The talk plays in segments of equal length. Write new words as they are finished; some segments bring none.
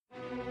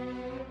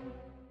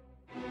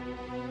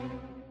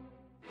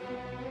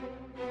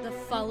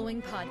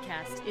following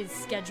podcast is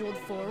scheduled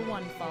for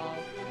one fall.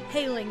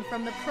 Hailing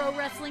from the Pro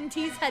Wrestling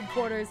Tees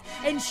headquarters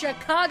in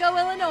Chicago,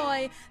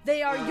 Illinois,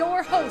 they are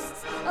your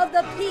hosts of the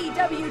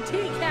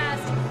PWT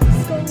cast,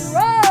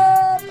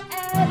 Scrub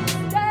and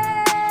Stank!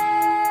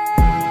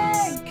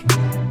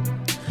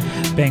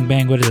 Bang,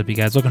 bang, what is up, you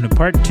guys? Welcome to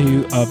part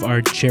 2 of our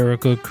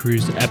Jericho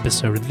Cruise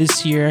episode.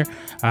 This year,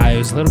 it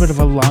was a little bit of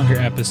a longer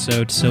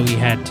episode, so we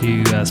had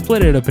to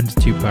split it up into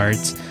 2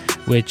 parts,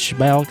 which,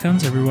 by all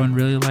accounts, everyone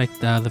really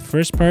liked. The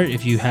first part,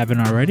 if you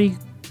haven't already,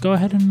 go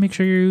ahead and make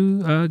sure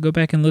you go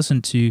back and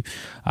listen to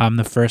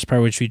the first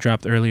part, which we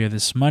dropped earlier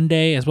this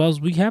Monday, as well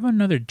as we have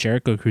another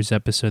Jericho Cruise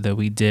episode that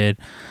we did,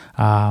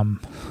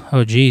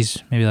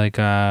 maybe like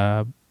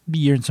a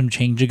year and some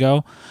change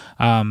ago.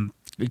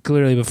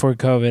 Clearly before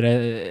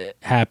COVID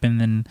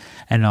happened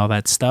and all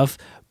that stuff.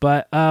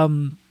 But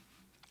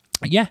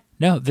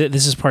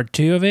this is part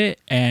 2 of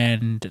it,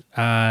 and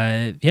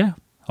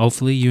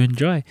hopefully you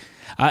enjoy.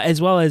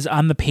 As well as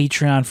on the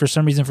Patreon, for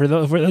some reason, for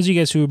those of you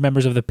guys who are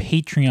members of the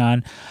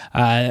Patreon,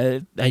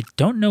 I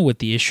don't know what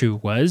the issue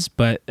was,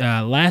 but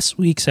last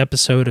week's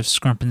episode of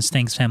Scrump and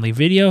Stank's Family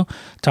Video,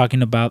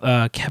 talking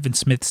about Kevin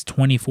Smith's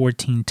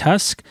 2014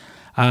 Tusk,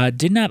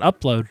 did not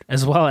upload,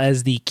 as well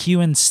as the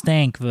Q and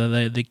Stank,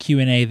 the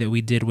Q&A that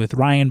we did with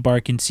Ryan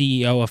Barkin,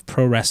 CEO of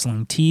Pro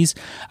Wrestling Tees.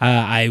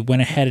 I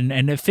went ahead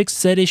and fixed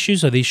said issue,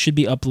 so they should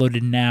be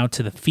uploaded now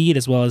to the feed,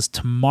 as well as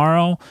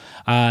tomorrow.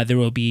 There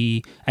will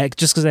be,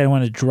 just because I don't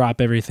want to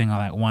drop everything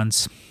all at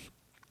once,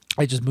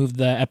 I just moved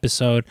the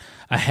episode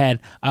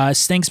ahead.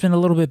 Stank's been a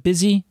little bit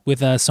busy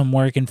with some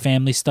work and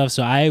family stuff,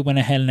 so I went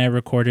ahead and I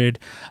recorded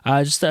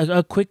just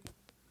a quick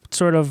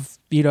sort of,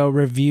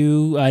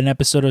 review an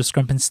episode of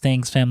Scrump and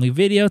Stank's Family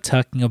Video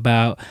talking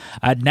about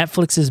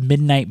Netflix's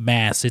Midnight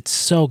Mass. It's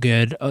so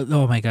good.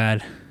 Oh my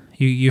God.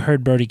 You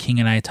heard Brody King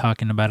and I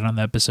talking about it on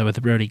the episode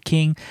with Brody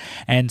King.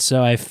 And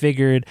so I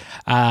figured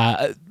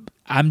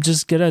I'm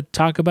just going to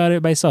talk about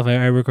it myself.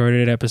 I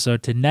recorded an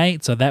episode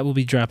tonight, so that will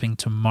be dropping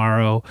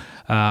tomorrow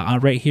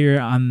right here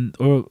on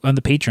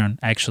the Patreon,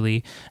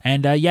 actually.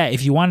 And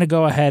if you want to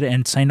go ahead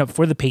and sign up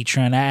for the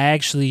Patreon,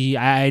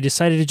 I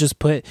decided to just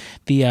put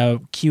the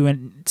Q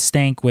and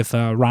Stank with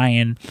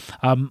Ryan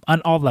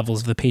on all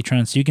levels of the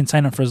Patreon. So you can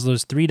sign up for as low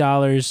as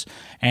 $3,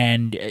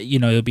 and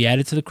you'll be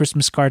added to the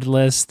Christmas card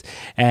list.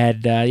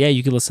 And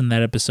you can listen to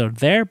that episode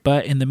there.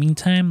 But in the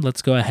meantime,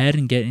 let's go ahead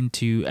and get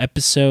into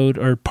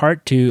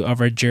part 2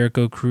 of our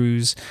Jericho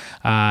Cruise,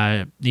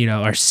 our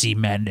Sea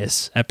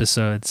Madness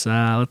episodes.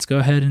 Let's go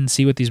ahead and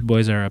see what these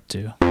boys are up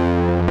to.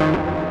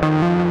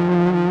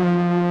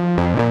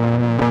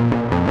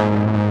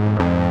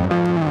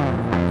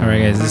 All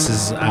right, guys, this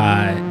is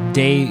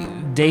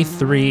day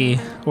 3.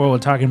 Well, we're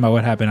talking about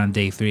what happened on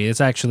day 3.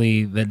 It's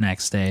actually the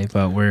next day,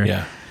 but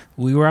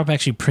we were up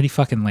actually pretty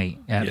fucking late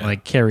at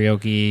like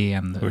karaoke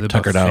and the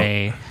buffet.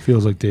 Out.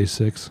 Feels like day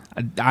 6.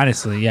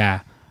 Honestly,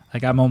 yeah.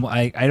 Like I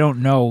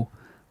don't know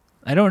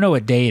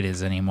what day it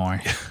is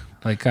anymore.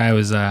 Like I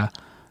was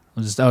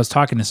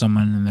talking to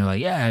someone and they're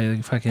like,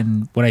 yeah,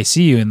 fucking when I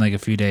see you in like a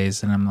few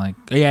days, and I'm like,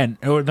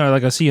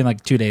 I'll see you in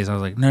like 2 days. I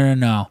was like,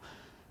 no.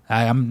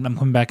 I'm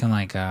coming back in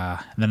like and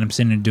then I'm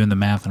sitting and doing the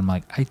math, and I'm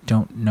like, I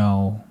don't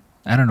know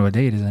what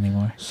day it is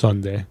anymore.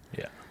 Sunday.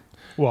 Yeah.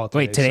 Well,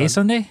 wait, today's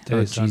Sunday?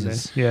 Today's Sunday.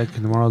 Yeah,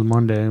 tomorrow's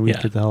Monday, and we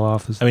get the hell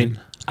off this thing.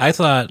 I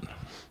thought,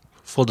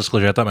 full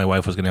disclosure, I thought my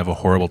wife was going to have a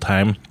horrible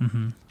time.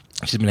 Mm-hmm.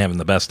 She's been having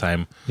the best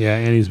time. Yeah,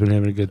 Annie's been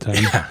having a good time.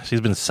 Yeah,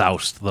 she's been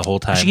soused the whole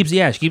time. She keeps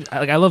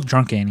like, I love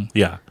drunk Annie.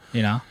 Yeah.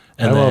 And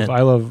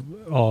I love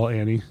all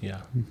Annie.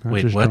 Yeah. Not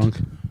Wait, just what? Drunk.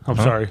 I'm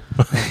sorry.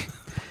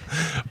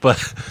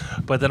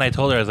 But then I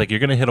told her, I was like, you're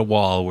going to hit a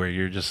wall where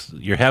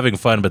you're having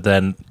fun, but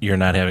then you're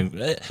not having,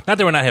 not that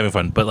we're not having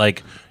fun, but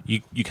like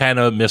you kind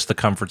of miss the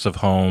comforts of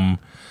home,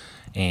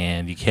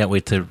 and you can't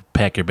wait to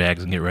pack your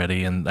bags and get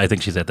ready. And I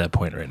think she's at that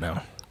point right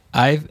now.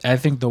 I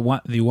think the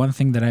one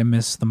thing that I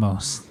miss the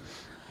most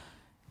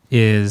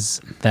is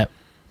that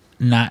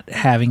not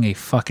having a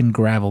fucking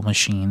gravel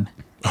machine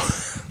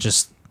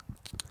just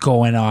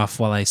going off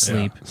while I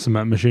sleep. Yeah.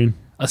 Cement machine.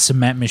 A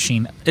cement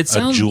machine. It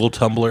sounds, a Joule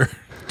tumbler.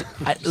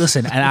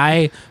 Listen,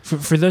 and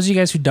for those of you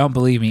guys who don't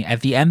believe me, at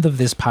the end of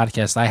this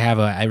podcast,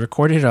 I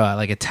recorded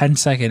a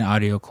 10-second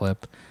audio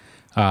clip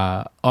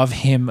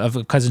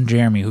of cousin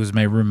Jeremy, who's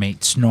my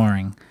roommate,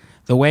 snoring.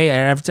 The way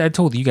I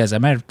told you guys, I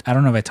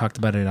don't know if I talked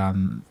about it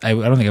on. I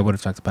don't think I would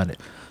have talked about it.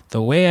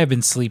 The way I've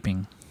been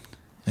sleeping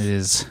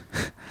is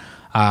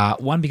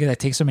one, because I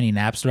take so many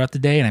naps throughout the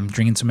day, and I'm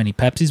drinking so many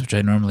Pepsis, which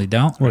I normally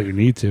don't. Well, you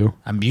need to.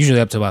 I'm usually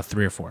up to about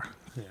 3 or 4.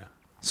 Yeah.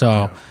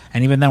 So,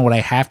 and even then, what I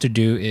have to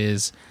do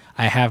is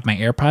I have my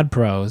AirPod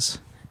Pros.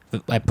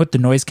 I put the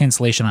noise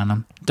cancellation on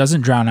them.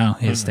 Doesn't drown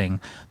out his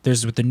thing.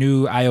 There's, with the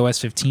new iOS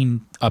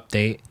 15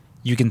 update,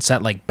 you can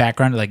set like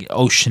background, like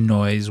ocean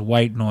noise,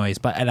 white noise,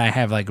 and I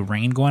have like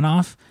rain going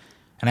off,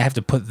 and I have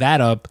to put that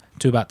up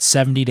to about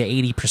 70 to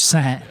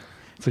 80%.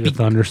 It's like a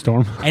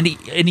thunderstorm. And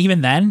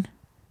even then,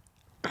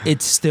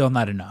 it's still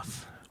not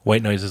enough.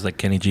 White noise is like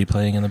Kenny G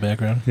playing in the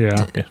background.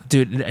 Yeah.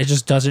 Dude, it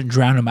just doesn't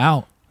drown him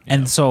out.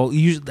 And so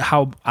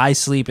how I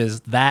sleep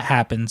is that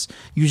happens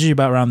usually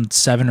about around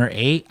 7 or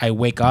 8. I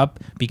wake up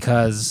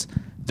because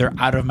they're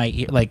out of my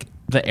ear. Like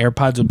the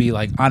AirPods will be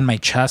like on my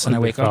chest, and I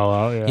wake up.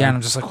 Out, and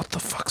I'm just like, what the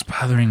fuck's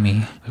bothering me?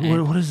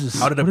 What is this?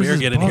 How did a bear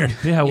get in here?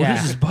 Yeah, what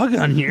is this bug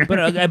on here?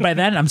 But by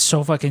then I'm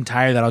so fucking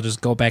tired that I'll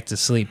just go back to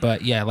sleep.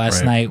 But yeah,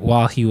 last night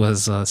while he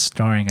was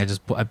snoring,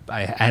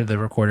 I had the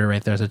recorder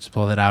right there, so I just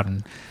pulled it out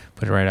and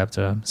put it right up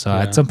to him. So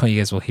at some point you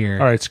guys will hear.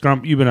 All right,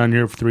 Scrump, you've been on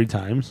here 3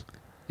 times.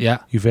 Yeah.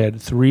 You've had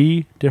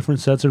 3 different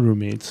sets of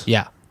roommates.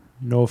 Yeah.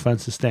 No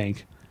offense to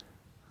Stank.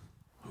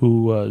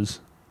 Who was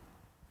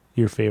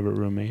your favorite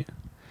roommate?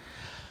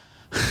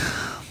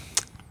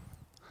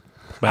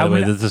 By the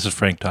way, this is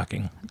Frank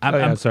talking.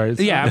 Sorry.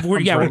 We're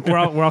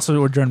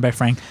joined by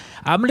Frank.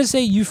 I'm gonna say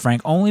you,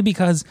 Frank, only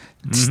because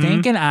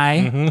Stank and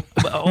I,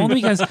 only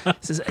because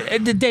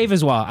Dave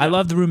as well. I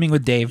loved rooming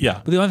with Dave.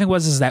 Yeah. But the only thing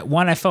was that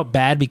one, I felt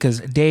bad because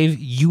Dave,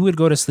 you would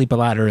go to sleep a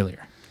lot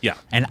earlier. Yeah.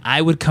 And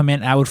I would come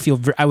in. I would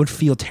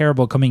feel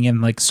terrible coming in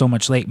like so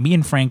much late. Me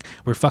and Frank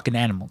were fucking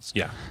animals.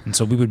 Yeah. And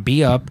so we would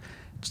be up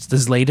just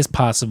as late as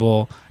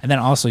possible. And then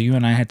also you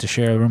and I had to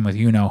share a room with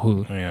you know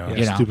who. Yeah.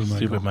 You know.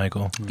 Stupid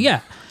Michael. Yeah.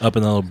 Up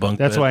in the little bunk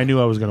That's bed. why I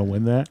knew I was going to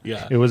win that.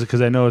 Yeah. It was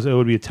because I know it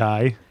would be a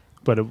tie,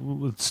 but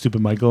with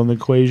Stupid Michael in the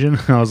equation,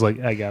 I was like,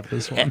 I got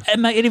this one.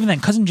 And even then,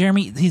 Cousin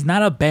Jeremy, he's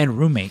not a bad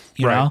roommate.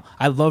 You know,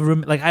 I love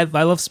I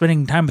love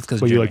spending time with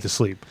Cousin But Jeremy. you like to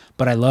sleep.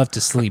 But I love to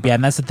sleep. Yeah,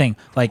 and that's the thing.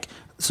 Like,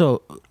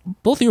 so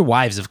both your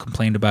wives have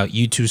complained about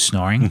you two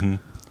snoring.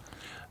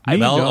 Mm-hmm.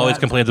 Mel always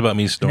complains about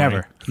me snoring.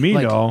 Never. Me,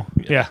 Like, no.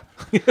 Yeah.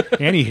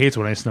 And he hates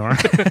when I snore.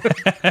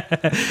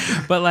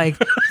 But like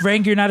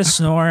Frank, you're not a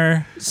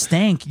snorer.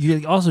 Stank, you're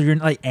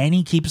like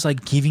Annie keeps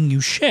like giving you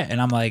shit, and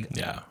I'm like,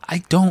 Yeah. I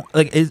don't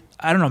like.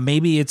 I don't know.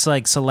 Maybe it's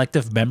like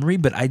selective memory,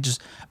 but I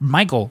just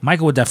Michael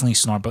would definitely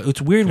snore. But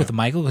it's weird with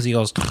Michael because he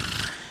goes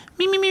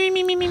me me me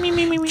me me me me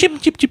me me me chip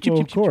chip chip chip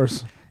Well, chip. of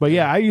course. But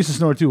yeah, I used to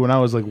snore too. When I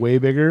was like way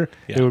bigger,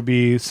 Yeah. it would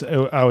be,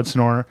 I would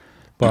snore.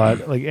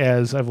 But like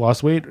as I've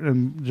lost weight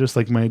and just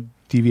like my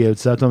deviated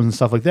septums and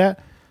stuff like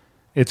that,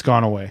 it's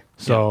gone away.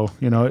 So,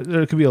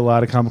 there could be a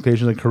lot of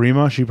complications. Like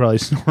Karima, she probably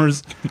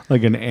snores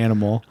like an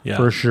animal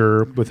for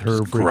sure with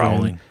her freaking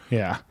growling.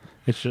 Yeah.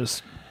 It's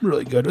just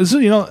really good. So,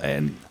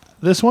 and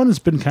this one has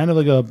been kind of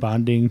like a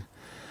bonding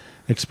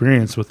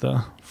experience with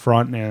the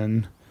front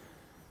and,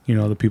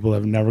 the people that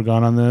have never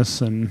gone on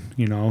this and,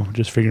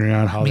 just figuring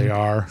out how they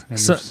are. And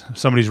so- if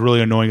somebody's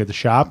really annoying at the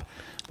shop,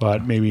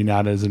 but maybe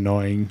not as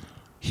annoying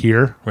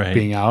here,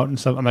 being out and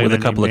stuff. I'm not With a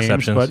gonna couple name names,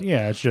 exceptions. but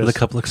yeah, it's just With a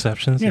couple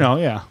exceptions.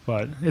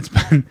 but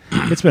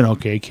it's been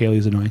okay.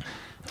 Kaylee's annoying.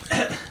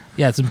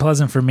 Yeah, it's been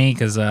pleasant for me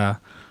because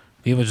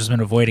people have just been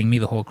avoiding me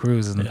the whole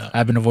cruise, and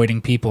I've been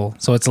avoiding people.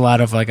 So it's a lot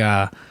of like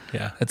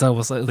it's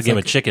almost like It's a game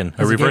of chicken.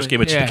 A reverse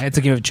game of chicken. Yeah, it's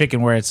a game of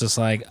chicken where it's just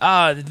like,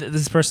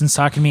 this person's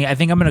talking to me. I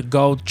think I'm gonna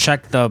go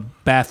check the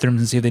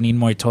bathrooms and see if they need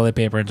more toilet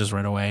paper and just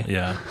run away.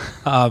 Yeah.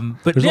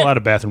 But There's a lot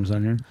of bathrooms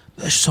on here,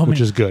 there's so which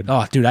many. is good.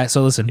 Oh, dude,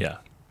 so listen. Yeah.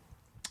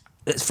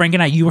 Frank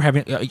and I, we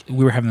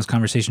were having this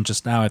conversation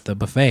just now at the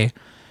buffet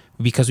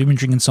because we've been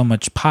drinking so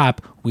much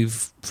pop. We've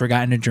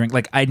forgotten to drink.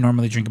 Like I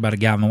normally drink about a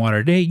gallon of water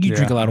a day. You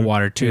drink a lot of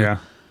water too. Yeah.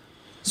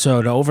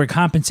 So to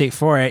overcompensate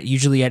for it,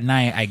 usually at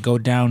night I go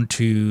down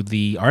to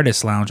the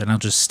artist lounge and I'll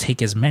just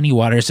take as many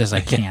waters as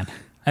I can.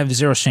 I have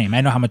zero shame. I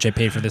know how much I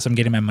paid for this. I'm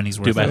getting my money's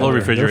worth. Dude, my whole They're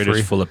refrigerator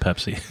free. is full of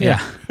Pepsi.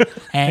 Yeah.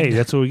 And Hey,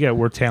 that's what we get.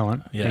 We're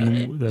talent. Yeah.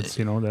 And that's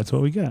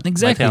what we get.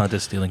 exactly. My talent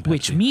is stealing Pepsi.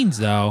 Which means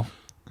though,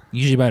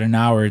 usually about an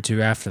hour or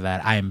two after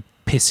that, I'm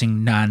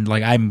pissing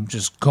I'm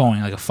just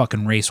going like a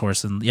fucking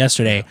racehorse. And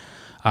yesterday,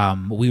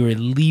 we were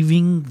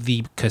leaving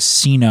the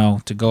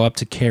casino to go up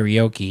to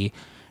karaoke,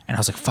 and I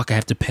was like, "Fuck, I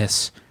have to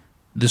piss."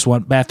 This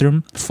one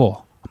bathroom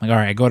full. I'm like,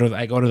 all right. I go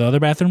to the other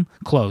bathroom,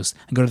 closed.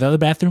 I go to the other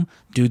bathroom,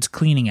 dude's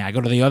cleaning it. I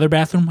go to the other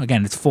bathroom,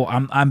 again, it's full.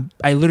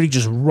 I literally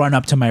just run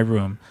up to my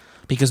room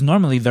because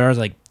normally there are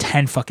like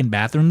 10 fucking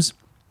bathrooms.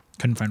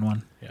 Couldn't find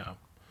one. Yeah.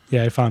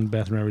 Yeah, I found the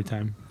bathroom every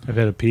time. I've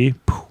had a pee.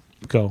 Poof,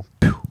 go.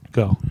 Poof,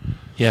 go.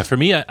 Yeah, for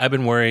me, I've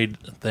been worried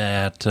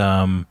that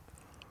that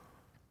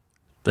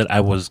I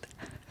was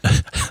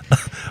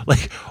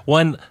like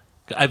one.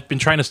 I've been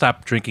trying to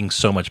stop drinking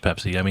so much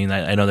Pepsi. I mean,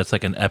 I know that's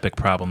like an epic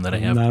problem that I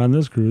have. Not on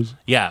this cruise.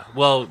 Yeah,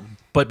 well,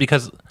 but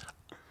because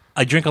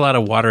I drink a lot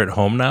of water at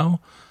home now,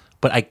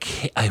 but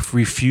I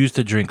refuse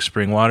to drink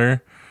spring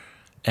water,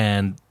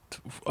 and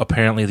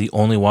apparently the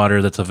only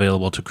water that's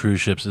available to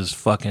cruise ships is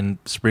fucking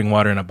spring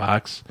water in a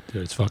box.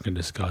 Dude, it's fucking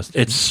disgusting.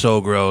 It's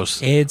so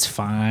gross. It's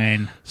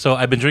fine. So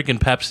I've been drinking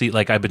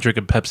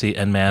Pepsi,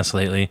 en masse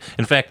lately.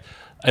 In fact,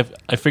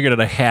 I figured out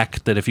a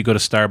hack that if you go to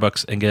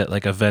Starbucks and get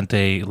like a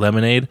Venti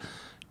lemonade,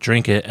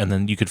 drink it, and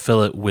then you could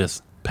fill it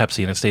with Pepsi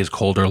and it stays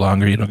colder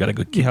longer. You don't got to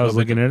go keep I was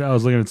looking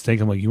at Stank.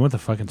 I'm like, you want the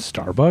fucking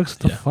Starbucks?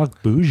 The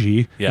fuck,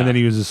 bougie. Yeah. And then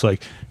he was just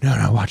like,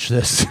 no, watch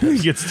this. He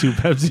gets 2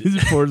 Pepsis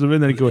and pours them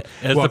in. Then he goes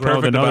And it's walk the around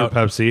with perfect another amount.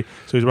 Pepsi.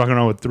 So he's walking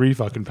around with 3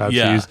 fucking Pepsis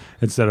Yeah.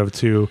 instead of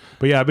 2.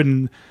 But yeah,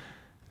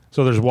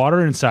 So there's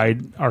water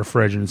inside our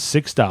fridge, and it's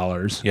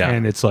 $6. Yeah.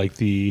 And it's like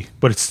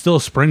but it's still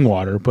spring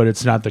water, but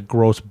it's not the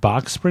gross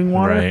box spring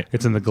water. Right.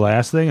 It's in the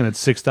glass thing, and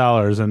it's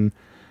 $6. And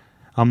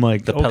I'm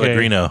like, The okay.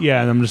 Pellegrino.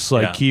 Yeah, and I'm just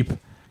like, Yeah.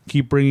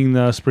 keep bringing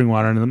the spring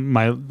water.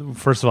 And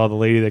first of all, the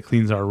lady that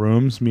cleans our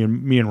rooms, me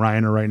and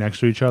Ryan are right next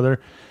to each other.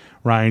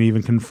 Ryan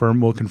even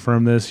will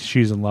confirm this.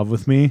 She's in love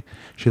with me.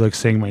 She likes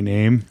saying my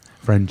name,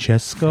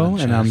 Francesco.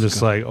 And I'm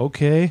just like,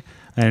 okay.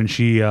 And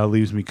she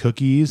leaves me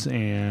cookies,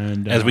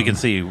 and As we can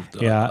see,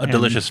 a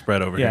delicious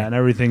spread over yeah, here. and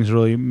everything's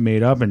really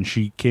made up. And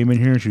she came in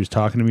here and she was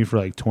talking to me for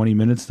like 20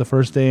 minutes the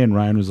first day, and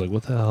Ryan was like,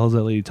 "What the hell is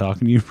that lady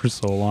talking to you for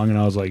so long?" And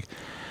I was like,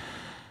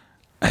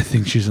 "I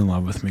think she's in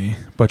love with me,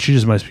 but she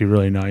just must be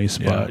really nice."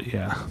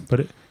 Yeah.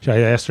 But I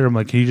asked her, I'm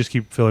like, "Can you just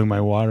keep filling my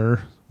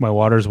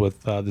waters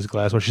with this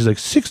glass?" Well, she's like,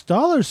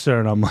 $6, sir,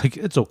 and I'm like,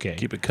 "It's okay,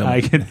 Keep it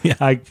coming."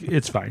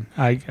 It's fine.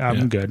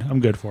 I'm good. I'm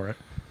good for it."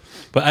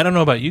 But I don't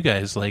know about you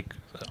guys. Like,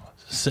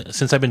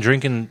 since I've been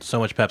drinking so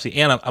much Pepsi,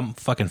 and I'm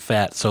fucking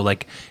fat, so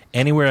like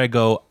anywhere I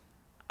go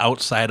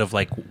outside of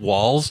like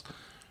walls,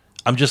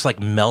 I'm just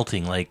like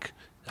melting, like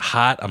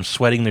hot. I'm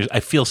sweating. I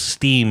feel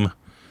steam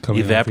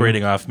Coming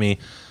evaporating off me.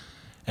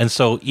 And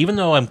so even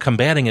though I'm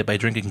combating it by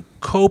drinking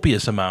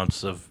copious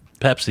amounts of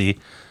Pepsi,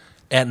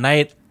 at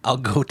night I'll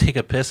go take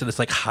a piss and it's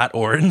like hot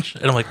orange.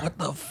 And I'm like, what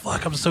the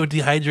fuck? I'm so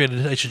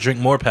dehydrated. I should drink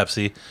more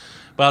Pepsi.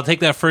 But I'll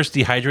take that first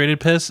dehydrated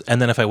piss,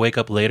 and then if I wake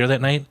up later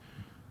that night,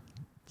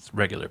 it's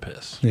regular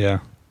piss. Yeah.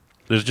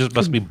 There's just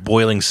must be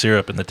boiling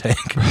syrup in the tank.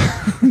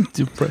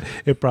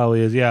 It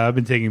probably is. Yeah, I've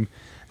been taking.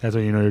 That's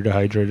when you know you're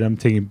dehydrated. I'm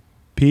taking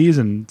peas,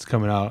 and it's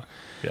coming out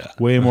Yeah.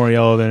 way more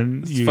yellow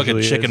than It's usually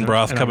fucking chicken is.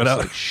 broth And coming I'm just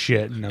out. like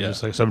shit. And I'm Yeah.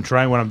 just like, so I'm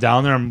trying when I'm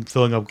down there. I'm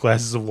filling up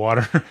glasses of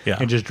water Yeah.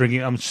 and just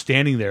drinking. I'm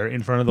standing there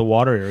in front of the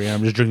water area. And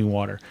I'm just drinking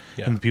water,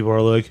 Yeah. and people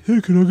are like, "Hey,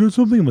 can I get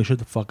something?" I'm like, "Shut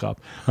the fuck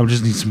up. I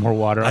just need some more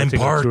water." I'm I take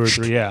like 2 or parched.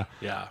 3. Yeah,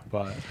 Yeah.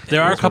 but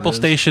There are a it is what couple it is.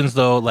 stations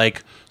though,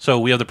 like so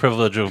we have the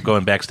privilege of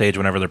going backstage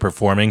whenever they're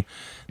performing.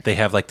 They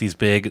have like these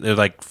they're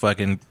like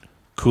fucking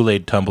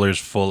Kool-Aid tumblers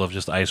full of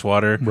just ice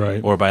water,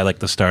 Right. Or by like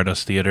the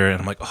Stardust Theater, and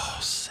I'm like, oh,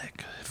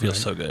 sick! It feels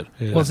so good.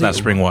 Yeah. Well, it's not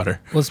spring water.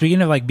 Well,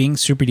 speaking of like being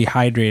super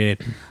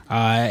dehydrated,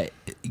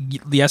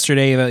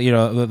 yesterday,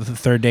 the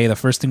third day, the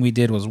first thing we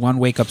did was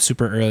wake up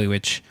super early,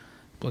 which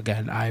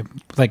again,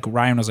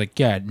 Ryan was like,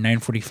 yeah,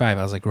 9:45.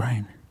 I was like,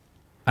 Ryan,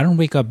 I don't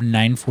wake up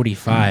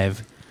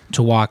 9:45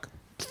 to walk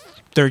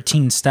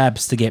 13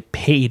 steps to get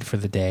paid for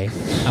the day.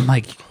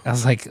 I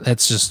was like,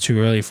 that's just too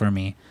early for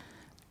me.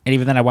 And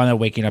even then, I wound up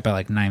waking up at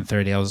like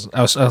 9:30. I was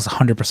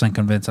 100%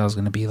 convinced I was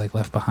going to be like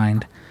left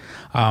behind.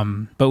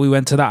 But we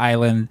went to the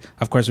island.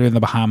 Of course, we were in the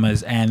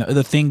Bahamas, and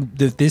the thing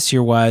that this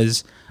year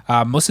was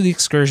most of the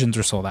excursions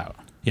were sold out.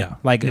 Yeah.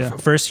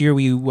 First year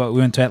we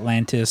went to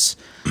Atlantis,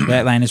 the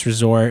Atlantis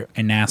Resort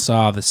in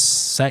Nassau.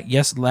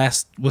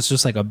 Last was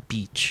just like a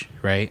beach,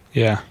 right?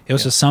 Yeah, It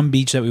was just some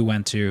beach that we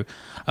went to.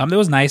 It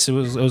was nice. It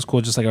was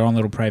cool, just like our own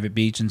little private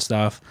beach and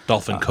stuff.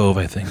 Dolphin Cove,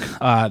 I think.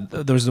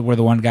 There was where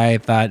the one guy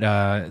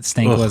thought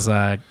Stank was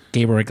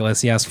Gabriel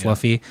Iglesias,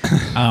 Fluffy.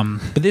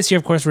 But this year,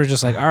 of course, we're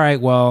just like, all right,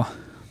 well,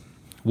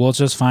 we'll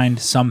just find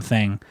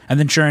something. And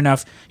then sure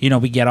enough,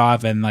 we get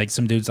off and like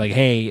some dude's like,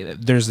 hey,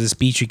 there's this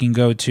beach you can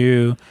go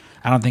to.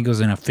 I don't think it was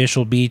an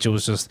official beach. It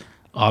was just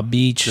a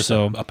beach. Just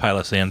so a pile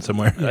of sand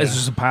somewhere. it's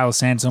just a pile of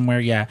sand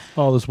somewhere. Yeah.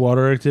 all this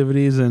water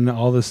activities and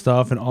all this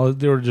stuff, and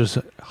they were just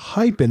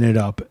hyping it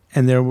up,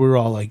 and we were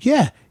all like,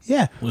 yeah,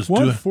 Let's what,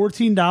 do it.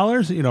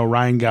 $14?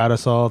 Ryan got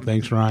us all.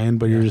 Thanks, Ryan.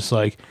 But you're just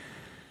like,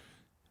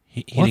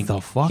 He What didn't,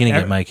 the fuck? He didn't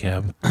get my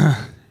cab.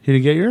 he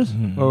didn't get yours?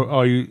 You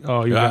got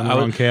in the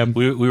wrong cab.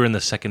 We were in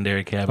the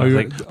secondary cab. Oh, I was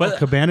you're, like, but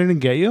Cabana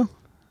didn't get you?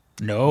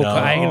 No, No.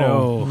 I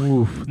know.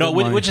 Oof, no,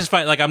 good which is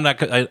fine. Like I'm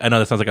not. I know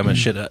that sounds like I'm a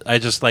shit. I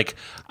just like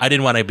I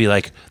didn't want to be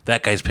like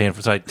that guy's paying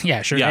for. So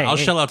Yeah, sure. Yeah, Hey, I'll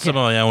hey, shell out some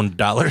of my own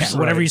dollars. Yeah,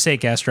 whatever you say,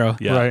 Castro.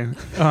 Yeah.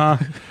 Right.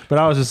 But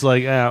I was just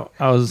like, all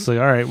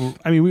right.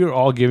 I mean, we were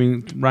all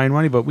giving Ryan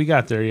money, but we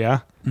got there, yeah?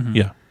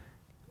 Yeah.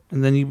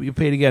 And then you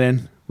pay to get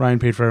in. Ryan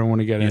paid for everyone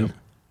to get in. Yep.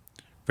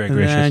 Very And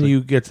gracious. then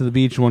you get to the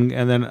beach and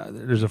then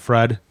there's a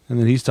Fred, and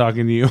then he's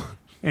talking to you,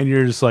 and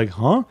you're just like,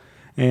 huh?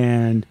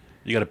 And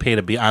You got to pay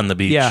to be on the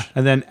beach. yeah,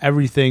 and then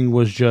everything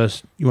was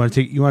just you want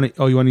to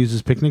use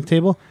this picnic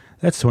table?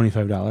 That's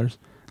 $25.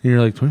 And you're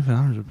like,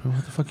 $25?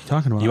 What the fuck are you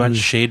talking about? You want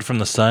shade from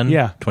the sun?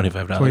 Yeah.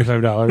 $25.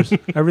 $25.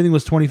 Everything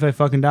was $25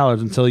 fucking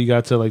dollars until you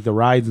got to like the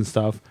rides and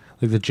stuff.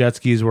 Like the jet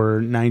skis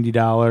were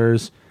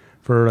 $90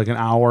 for like an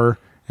hour,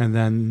 and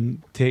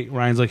then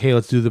Ryan's like, hey,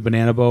 let's do the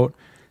banana boat.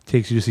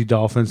 Takes you to see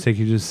dolphins. Takes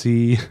you to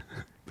see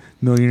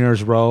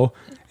Millionaires Row,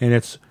 and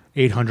it's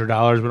 $800,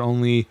 but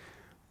only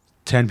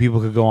 10 people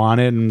could go on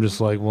it. And I'm just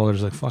like, well,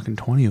 there's like fucking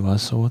 20 of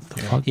us, so what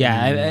the fuck?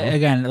 Yeah,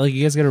 again, like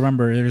you guys got to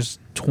remember, there's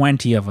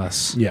 20 of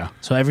us. Yeah.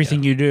 So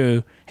everything you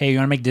do, hey, you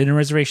want to make dinner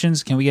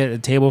reservations? Can we get a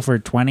table for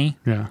 20?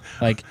 Yeah.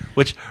 Like,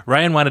 Which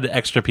Ryan wanted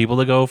extra people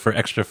to go for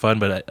extra fun,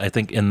 but I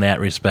think in that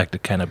respect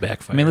it kind of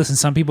backfired. I mean, listen,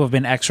 some people have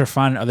been extra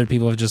fun, other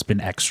people have just been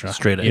extra.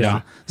 Straight you extra.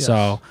 know?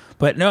 So,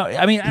 but no,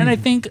 I mean, and I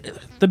think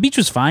the beach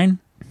was fine.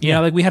 You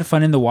know, like we had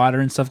fun in the water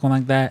and stuff going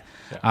like that.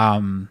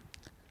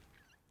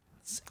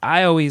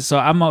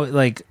 I'm always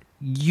like,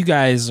 you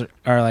guys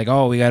are like,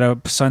 oh, we got a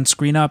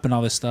sunscreen up and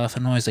all this stuff,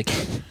 and I'm always like,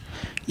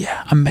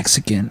 yeah, I'm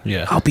Mexican.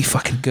 Yeah. I'll be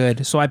fucking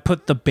good. So I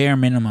put the bare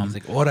minimum.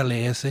 Like,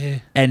 órale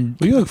ese. And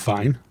Well, you look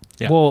fine.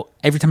 Yeah. well,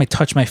 every time I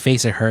touch my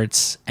face, it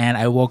hurts. And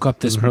I woke up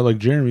this Doesn't hurt like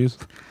Jeremy's.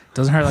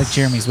 doesn't hurt like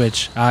Jeremy's,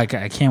 which I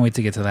can't wait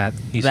to get to that.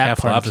 He's that half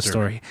part of the lobster.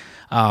 story.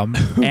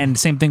 And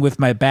same thing with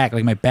my back.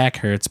 Like my back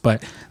hurts.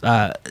 But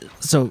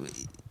so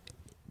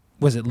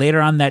was it later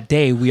on that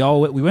day? We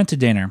went to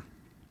dinner.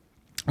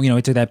 You know,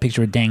 we took that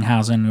picture with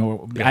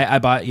Danghausen. Yeah.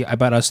 I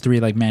bought us 3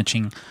 like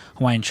matching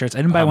Hawaiian shirts. I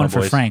didn't buy Oh, one my for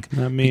boys. Frank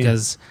Not me.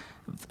 because,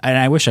 and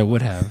I wish I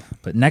would have.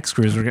 But next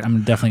cruise,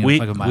 I'm definitely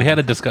gonna fucking buy We had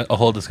one. a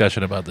whole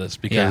discussion about this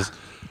because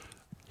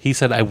he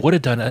said I would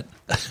have done it,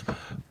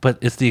 but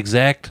it's the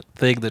exact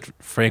thing that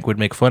Frank would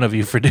make fun of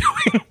you for doing.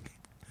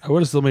 I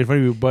would have still made fun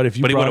of you, but if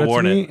you But he brought would've it to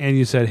worn me it. and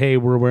you said, "Hey,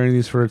 we're wearing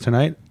these for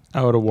tonight,"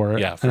 I would have wore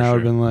it. Yeah, for and I would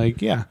have sure. been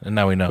like, "Yeah." And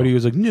now we know. But he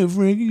was like, "No,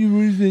 Frank,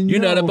 You're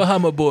not a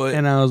Bahama boy.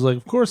 And I was like,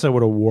 "Of course I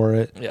would have wore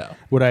it." Yeah.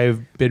 Would I have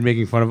been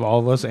making fun of all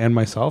of us and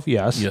myself?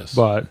 Yes. Yes.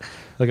 But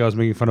like I was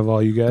making fun of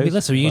all you guys. I mean,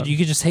 listen, you but-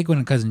 could just take one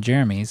of cousin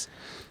Jeremy's.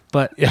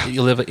 But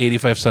You live at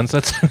 85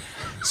 Sunsets.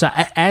 so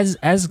as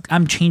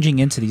I'm changing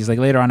into these, like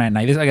later on at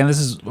night,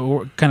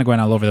 we're kind of going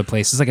all over the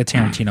place. It's like a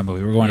Tarantino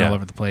movie. We're going Yeah. all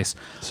over the place.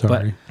 Sorry.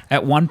 But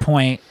at one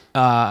point,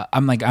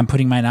 I'm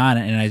putting mine on,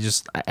 and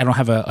I don't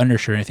have an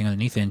undershirt or anything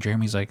underneath it. And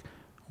Jeremy's like,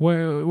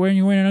 where are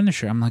you wearing an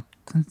undershirt? I'm like,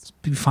 it's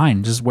be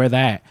fine, just wear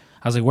that.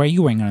 I was like, why are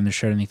you wearing an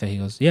undershirt underneath that? He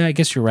goes, yeah, I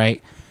guess you're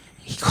right.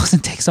 He goes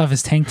and takes off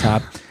his tank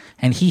top,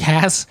 and he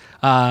has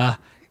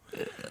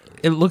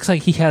it looks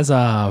like he has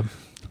a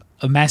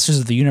Masters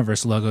of the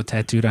Universe logo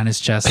tattooed on his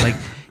chest. Like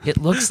it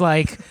looks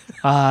like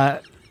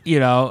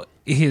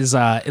his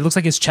it looks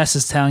like his chest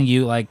is telling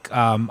you like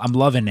I'm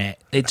loving it.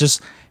 It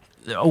just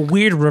a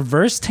weird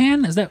reverse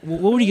tan. Is that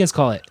what would you guys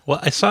call it? Well,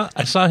 I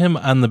saw him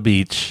on the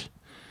beach,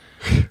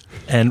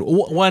 and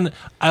one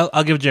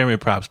I'll give Jeremy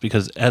props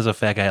because as a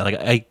fat guy,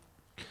 like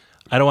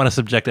I don't want to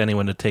subject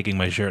anyone to taking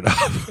my shirt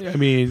off. I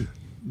mean,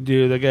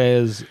 dude, that guy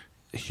has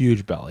a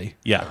huge belly.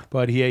 Yeah,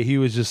 But he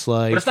was just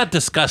like, but it's not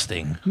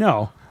disgusting.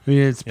 no. I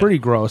mean, it's pretty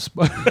gross,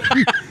 but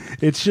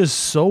it's just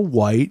so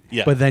white.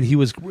 Yeah. But then he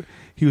was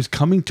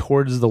coming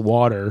towards the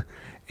water,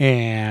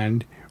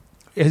 and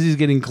as he's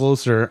getting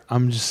closer,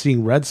 I'm just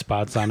seeing red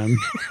spots on him,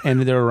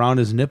 and they're around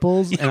his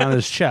nipples and on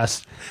his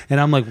chest, and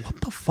I'm like,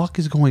 what the fuck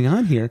is going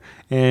on here?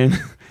 And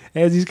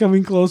as he's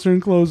coming closer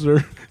and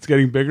closer, it's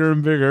getting bigger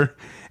and bigger,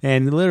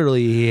 and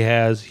literally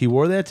he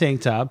wore that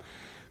tank top.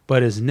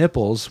 But his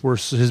nipples were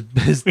his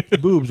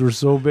boobs were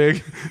so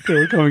big they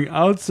were coming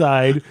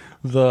outside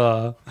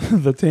the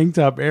tank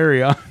top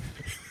area,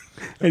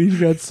 and he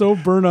got so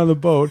burned on the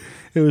boat.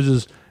 It was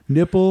just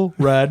nipple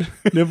red,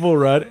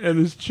 and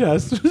his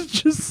chest was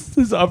just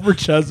his upper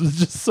chest was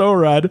just so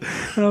red,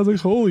 and I was like,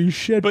 "Holy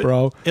shit,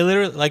 bro!" It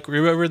literally, like,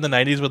 remember in the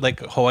 90s when like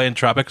Hawaiian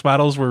Tropics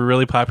models were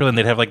really popular and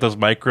they'd have like those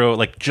micro,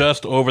 like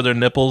just over their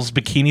nipples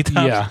bikini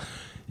tops. Yeah.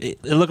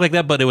 It looked like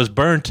that, but it was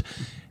burnt.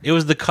 It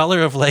was the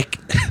color of like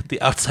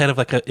the outside of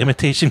like an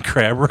imitation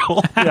crab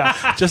roll.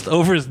 Yeah. Just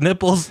over his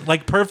nipples,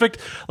 like perfect,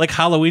 like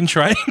Halloween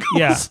triangles.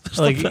 Yeah, It's the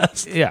like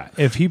best. yeah.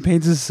 If he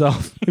painted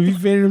himself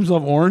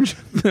orange,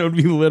 that would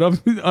be lit up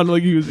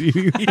like he was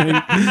eating.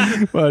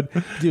 But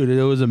dude,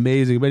 it was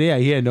amazing. But yeah,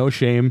 he had no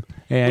shame,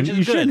 and Which is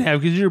you shouldn't good.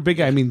 have because you're a big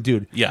guy. I mean,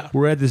 dude, Yeah.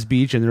 we're at this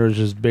beach and there's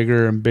just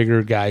bigger and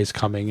bigger guys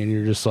coming, and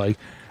you're just like,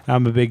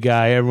 I'm a big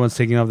guy. Everyone's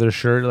taking off their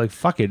shirt. Like,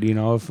 fuck it, you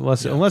know.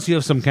 Unless you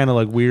have some kind of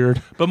like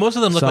weird. But most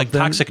of them look like Something.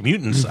 toxic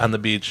mutants on the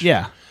beach.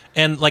 Yeah.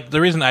 And like the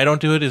reason I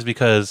don't do it is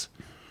because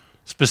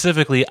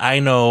specifically I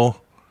know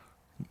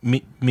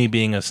me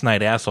being a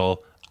snide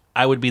asshole,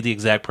 I would be the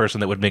exact person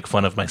that would make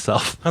fun of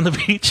myself on the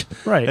beach.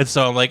 Right. And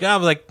so I'm like, you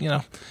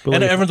know, But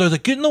and like- everyone's always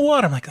like, get in the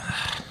water. I'm like,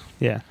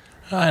 Yeah.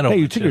 I don't Hey,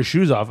 you want took to. your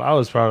shoes off. I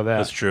was proud of that.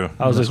 That's true.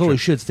 I was That's like, holy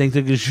true. shit, Stink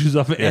took his shoes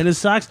off and his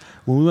socks.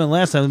 When we went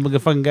last time, like a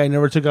fucking guy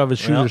never took off his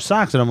shoes Yeah. or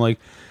socks, and I'm like,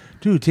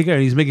 dude, take it.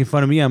 And he's making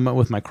fun of me. I'm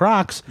with my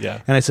Crocs. Yeah.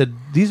 And I said,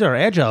 these are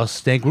agile,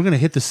 Stank. We're gonna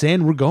hit the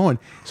sand. We're going.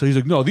 So he's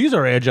like, no, these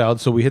are agile.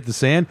 So we hit the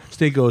sand.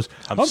 Stank goes,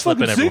 I'm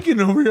slipping fucking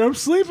sinking over here. I'm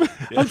sleeping.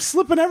 I'm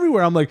slipping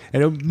everywhere. I'm like,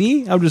 and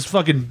me, I'm just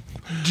fucking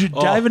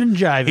diving and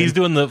jiving. He's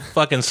doing the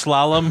fucking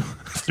slalom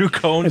through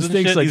cones And and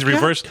Stink's shit. like, He's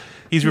reverse.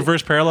 He's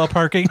reverse parallel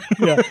parking.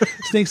 yeah.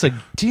 Stank's like,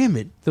 damn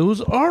it, those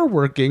are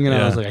working. And I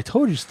Yeah. was like, I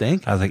told you,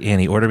 Stank. I was like,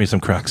 Annie, order me some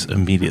Crocs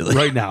immediately.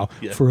 Right now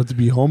for it to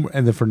be home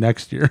and then for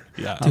next year.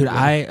 Yeah. Dude,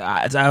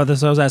 I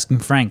was asking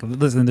Frank.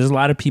 Listen, there's a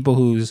lot of people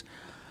whose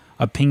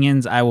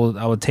opinions I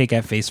will take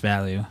at face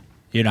value.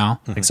 You know,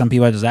 like some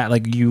people just that,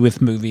 like you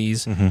with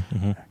movies.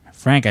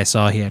 Frank, I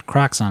saw he had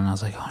Crocs on, and I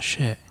was like, oh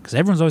shit, because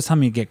everyone's always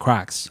telling me to get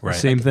Crocs. Right.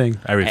 Same thing.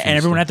 I refuse And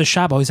everyone to. at the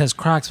shop always has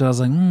Crocs, but I was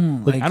like,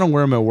 Like, I don't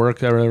wear them at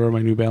work. I rather wear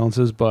my New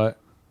Balances, but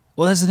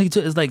well, that's the thing too.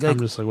 Is like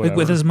just like, with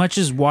whatever. as much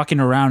as walking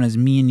around as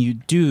me and you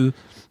do,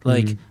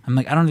 like I'm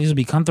like I don't need to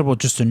be comfortable.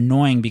 Just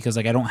annoying because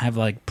like I don't have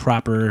like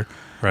proper.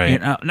 Right. You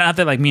know, not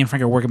that like me and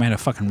Frank are working at a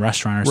fucking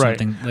restaurant or right.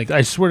 something. Like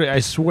I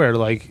swear,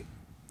 like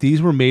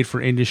these were made for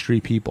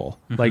industry people,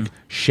 like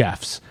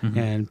chefs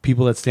and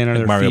people that stand on Like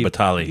their Mario feet.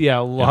 Batali. Yeah,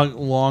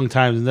 long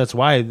times, and that's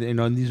why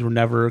and these were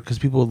never because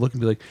people would look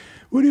and be like,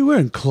 "What are you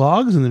wearing,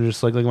 clogs?" And they're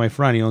just like my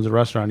friend, he owns a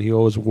restaurant. He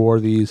always wore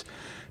these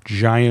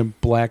giant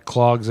black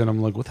clogs, and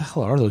I'm like, "What the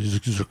hell are those?" He's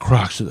like, "These are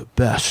Crocs. They're the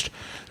best.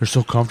 They're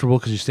so comfortable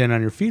because you stand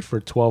on your feet for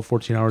 12,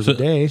 14 hours a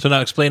day." So now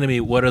explain to me,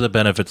 what are the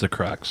benefits of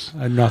Crocs?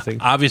 Nothing.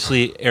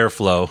 Obviously,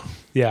 airflow.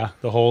 Yeah,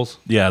 the holes.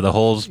 Yeah, the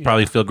holes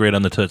probably feel great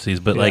on the Tootsies,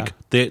 but Yeah. like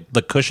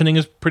the cushioning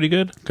is pretty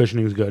good.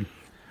 Cushioning is good.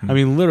 I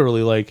mean,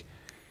 literally, like,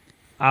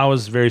 I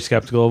was very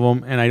skeptical of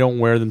them, and I don't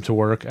wear them to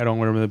work. I don't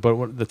wear them,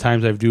 but the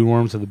times I do wear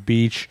them to the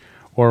beach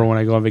or when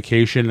I go on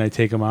vacation and I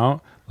take them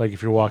out, like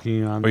if you're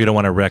walking on, Or you don't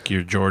want to wreck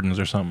your Jordans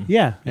or something.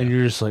 yeah, and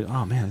you're just like,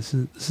 oh man, this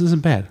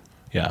isn't bad.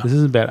 Yeah. This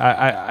isn't bad.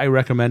 I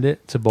recommend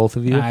it to both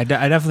of you. I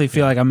definitely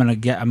feel like I'm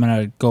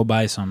gonna go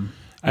buy some.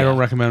 I don't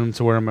recommend them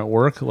to wear them at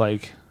work,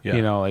 like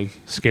like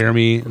scare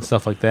me and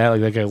stuff like that.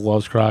 Like that guy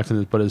loves Crocs,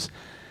 but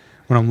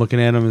when I'm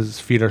looking at him, his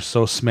feet are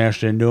so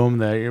smashed into him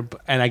that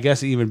and I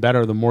guess even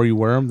better, the more you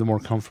wear them, the more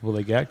comfortable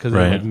they get because it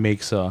like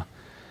makes a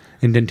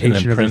indentation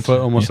of your imprint.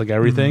 foot, almost like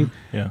everything.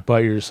 Yeah.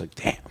 But you're just like,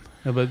 damn.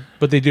 Yeah,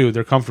 but they do.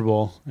 They're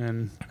comfortable,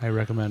 and I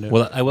recommend it.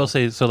 Well, I will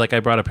say, so like I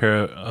brought a pair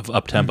of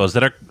up tempos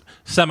that are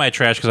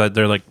semi-trash because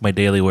they're like my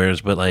daily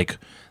wears, but like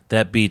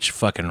that beach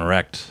fucking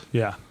wrecked.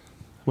 Yeah.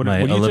 When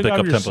My Olympic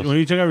up-tempos. when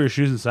you took off your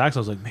shoes and socks, I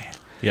was like, man,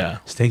 Yeah.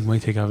 Stank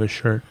might take off his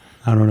shirt.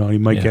 I don't know. He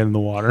might Yeah. get in the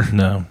water.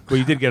 No. Well,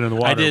 you did get in the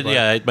water. I did, but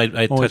yeah.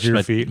 I only touched to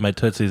your feet. my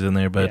Tootsies in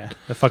there, but yeah,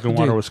 the fucking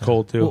water Dude. was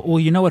cold too. Well,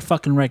 you know what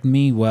fucking wrecked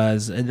me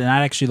was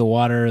not actually the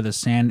water or the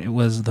sand. It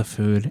was the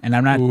food, and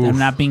I'm Oof.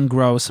 not being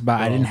gross about.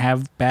 I didn't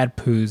have bad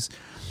poos.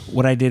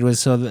 What I did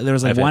was there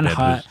was like I've had one bad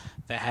hut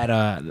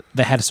poos.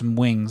 that had some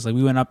wings. Like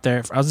we went up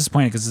there. I was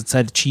disappointed because it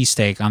said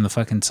cheesesteak on the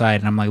fucking side,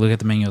 and I'm like, look at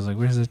the menu. I was like,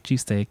 where's the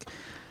cheesesteak?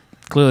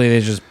 Clearly,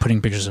 they're just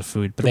putting pictures of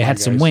food, but they Come had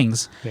on, some guys.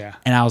 wings. Yeah.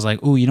 And I was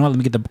like, ooh, you know what? Let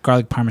me get the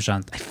garlic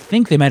parmesan. I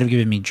think they might have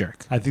given me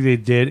jerk. I think they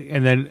did.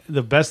 And then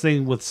the best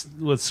thing with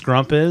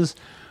Scrump is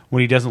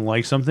when he doesn't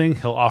like something,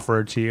 he'll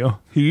offer it to you.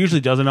 He usually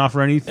doesn't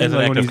offer anything As an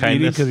like act when of he's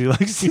eating kindness. because he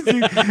likes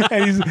eating.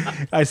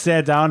 And I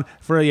sat down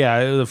for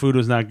the food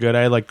was not good.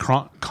 I had like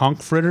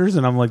conch fritters,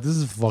 and I'm like, this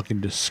is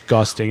fucking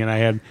disgusting.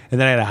 And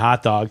then I had a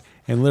hot dog.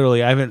 And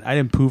literally, I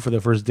didn't poo for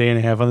the first day and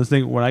a half on this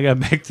thing. When I got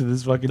back to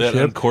this fucking that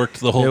ship, uncorked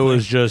the whole it thing.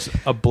 was just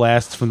a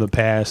blast from the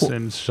past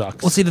and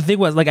sucks. Well, see, the thing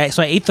was, like, I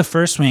ate the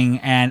first wing,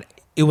 and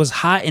it was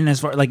hot in as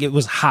far like it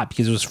was hot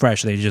because it was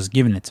fresh. They just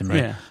given it to me.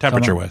 Yeah.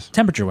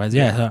 Temperature-wise.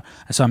 Yeah.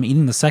 So I'm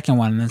eating the second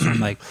one, and then I'm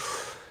like,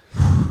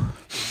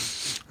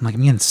 I'm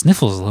getting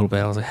sniffles a little bit.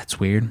 I was like, that's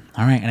weird.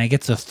 All right, and I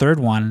get to the third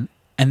one,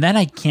 and then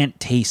I can't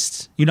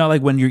taste. You know,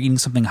 like when you're eating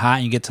something hot,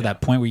 and you get to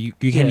that point where you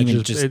can't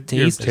even just your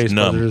taste. taste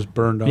numb. buds are just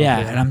burned off. Yeah,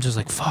 and I'm just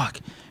like, fuck.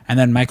 And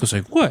then Michael's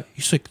like, what?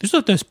 He's like, it's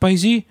not that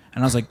spicy.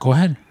 And I was like, go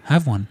ahead,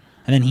 have one.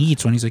 And then he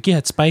eats one. He's like, yeah,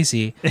 it's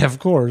spicy. Yeah, of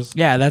course.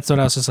 Yeah, that's what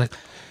I was just like.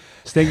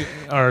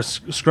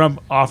 Scrump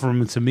offered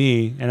them to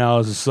me, and I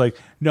was just like,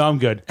 "No, I'm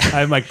good. I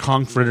have my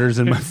conch fritters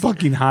and my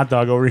fucking hot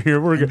dog over here.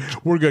 We're good.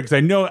 We're good." Because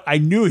I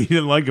knew he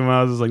didn't like them.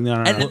 I was just like,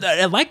 "No." And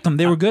I liked them.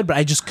 They were good, but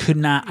I just could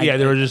not. Yeah,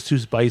 they were just too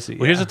spicy.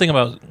 Well, here's the thing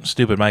about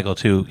stupid Michael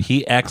too.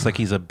 He acts like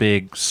he's a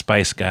big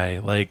spice guy.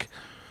 Like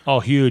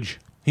huge.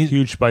 He's a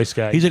huge spice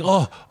guy. he's like,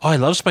 oh, I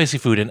love spicy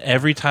food, and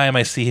every time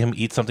I see him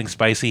eat something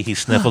spicy, he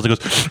sniffles and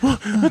goes,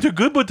 oh, "They're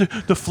good, but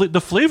the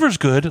flavor's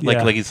good."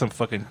 Yeah. Like he's some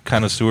fucking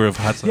connoisseur of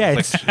hot sauce. yeah,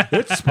 Like,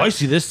 it's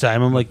spicy this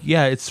time. I'm like,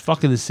 yeah, it's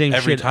fucking the same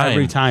Every shit time.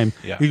 every time.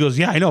 Yeah. He goes,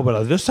 yeah, I know,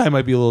 but this time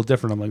might be a little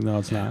different. I'm like, no,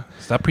 it's not.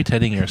 stop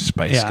pretending you're a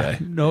spice guy.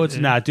 No, it's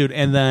not, dude.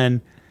 And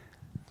then,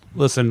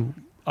 listen,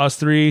 us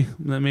three,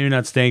 maybe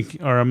not Stank,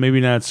 or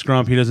maybe not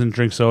Scrump. He doesn't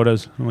drink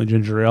sodas, only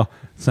ginger ale.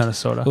 It's not a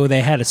soda. Oh,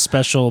 they had a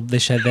special. They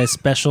had their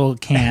special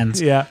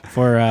cans. Yeah.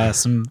 For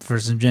some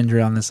ginger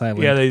ale on this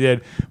island. Yeah, they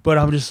did. But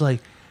I'm just like,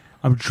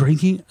 I'm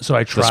drinking. So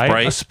I try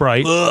Sprite? a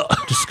Sprite.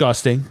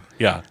 Disgusting.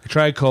 Yeah, I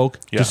try a Coke.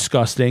 Yeah.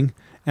 Disgusting.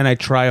 And I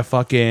try a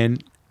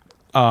fucking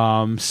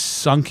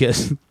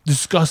Sunkist.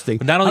 Disgusting.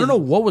 But not only- I don't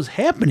know what was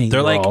happening.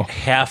 they're bro. like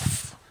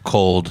half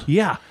cold.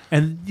 yeah.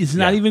 And it's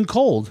not Yeah. even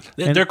cold.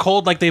 And- They're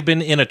cold like they've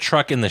been in a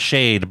truck in the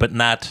shade, but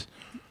not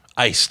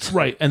iced.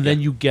 right. And then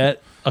you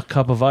get a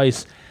cup of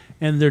ice,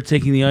 and they're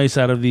taking the ice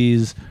out of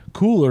these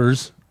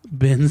coolers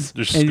bins.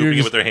 They're just and scooping you're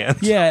it with their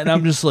hands. Yeah, and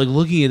I'm just like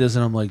looking at this,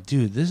 and I'm like,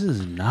 dude, this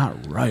is not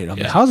right. I'm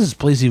Yeah. like, how does this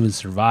place even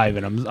survive?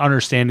 And I'm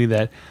understanding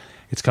that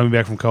it's coming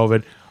back from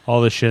COVID,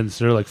 all this shit. And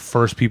they're like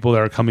first people that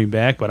are coming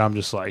back, but I'm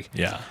just like,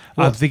 Yeah.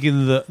 I'm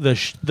thinking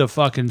the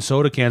fucking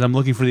soda cans. I'm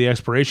looking for the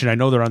expiration. I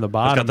know they're on the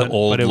bottom. got the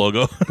old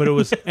logo. but it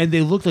was, and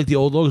they looked like the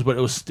old logos, but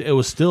it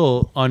was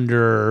still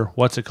under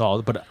what's it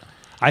called? But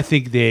I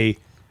think they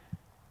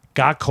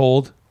got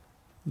cold,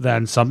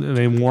 then something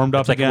they warmed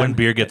up It's like again. when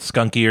beer gets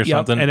skunky or Yep,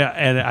 something.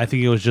 and I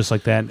think it was just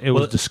like that. It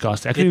was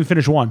disgusting. I couldn't even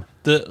finish one.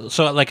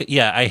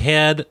 I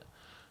had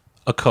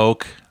a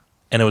Coke,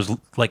 and it was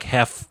like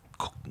half.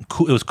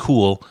 Cool. It was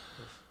cool,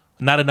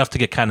 not enough to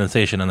get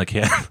condensation on the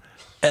can.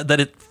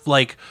 That it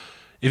like,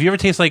 if you ever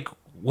taste like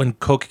when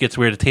Coke gets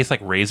weird, it tastes like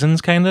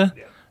raisins, kind of.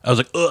 Yeah. I was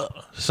like,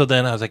 ugh. So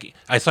then I was like,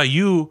 I saw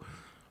you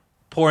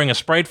pouring a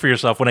Sprite for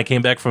yourself when I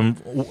came back from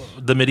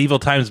the medieval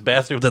times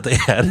bathroom that they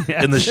had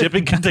in the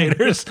shipping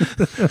containers.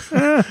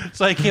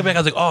 So I came back, I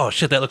was like, oh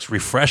shit, that looks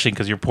refreshing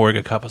because you're pouring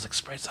a cup. I was like,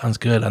 Sprite sounds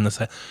good on the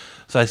side.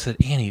 So I said,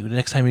 Annie,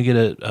 next time you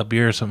get a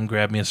beer or something,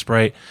 grab me a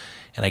Sprite.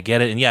 And I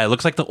get it. And yeah, it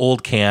looks like the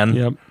old can.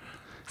 Yep.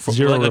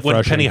 Zero like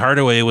when Penny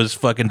Hardaway was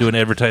fucking doing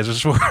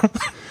advertisers for.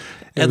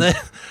 And then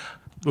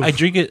I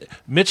drink it.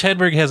 Mitch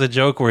Hedberg has a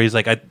joke where he's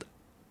like,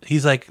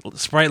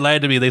 Sprite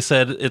lied to me. They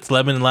said it's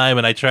lemon and lime,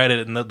 and I tried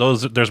it, and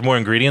there's more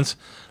ingredients.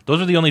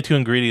 Those are the only two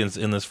ingredients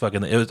in this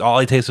fucking. It was all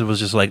I tasted was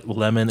just like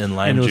lemon and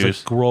lime and it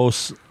juice.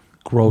 was like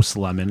gross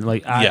lemon.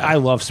 Like I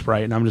love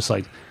Sprite, and I'm just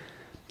like,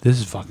 this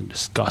is fucking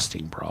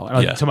disgusting, bro.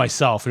 And like, to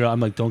myself, I'm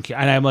like, don't care.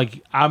 And I'm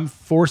like, I'm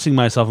forcing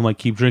myself. I'm like,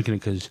 keep drinking it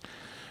because.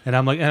 And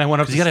I'm like, and I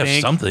went up to you gotta Stank.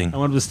 have something. I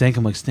went up to Stank.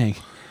 I'm like,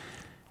 Stank,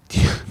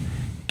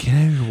 can I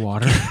have your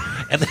water?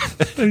 And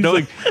then, no,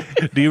 like,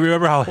 do you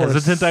remember how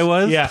hesitant I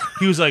was? Yeah,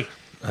 he was like,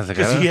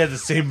 because he had the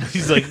same.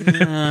 He's like,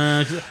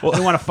 I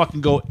don't want to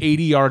fucking go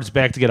 80 yards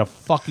back to get a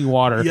fucking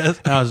water. Yes.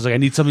 And I was like, I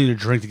need something to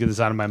drink to get this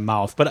out of my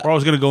mouth. Or I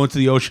was gonna go into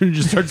the ocean and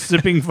just start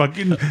sipping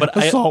fucking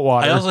salt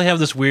water. I also have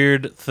this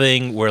weird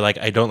thing where like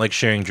I don't like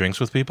sharing drinks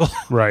with people.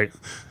 Right.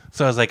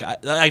 So I was like,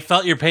 I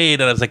felt your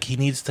pain, and I was like, he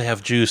needs to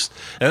have juice.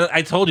 And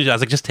I told you, I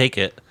was like, just take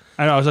it.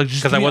 I know. I was like,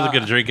 because I wasn't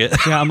going to drink it.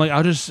 Yeah, I'm like,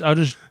 I'll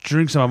just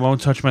drink some. I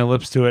won't touch my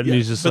lips to it. And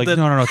he's just like,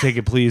 no, take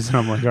it, please. And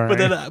I'm like, all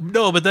right.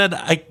 But then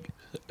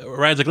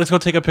Ryan's like, let's go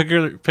take a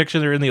picture.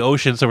 They're in the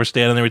ocean, so we're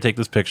standing there. We take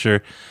this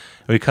picture,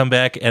 and we come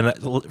back, and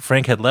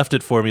Frank had left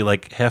it for me,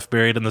 like half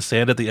buried in the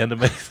sand at the end of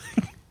my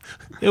thing.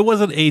 It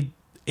wasn't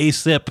a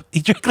sip.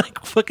 He drank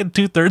like fucking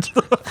 2/3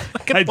 of the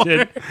fucking I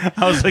water. did.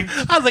 I was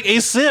like, a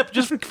sip.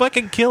 Just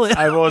fucking kill it.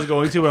 I was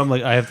going to, but I'm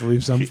like, I have to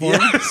leave some for him.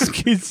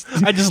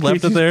 I just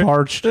left it there.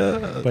 Parched.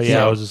 But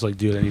yeah, I was just like,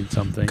 dude, I need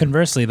something.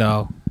 Conversely,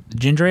 though,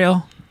 ginger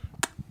ale,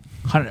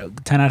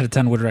 10 out of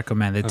 10 would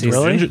recommend it.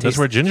 That's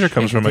where ginger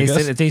comes from, I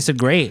guess. It tasted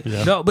great.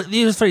 Yeah. No, but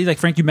it was funny. Like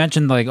Frank, you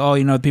mentioned, like, oh,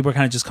 people are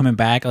kind of just coming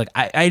back. Like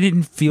I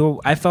didn't feel.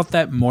 I felt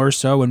that more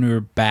so when we were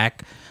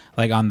back.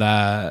 Like on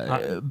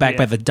the back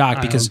by the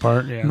dock, because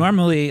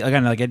normally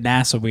again, like at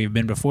NASA where we've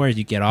been before,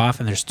 you get off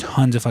and there's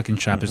tons of fucking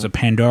shops. There's a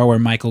Pandora where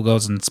Michael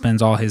goes and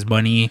spends all his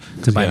money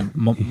to buy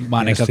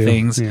Monica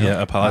things.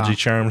 Yeah, apology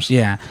charms.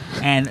 Yeah,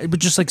 but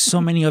just like so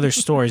many other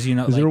stores,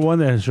 Is there one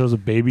that shows a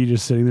baby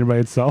just sitting there by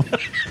itself?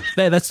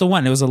 That's the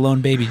one. It was a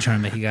lone baby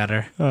charm that he got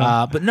her.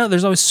 But no,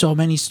 there's always so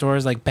many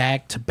stores like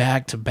back to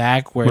back to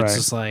back where it's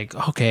just like,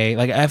 okay,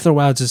 like after a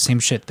while it's the same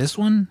shit. This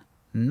one,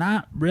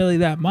 not really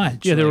that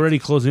much. Yeah, they were already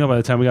closing up by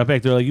the time we got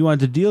back. They're like, you want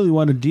a deal? You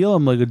want a deal?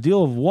 I'm like, a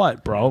deal of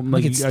what, bro? I'm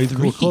like,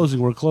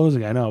 we're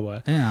closing. I know,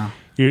 but yeah.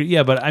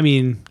 But I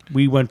mean,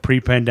 we went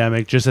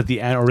pre-pandemic, just at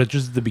the end or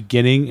just at the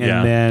beginning,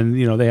 and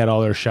then they had all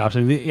their shops.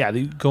 I mean,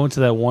 they go into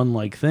that one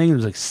like thing.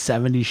 There's like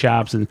 70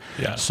 shops and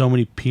so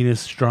many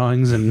penis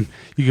drawings, and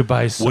you could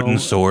buy wooden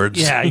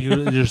swords. Yeah,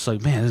 you're just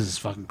like, man, this is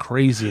fucking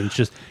crazy. And it's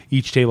just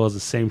each table has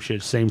the same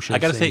shit. I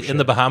gotta say, in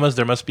the Bahamas,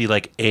 there must be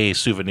like a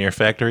souvenir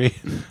factory.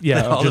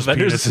 Yeah, all the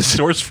vendors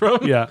source from.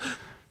 Yeah,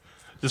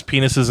 just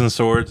penises and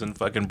swords and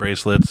fucking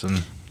bracelets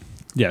and.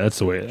 Yeah, that's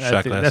the way.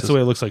 That's the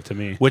way it looks like to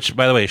me. Which,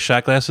 by the way,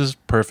 shot glasses,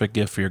 perfect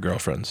gift for your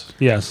girlfriends.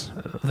 Yes,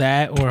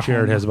 that or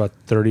Jared has about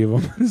 30 of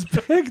them in his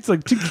bag. It's like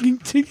tink,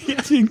 tink,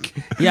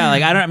 tink. Yeah,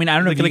 like I don't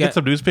know. Can I get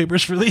some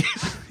newspapers for these?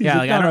 Yeah,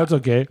 like, I don't know. It's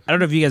okay. I don't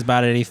know if you guys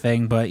bought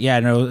anything, but yeah,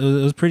 no,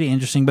 it was pretty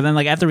interesting. But then,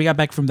 like after we got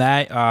back from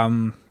that,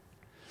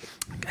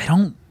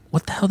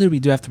 what the hell did we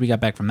do after we got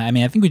back from that? I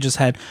mean, I think we just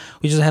had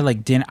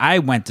like dinner. I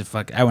went to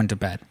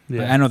bed.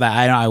 Yeah. Like, I know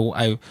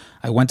that.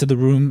 I went to the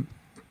room.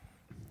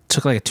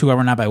 Took like a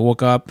 2-hour nap. I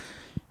woke up.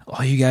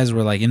 All you guys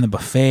were like in the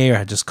buffet, or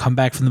had just come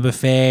back from the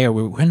buffet, or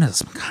we were into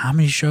some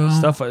comedy show.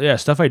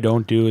 Stuff I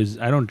don't do is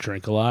I don't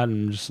drink a lot,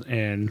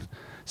 and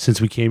since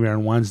we came here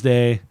on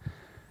Wednesday,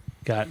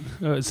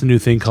 it's a new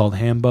thing called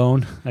ham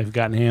bone. I've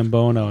gotten ham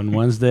bone on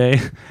Wednesday,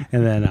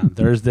 and then on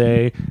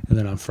Thursday, and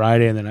then on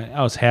Friday, and then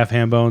I was half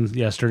ham bone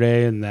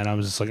yesterday, and then I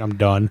was just like, I'm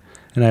done,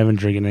 and I haven't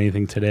drinking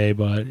anything today.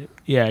 But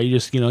yeah, you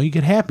just you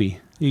get happy,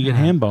 you get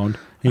ham boned,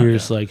 and you're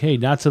just like, hey,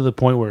 not to the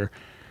point where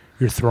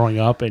you're throwing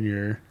up and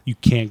you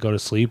can't go to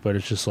sleep, but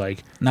it's just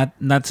like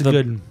it's a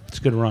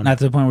good run. Not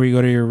to the point where you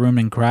go to your room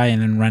and cry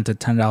and then rent a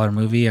 $10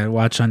 movie and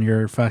watch on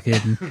your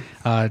fucking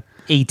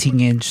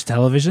 18-inch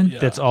television. Yeah.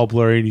 That's all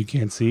blurry and you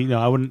can't see. No,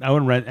 I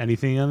wouldn't rent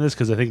anything on this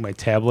because I think my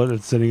tablet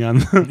that's sitting on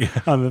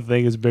the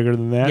thing is bigger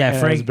than that. Yeah,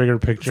 Frank has a bigger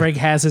picture. Frank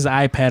has his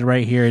iPad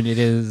right here and it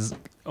is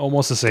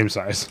almost the same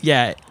size.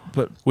 Yeah,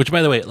 but which,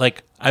 by the way,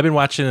 like I've been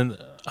watching.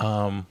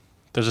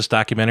 There's this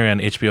documentary on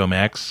HBO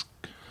Max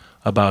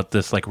about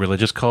this like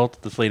religious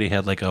cult. This lady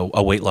had like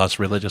a weight loss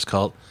religious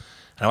cult.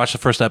 And I watched the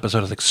first episode.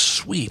 I was like,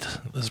 sweet,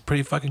 this is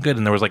pretty fucking good.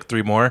 And there was like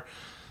 3 more.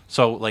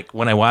 So like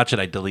when I watch it,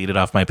 I delete it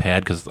off my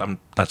pad because I'm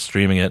not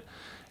streaming it.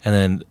 And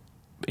then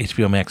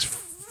HBO Max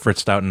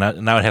fritzed out, and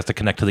now it has to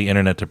connect to the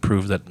internet to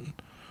prove that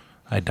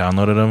I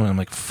downloaded them. And I'm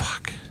like,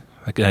 fuck.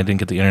 I didn't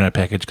get the internet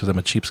package because I'm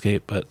a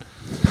cheapskate. But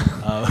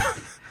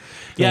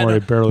Don't worry,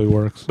 it barely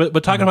works.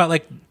 But talking about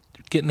like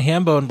getting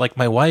ham boned. Like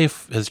my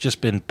wife has just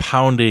been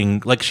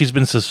pounding, like she's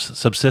been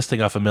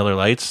subsisting off of Miller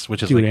Lights,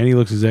 which is Dude, like Annie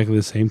looks exactly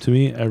the same to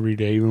me every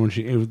day. Even when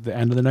she, at the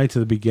end of the night to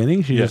the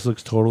beginning, she just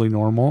looks totally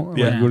normal.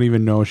 Yeah. Like, you wouldn't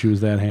even know she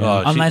was that ham.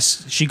 Oh,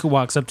 Unless she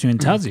walks up to you and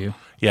tells you.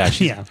 yeah,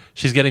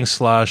 she's getting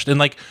sloshed, and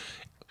like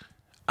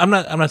I'm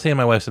not saying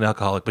my wife's an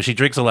alcoholic, but she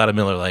drinks a lot of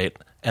Miller Lite,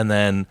 and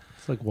then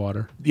It's like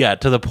water. yeah,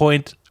 to the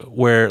point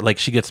where like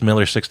she gets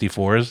Miller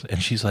 64s,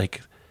 and she's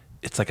like,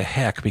 it's like a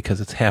hack because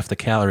it's half the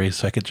calories,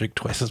 so I could drink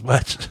twice as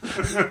much.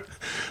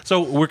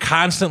 So we're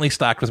constantly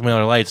stocked with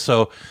Miller Lights.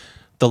 So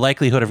the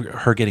likelihood of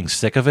her getting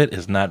sick of it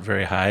is not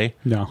very high.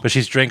 No. But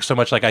she's drank so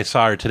much. Like I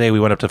saw her today. We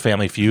went up to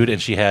Family Feud, and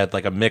she had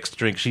like a mixed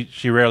drink.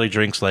 She rarely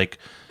drinks like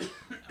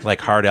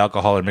hard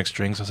alcohol or mixed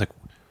drinks. I was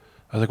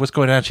like, what's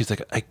going on? She's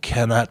like, I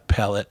cannot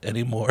palate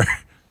anymore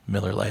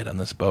Miller Lite on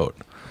this boat.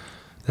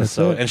 That's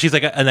So it. and she's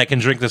like, and I can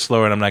drink this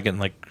slower, and I'm not getting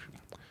like.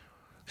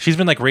 She's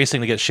been like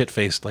racing to get shit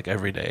faced like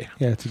every day.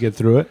 Yeah, to get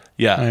through it.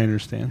 Yeah. I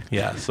understand.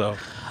 Yeah, so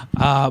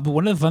But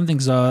one of the fun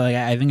things, though, like,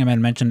 I think I might have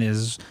mentioned,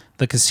 is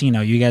the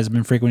casino. You guys have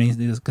been frequenting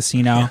the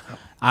casino. Yeah.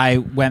 I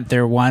went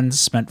there once,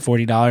 spent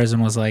 $40,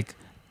 and was like,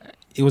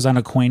 it was on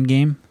a coin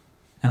game.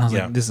 And I was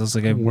like, this is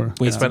like a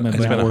waste of I my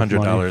spent money.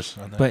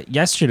 $100 on that. But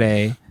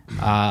yesterday,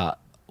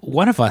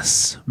 one of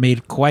us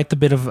made quite the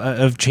bit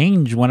of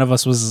change. One of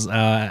us was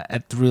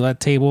at the roulette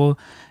table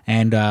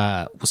and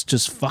was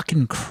just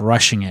fucking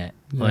crushing it.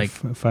 Yeah, Like,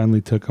 finally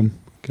took him.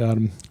 Got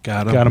him.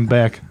 Got him. Got him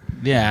back.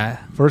 yeah.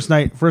 First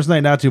night,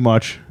 not too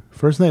much.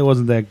 First night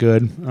wasn't that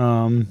good.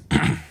 I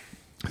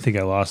think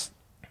I lost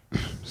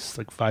just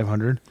like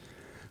 500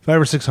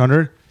 or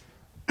 600.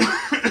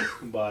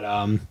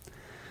 But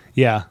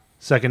yeah,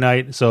 second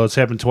night. So it's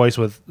happened twice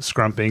with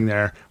Scrumping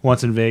there.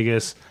 Once in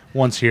Vegas,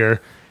 once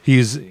here.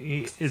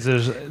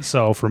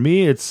 So for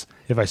me, it's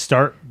if I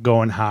start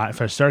going hot,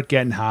 if I start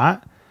getting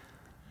hot,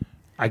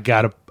 I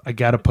gotta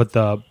put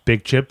the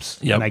big chips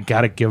and I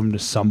gotta give them to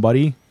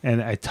somebody,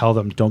 and I tell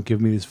them, don't give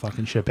me this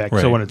fucking shit back.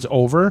 Right. So when it's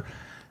over,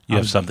 You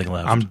have something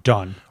left. I'm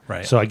done.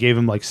 Right. So I gave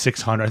him like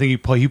 600. I think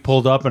he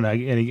pulled up and I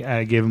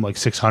gave him like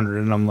 600,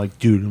 and I'm like,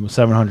 dude, I'm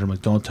 700. I'm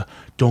like,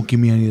 don't give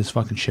me any of this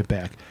fucking shit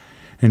back.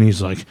 And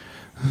he's like,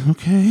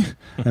 okay.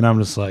 And I'm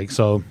just like,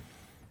 so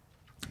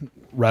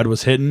Red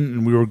was hitting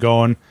and we were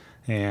going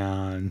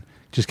and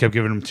just kept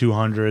giving him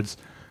 200s,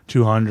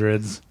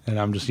 and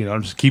I'm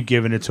just keep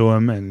giving it to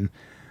him. And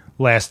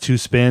last two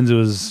spins, it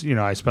was,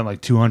 I spent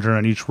like 200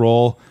 on each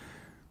roll.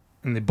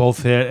 And they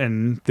both hit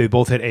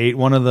 8.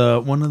 One of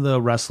the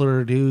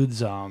wrestler dudes,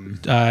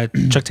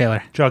 Chuck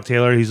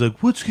Taylor. He's like,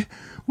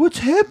 what's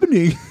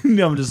happening? And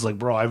I'm just like,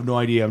 bro, I have no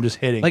idea. I'm just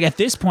hitting. Like, at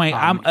this point,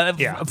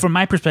 from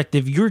my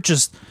perspective, you're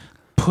just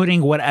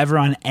putting whatever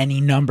on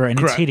any number and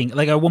Correct. it's hitting.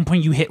 Like, at one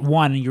point you hit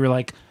 1 and you were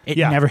like, it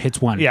never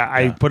hits 1. Yeah,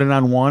 I put it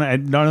on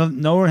 1.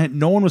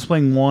 No one was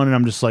playing 1, and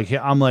I'm just like,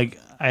 I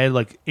had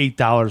like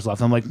 $8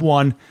 left. I'm like,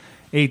 1.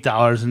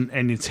 $8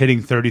 and it's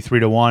hitting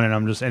 33 to 1,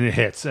 and it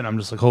hits, and I'm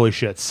just like, holy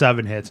shit,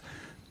 7 hits.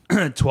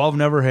 12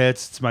 never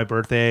hits. It's my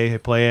birthday. I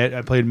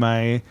played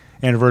my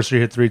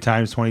anniversary, hit 3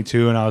 times,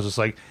 22, and I was just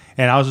like,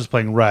 and I was just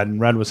playing Red,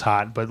 and Red was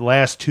hot. But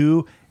last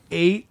 2,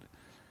 8,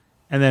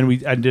 and then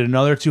I did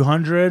another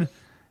 200,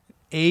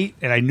 8,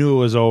 and I knew it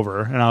was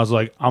over, and I was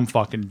like, I'm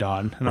fucking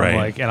done. And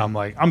I'm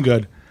like, I'm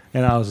good.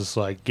 And I was just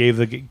like, gave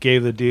the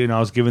dude, and I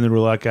was giving the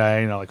roulette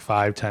guy, like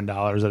 $5,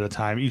 $10 at a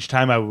time. Each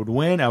time I would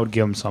win, I would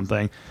give him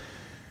something.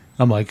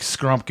 I'm like,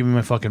 Scrump, give me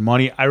my fucking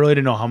money. I really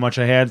didn't know how much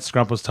I had.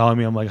 Scrump was telling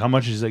me, I'm like, how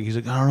much? He's like, I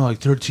don't know,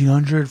 like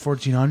 1,300,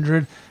 1,400.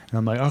 And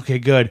I'm like, okay,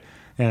 good.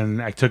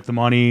 And I took the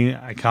money,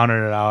 I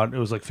counted it out. It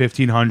was like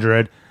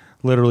 1,500.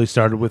 Literally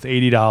started with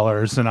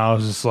 $80, and I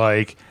was just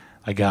like,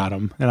 I got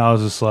him. And I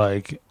was just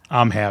like,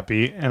 I'm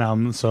happy.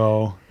 And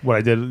so what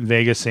I did in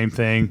Vegas, same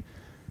thing.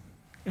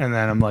 And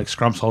then I'm like,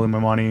 Scrump's holding my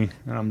money,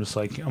 and I'm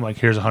like,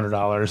 here's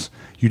 $100.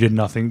 You did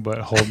nothing but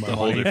hold my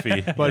money. Holder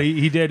fee. But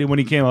he did. When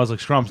he came, I was like,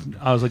 Scrump,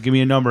 I was like, give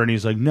me a number, and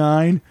he's like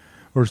 9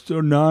 or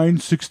 9,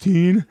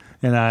 16,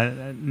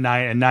 and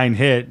 9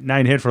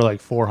 hit for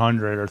like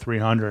 400 or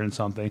 300 and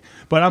something.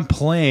 But I'm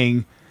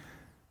playing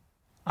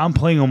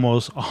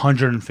almost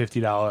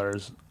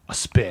 $150 a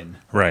spin,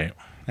 Right.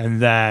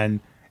 and then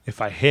if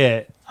I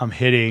hit, I'm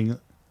hitting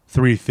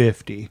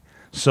 350.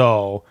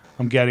 So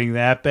I'm getting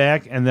that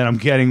back, and then I'm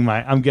getting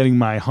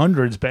my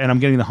hundreds back, and I'm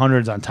getting the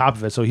hundreds on top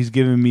of it. So he's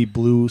giving me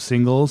blue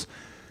singles,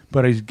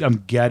 but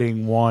I'm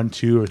getting $100,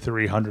 $200, or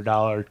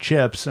 $300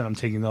 chips, and I'm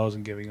taking those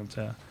and giving them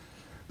to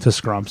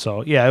Scrump.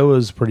 So yeah, it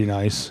was pretty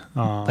nice.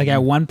 Like,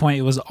 at one point,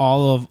 it was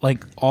all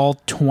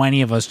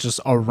 20 of us just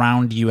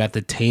around you at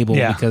the table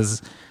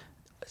because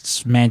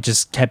this man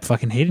just kept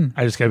fucking hitting.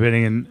 I just kept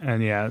hitting,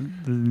 and yeah,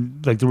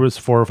 like there was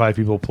 4 or 5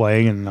 people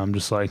playing, and I'm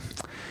just like,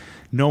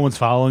 no one's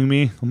following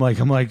me. I'm like,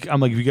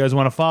 if you guys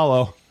want to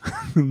follow,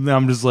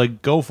 I'm just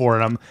like, go for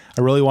it.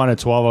 I really wanted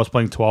 12. I was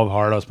playing 12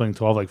 hard. I was playing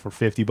 12 like for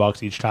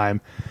 $50 each time.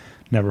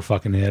 Never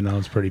fucking hit, and I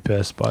was pretty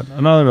pissed. But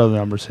other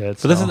numbers hit.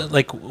 But this is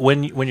like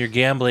when you're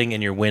gambling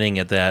and you're winning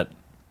at that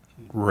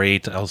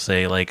rate. I'll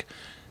say, like,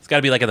 it's got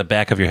to be like in the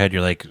back of your head.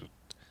 You're like,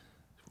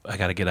 I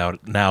got to get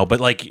out now. But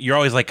like, you're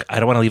always like, I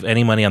don't want to leave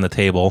any money on the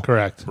table.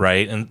 Correct.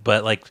 Right.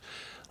 But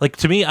like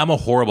to me, I'm a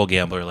horrible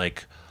gambler.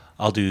 Like,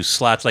 I'll do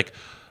slots. Like,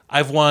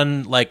 I've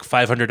won like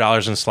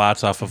 $500 in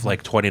slots off of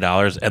like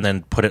 $20 and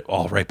then put it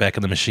all right back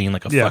in the machine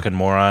like a fucking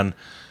moron.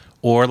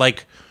 Or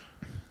like,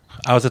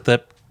 I was at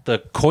the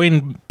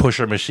coin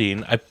pusher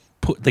machine.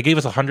 They gave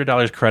us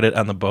 $100 credit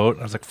on the boat.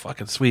 I was like,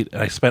 fucking sweet.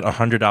 And I spent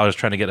 $100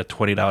 trying to get a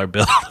 $20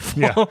 bill.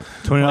 Yeah,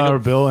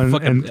 $20 bill and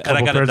a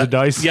couple pairs of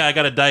dice. Yeah, I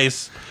got a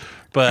dice.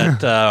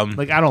 But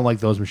like, I don't like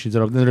those machines.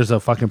 There's a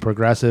fucking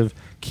progressive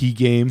key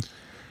game,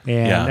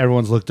 and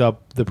everyone's looked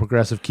up the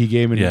progressive key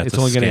game, and it's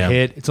only going to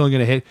hit. It's only going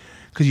to hit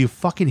because you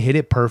fucking hit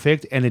it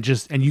perfect, and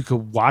you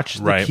could watch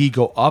the key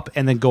go up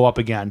and then go up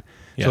again.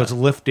 So it's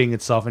lifting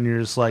itself, and you're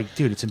just like,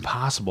 dude, it's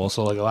impossible.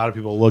 So like, a lot of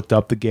people looked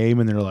up the game,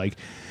 and they're like,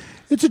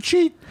 it's a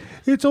cheat.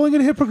 It's only going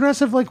to hit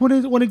progressive like when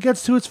it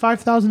gets to its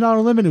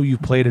 $5,000 limit. And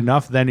you've played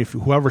enough, then if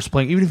whoever's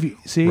playing, even if you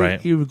see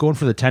you're going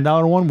for the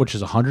 $10 one, which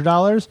is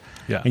 $100,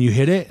 and you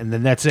hit it, and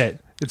then that's it.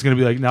 It's going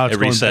to be like, now it's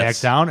going back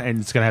down, and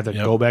it's going to have to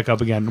go back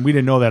up again. And we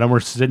didn't know that, and we're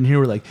sitting here,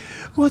 we're like,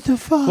 what the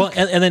fuck? Well,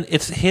 and then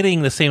it's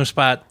hitting the same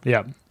spot,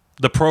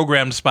 the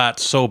programmed spot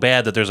so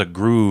bad that there's a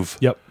groove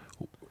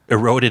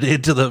eroded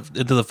into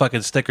the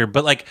fucking sticker.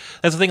 But like,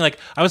 that's the thing. Like,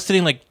 I was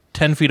sitting like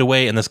 10 feet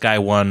away, and this guy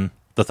won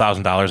the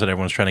 $1,000 that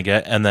everyone's trying to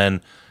get, and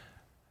then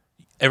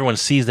everyone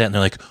sees that and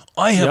they're like,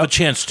 I have a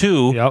chance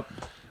too.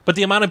 But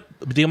the amount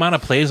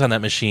of plays on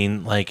that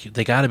machine, like,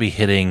 they got to be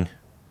hitting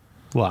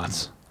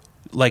lots.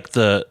 Like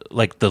the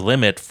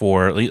limit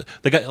for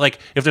the guy. Like,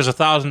 if there's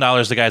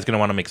 $1,000, the guy's going to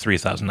want to make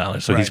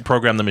 $3,000. So he's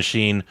programmed the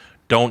machine.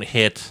 Don't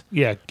hit.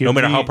 No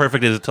matter how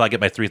perfect it is until I get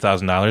my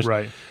 $3,000.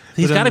 Right.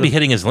 He's got to be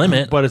hitting his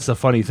limit. But it's a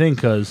funny thing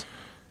because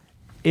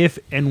if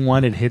and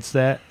when it hits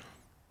that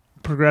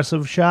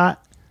progressive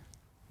shot,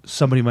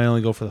 somebody might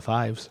only go for the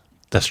fives.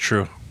 That's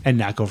true. And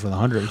not go for the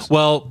hundreds.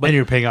 Well, but then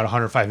you're paying out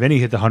 105. Then you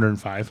hit the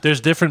 105.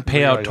 There's different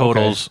payout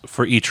totals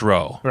for each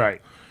row.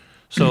 Right.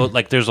 So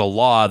like, there's a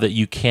law that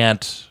you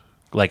can't,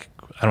 like,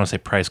 I don't want to say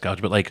price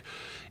gouge, but like,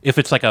 if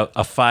it's like a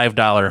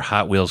 $5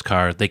 Hot Wheels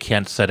car, they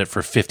can't set it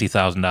for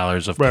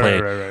 $50,000 of play.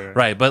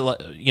 Right.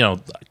 But you know,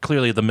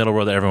 clearly the middle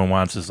row that everyone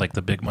wants is like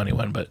the big money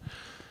one. But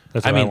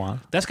that's what I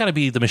want. That's got to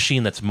be the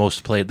machine that's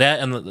most played. That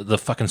and the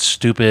fucking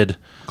stupid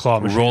claw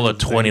machine, roll of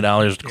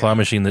 $20 claw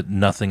machine that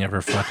nothing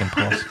ever fucking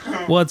pulls.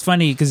 Well, it's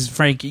funny because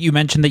Frank, you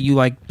mentioned that you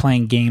like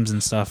playing games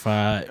and stuff.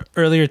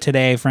 Earlier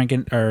today,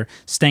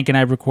 Stank and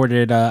I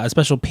recorded a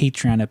special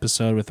Patreon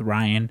episode with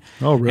Ryan.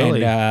 Oh,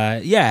 really?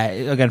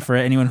 And, again, for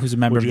anyone who's a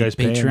member of the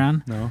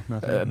Patreon, no,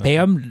 nothing. Pay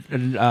him.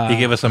 He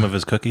gave us some of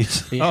his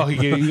cookies. Oh,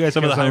 you guys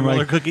some of the high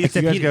roller cookies.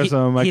 You guys got some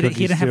of my cookies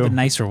He didn't have too. the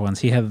nicer ones.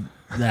 He had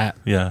that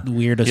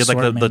weird assortment. He had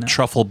like the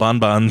truffle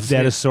bonbons.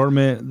 That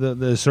assortment,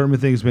 the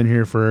assortment thing's been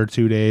here for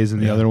 2 days,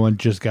 and the other one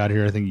just got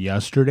here, I think,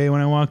 yesterday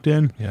when I walked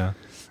in. Yeah.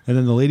 And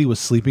then the lady was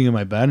sleeping in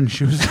my bed, and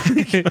she was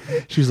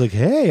like,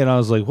 "Hey," and I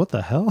was like, "What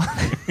the hell?"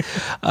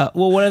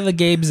 Well, one of the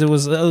games it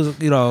was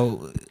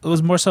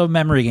more so a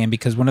memory game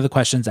because one of the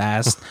questions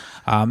asked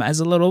as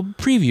a little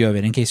preview of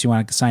it, in case you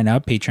wanted to sign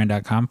up,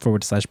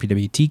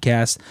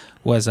 patreon.com/PWTcast,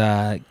 was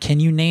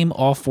can you name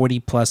all 40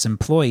 plus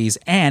employees?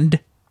 And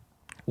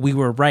we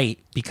were right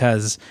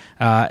because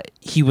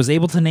he was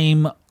able to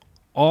name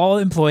all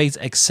employees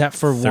except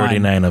for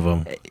 39 of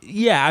them.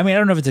 Yeah, I mean, I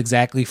don't know if it's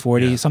exactly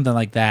 40, something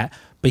like that.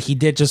 But he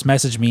did just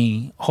message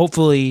me.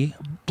 Hopefully,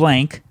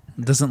 blank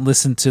doesn't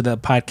listen to the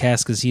podcast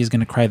because he is going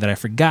to cry that I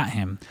forgot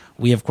him.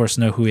 We, of course,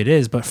 know who it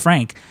is. But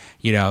Frank,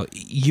 you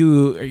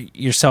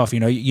yourself,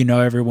 you know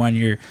everyone.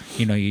 You're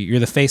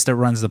the face that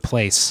runs the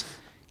place.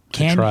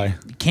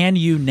 Can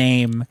you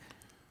name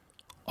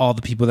all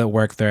the people that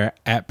work there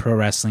at Pro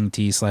Wrestling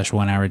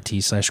T/1 Hour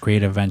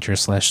T/Creative Venture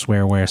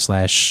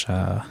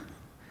 /Swearwear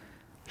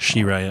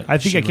She Riot. I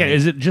think I can.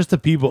 Is it just the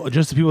people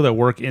that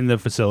work in the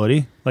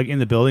facility, like in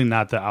the building,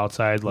 not the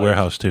outside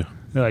warehouse too?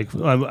 Like,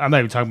 I'm not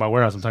even talking about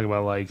warehouse. I'm talking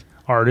about like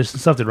artists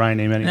and stuff. Did Ryan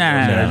name any?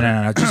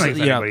 No. Just, like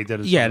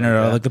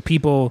the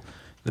people.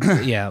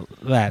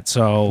 That.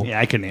 So yeah,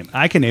 I can name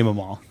them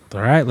all.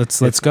 All right, let's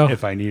go.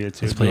 If I needed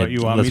to, let's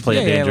play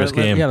a dangerous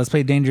game. Let's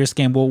play a dangerous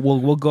game.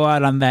 We'll go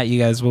out on that, you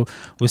guys. We'll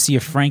see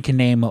if Frank can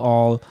name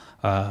all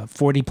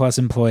 40 plus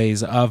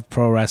employees of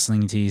Pro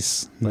Wrestling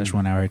Tees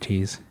 /1 Hour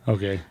Tees.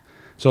 Okay.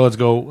 So let's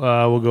go.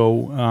 We'll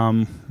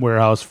go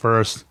warehouse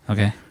first.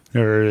 Okay.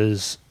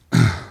 There's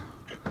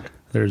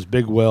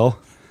Big Will.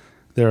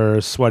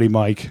 There's Sweaty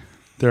Mike.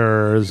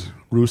 There's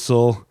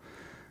Russell.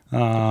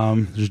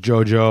 There's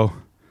JoJo.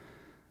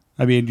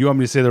 I mean, do you want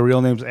me to say the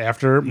real names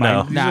after? These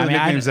are the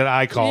nicknames that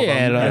I call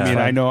them. I mean,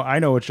 I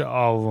know which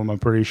all of them. I'm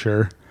pretty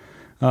sure.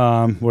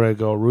 Where I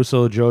go?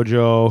 Russell,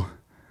 JoJo,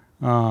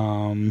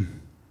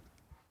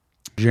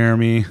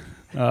 Jeremy.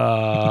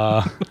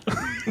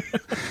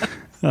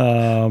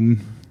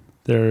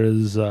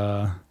 There's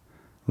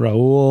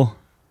Raul.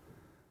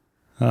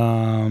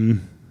 I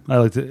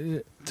like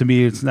to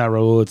me it's not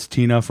Raul, it's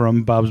Tina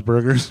from Bob's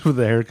Burgers with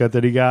the haircut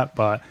that he got,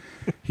 but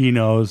he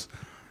knows.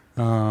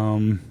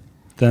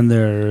 Then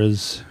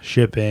there's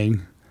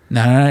shipping.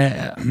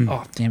 No.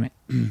 Oh, damn it.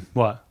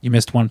 What? You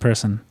missed one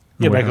person.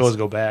 in Yeah, the but I can warehouse. always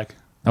go back.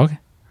 Okay.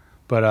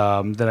 But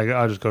then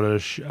I'll just go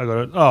to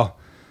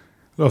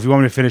well, if you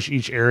want me to finish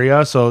each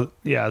area, so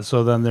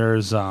then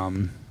there's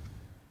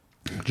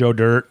Joe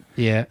Dirt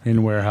Yeah.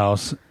 in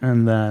warehouse,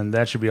 and then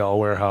that should be all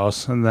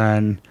warehouse, and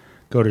then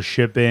go to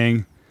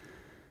shipping.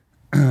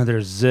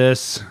 There's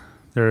this,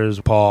 there's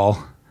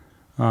Paul,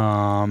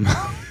 there's-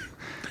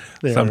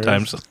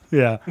 Sometimes.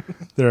 yeah,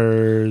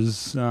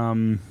 there's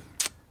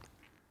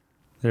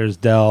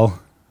Dell,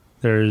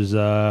 there's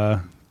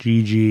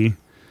Gigi,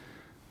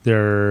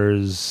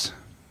 there's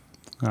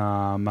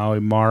Maui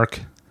Mark.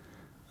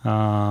 Did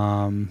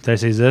I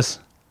say this?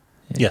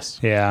 Yes.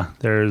 Yeah,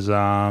 there's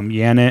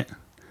Yanit.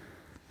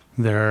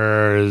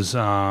 There's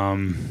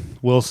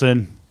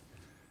Wilson.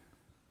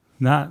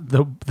 Not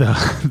the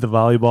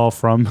volleyball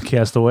from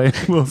Castaway,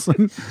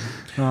 Wilson.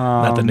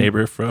 Not the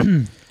neighbor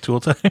from Tool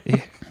Time.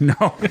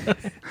 No.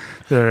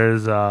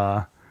 There's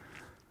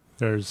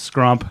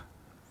Scrump.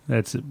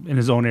 That's in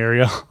his own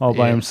area, all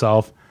by Yeah.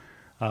 himself.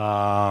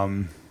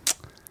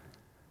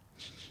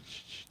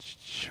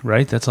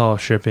 Right? That's all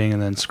shipping,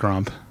 and then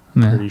Scrump.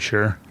 Yeah. Pretty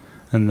sure.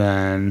 And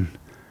then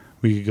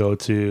we could go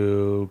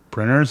to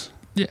printers.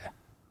 Yeah.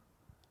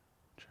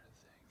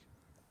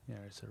 Yeah,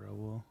 I said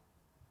Raoul.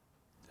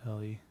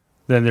 Telly.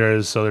 Then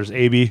there's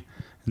AB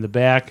in the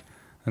back,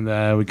 and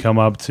then we come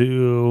up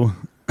to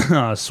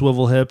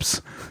Swivel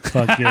Hips.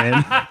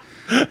 Fucking.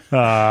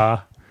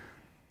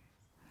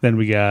 Then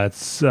we got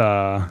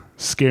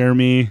Scare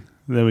Me.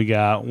 Then we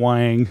got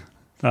Wang.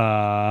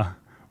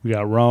 We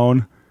got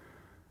Roan.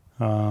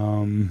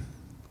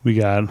 We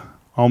got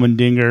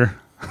Almondinger.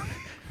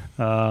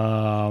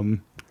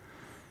 Coming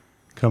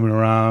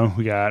around,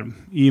 we got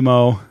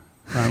Emo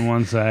on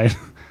one side.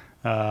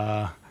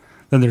 Then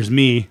there's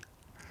me.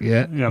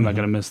 Yeah. I'm not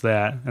going to miss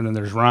that. And then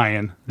there's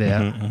Ryan.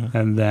 Yeah.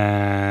 And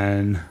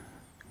then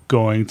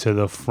going to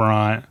the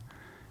front,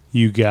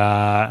 you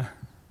got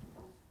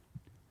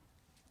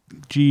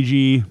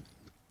Gigi.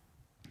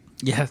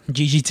 Yeah.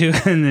 GG too.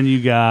 And then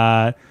you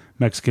got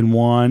Mexican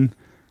One,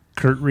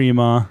 Kurt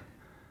Rima.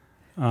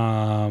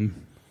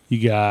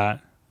 You got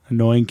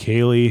Annoying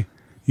Kaylee.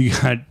 You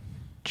got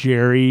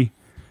Jerry.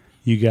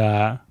 You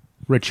got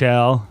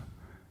Rachel.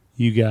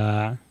 You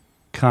got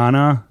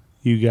Kana.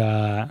 You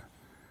got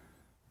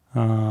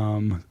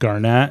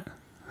Garnett.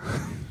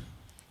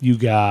 You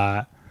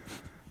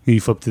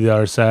flip to the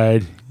other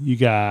side. You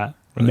got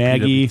Or the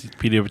Maggie.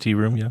 PWT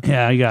room, yeah.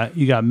 Yeah,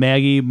 you got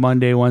Maggie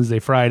Monday, Wednesday,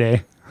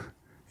 Friday.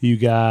 You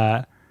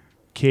got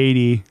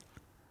Katie,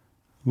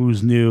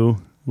 who's new,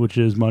 which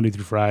is Monday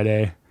through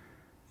Friday.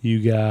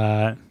 You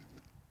got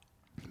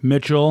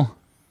Mitchell,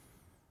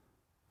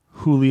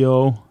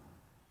 Julio,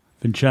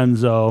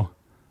 Vincenzo,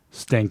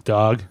 Stank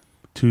Dog,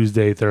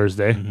 Tuesday,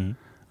 Thursday.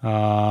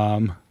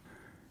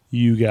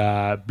 You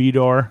got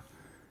Bedor.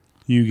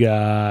 You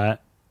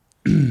got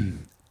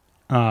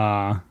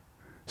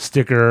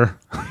Sticker.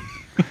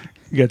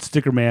 You got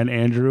Sticker Man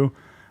Andrew.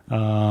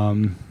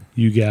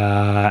 You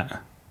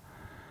got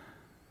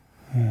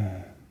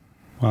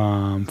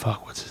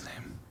what's his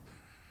name?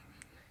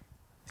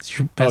 It's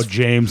your Oh, best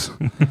James.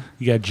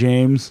 You got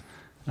James.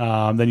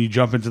 Then you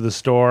jump into the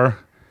store.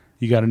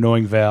 You got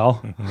Annoying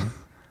Val.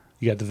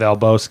 You got the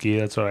Valboski.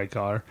 That's what I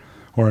call her.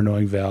 Or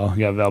Annoying Val.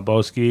 You got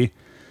Valboski.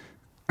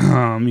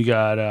 You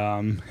got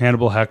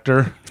Hannibal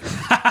Hector.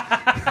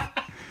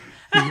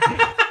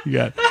 You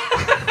got...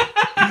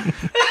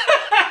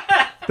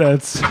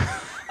 That's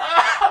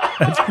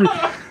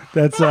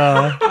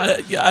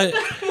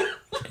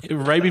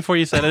Right before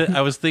you said it,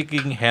 I was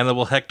thinking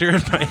Hannibal Hector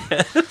in my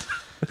head.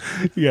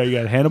 Yeah, you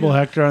got Hannibal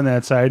Hector on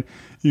that side.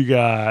 You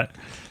got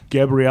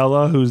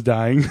Gabriella, who's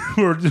dying,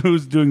 or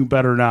who's doing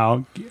better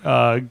now.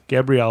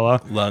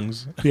 Gabriella.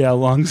 Lungs. Yeah,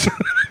 lungs.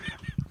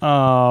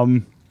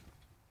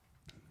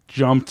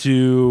 Jump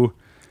to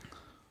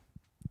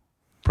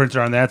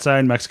printer on that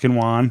side, Mexican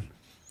Juan.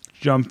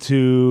 Jump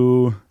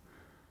to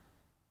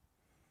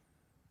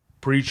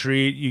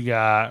pre-treat. You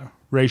got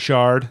Ray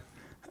Shard.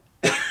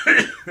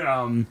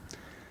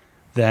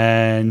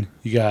 Then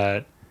you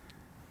got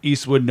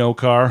Eastwood No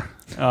Car.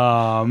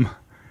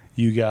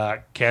 You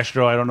got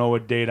Castro. I don't know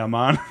what date I'm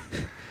on.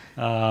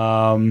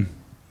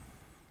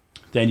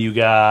 Then you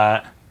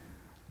got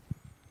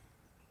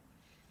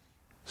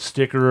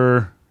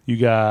Stickerer. You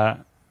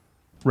got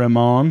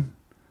Ramon.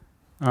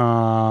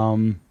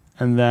 And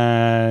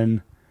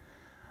then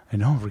I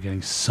know I'm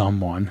forgetting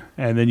someone.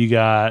 And then you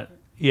got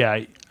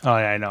I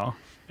know.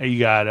 And you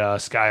got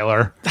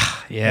Skylar.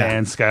 Yeah.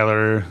 And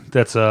Skylar,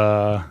 that's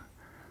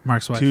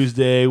Mark's wife.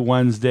 Tuesday,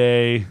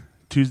 Wednesday,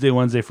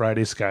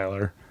 Friday,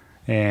 Skylar.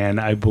 And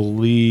I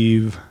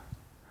believe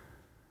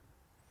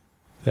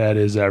that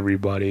is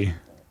everybody,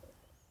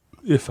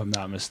 if I'm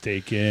not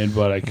mistaken,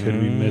 but I could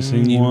be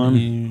missing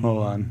one.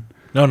 Hold on.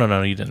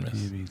 No, you didn't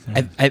miss.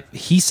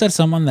 He said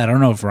someone that I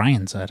don't know if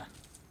Ryan said.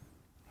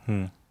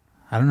 I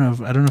don't know if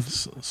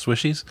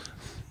Swishies?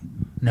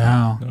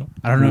 no.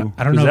 I don't know.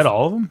 I don't know. Is that if-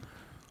 all of them?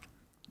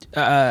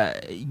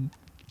 You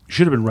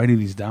should have been writing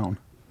these down.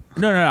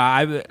 No.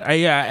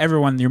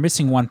 Everyone, you're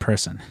missing one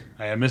person.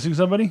 I am missing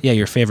somebody? Yeah,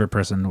 your favorite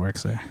person that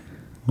works there.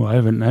 Well, I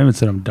haven't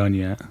said I'm done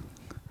yet.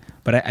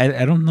 But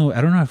I don't know.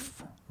 I don't know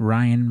if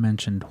Ryan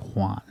mentioned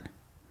Juan.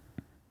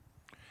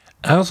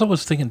 I also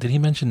was thinking, did he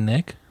mention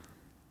Nick?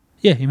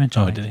 Yeah, he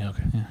mentioned. Oh, Nick. did he?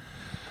 Okay. Yeah.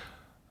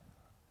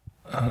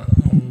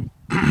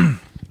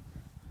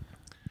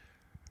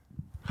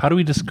 How do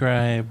we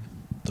describe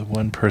the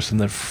one person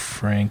that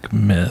Frank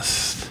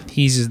missed?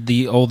 He's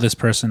the oldest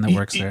person that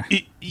works there.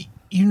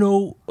 You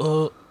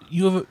know,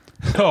 you have a...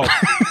 Oh,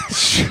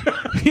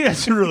 he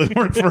doesn't really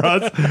work for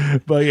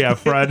us. But yeah,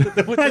 Fred.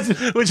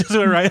 which is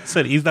what Ryan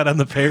said. He's not on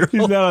the payroll.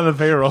 He's not on the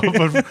payroll,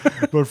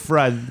 but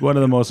Fred, one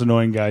of the most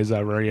annoying guys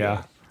ever.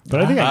 Yeah.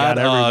 But I think I got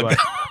everybody.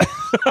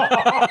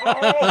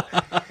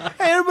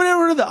 Hey, everybody ever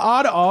heard of the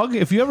Odd Ogg?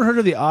 If you ever heard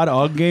of the Odd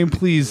Ogg game,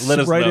 please Let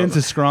us write know. into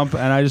Scrump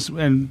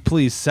and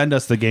please send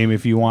us the game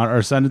if you want,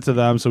 or send it to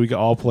them so we can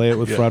all play it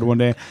with Fred one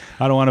day.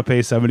 I don't want to pay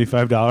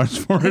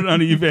 $75 for it on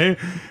eBay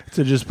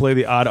to just play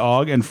the Odd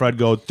Ogg, and Fred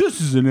go, "This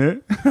isn't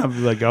it."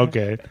 I'm like,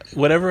 okay.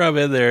 Whenever I'm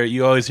in there,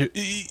 you always hear,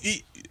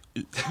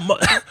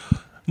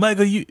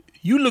 Michael,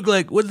 you look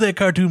like, what's that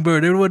cartoon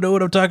bird? Everyone know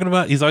what I'm talking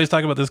about? He's always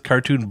talking about this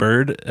cartoon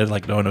bird, and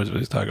like no one knows what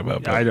he's talking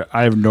about. But,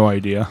 I have no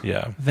idea.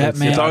 yeah, That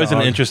man- it's always an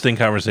Odd Ogg. interesting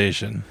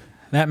conversation.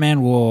 That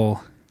man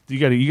will. You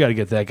got to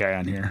get that guy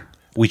on here.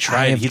 We I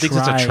tried. have He thinks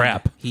it's a tried.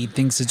 trap. He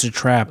thinks it's a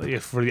trap.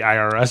 Like, for the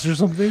IRS or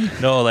something.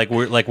 No,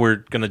 we're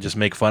gonna just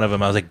make fun of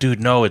him. I was like,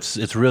 dude, no,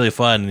 it's really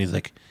fun. And he's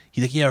like,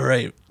 yeah,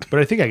 right. But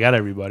I think I got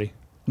everybody.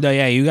 No,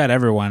 yeah, you got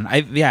everyone.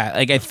 I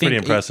think pretty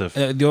impressive.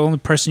 The only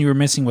person you were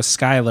missing was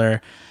Skylar.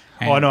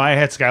 Oh, no, I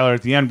had Skylar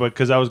at the end, but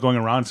because I was going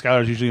around,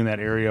 Skylar's usually in that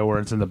area where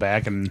it's in the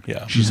back, and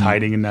Yeah. she's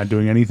hiding and not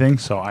doing anything,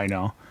 so I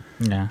know.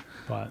 Yeah,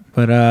 But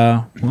but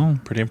well,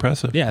 Pretty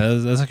impressive. yeah,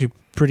 that's actually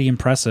pretty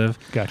impressive.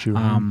 got you.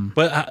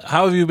 But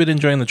how have you been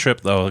enjoying the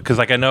trip though? Because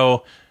like I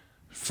know,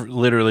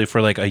 literally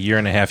for like a year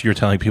and a half, you were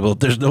telling people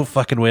there's no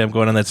fucking way I'm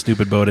going on that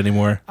stupid boat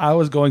anymore. I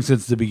was going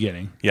since the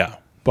beginning, Yeah.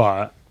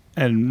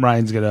 and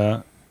Ryan's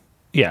gonna,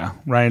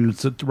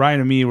 Ryan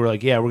and me were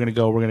like, yeah, we're gonna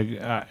go,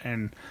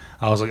 and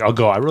I was like, I'll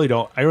go. I really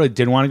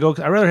didn't want to go.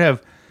 'Cause I'd rather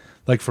have,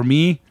 like, for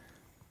me,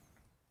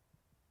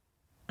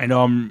 I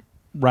know I'm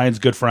Ryan's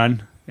good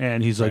friend,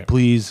 and he's like, Right.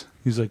 please,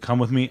 he's like, come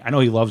with me. I know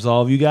he loves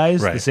all of you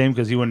guys the Right. same,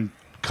 because he wouldn't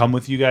come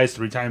with you guys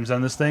 3 times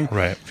on this thing.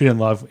 Right. If he didn't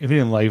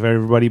like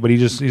everybody, but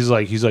he's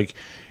like,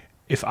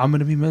 if I'm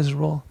gonna be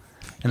miserable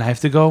and I have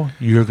to go,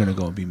 you're gonna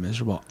go and be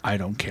miserable. I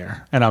don't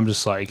care. And I'm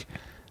just like,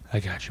 I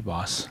got you,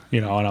 boss.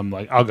 And I'm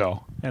like, I'll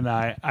go. And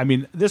I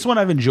mean, this one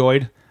I've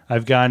enjoyed.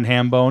 I've gotten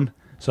ham bone.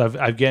 So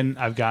I've gotten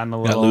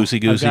a little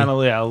loosey-goosey? I've gotten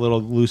a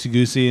little loosey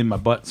goosey, and my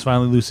butt's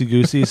finally loosey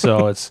goosey.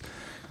 So it's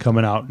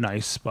coming out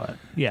nice. But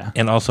yeah,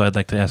 And also, I'd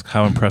like to ask,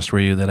 how impressed were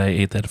you that I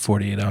ate that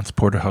 48-ounce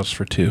porterhouse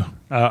for 2?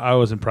 I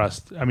was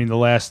impressed. I mean, the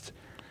last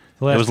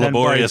It was 10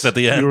 laborious bites, at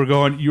the end. You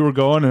were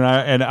going,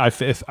 and I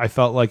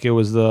felt like it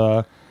was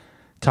the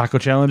taco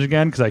challenge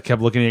again, because I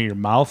kept looking at your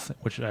mouth,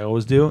 which I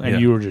always do, and Yeah.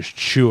 you were just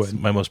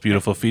chewing. My most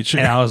beautiful feature.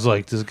 And I was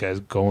like, this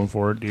guy's going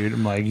for it, dude.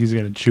 I'm like, he's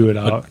gonna chew it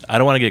out. I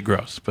don't want to get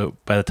gross,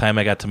 but by the time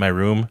I got to my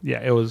room, Yeah,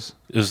 it was.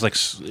 it was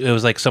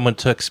like someone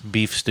took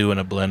beef stew in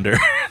a blender.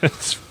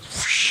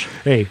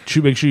 Hey,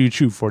 make sure you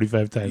chew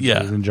 45 times, Yeah.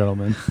 ladies and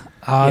gentlemen.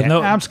 Yeah,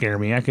 No, I'm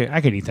scaring me. I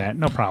could eat that,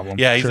 no problem.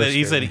 Yeah, he Sure,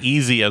 said scare me.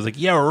 easy. I was like,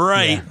 yeah,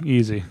 right. Yeah,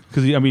 easy,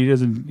 because I mean, he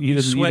doesn't eat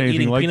Sweat anything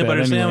eating like peanut that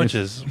butter anyways.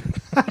 sandwiches.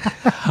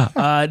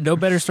 no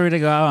better story to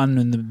go out on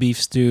than the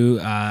beef stew.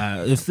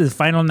 It's the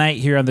final night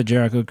here on the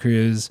Jericho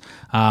Cruise.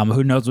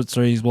 Who knows what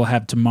stories we'll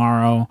have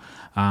tomorrow?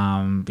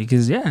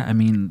 Because I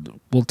mean,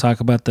 we'll talk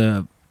about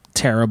the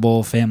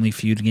terrible Family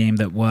Feud game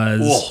that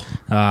was,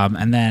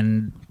 and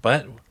then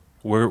But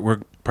we're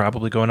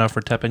probably going out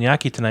for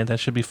teppanyaki tonight. That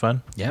should be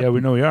fun. Yeah, we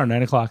know we are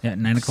 9 o'clock. at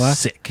 9:00.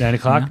 Sick. 9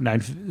 o'clock,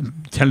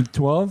 10,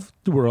 12.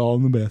 We're all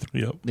in the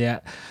bathroom. Yep. Yeah.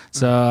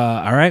 So,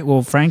 all right.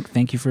 Well, Frank,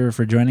 thank you for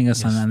joining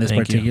us Yes, on this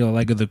thank you. particular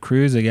leg of the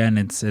cruise. Again,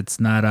 it's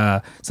not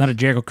a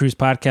Jericho Cruise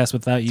podcast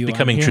without you. It's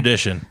becoming on here.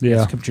 tradition. Yeah,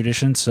 It's become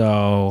tradition.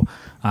 So,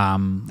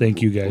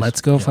 thank you guys.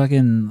 let's go.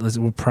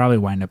 We'll probably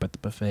wind up at the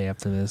buffet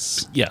after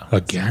this. Yeah.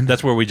 Again?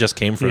 That's where we just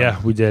came from. Yeah,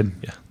 we did.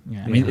 Yeah.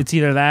 Yeah. I mean, it's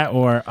either that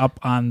or up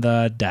on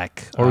the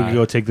deck. Or we could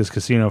go take this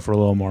casino for a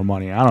little more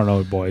money. I don't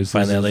know, boys.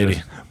 Find This that is lady.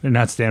 just- and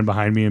not stand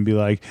behind me and be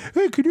like,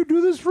 "Hey, can you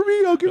do this for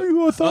me? I'll give you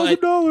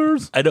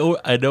 $1,000."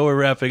 I know we're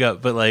wrapping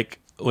up, but like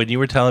when you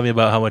were telling me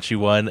about how much you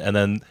won and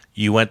then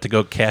you went to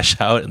go cash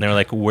out and they were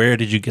like, where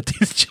did you get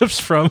these chips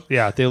from?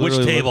 Yeah, they Which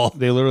literally table?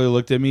 They literally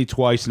looked at me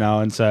twice now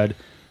and said,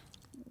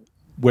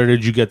 "Where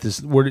did you get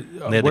this? Where? They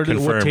had to What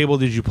confirm. table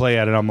did you play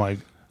at?" And I'm like,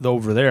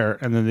 "Over there."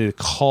 And then they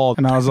called,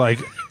 and I was like,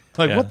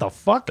 Yeah. what the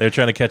fuck? They're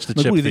trying to catch the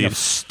Like, chip what do you think I'm thieves.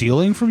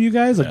 stealing from you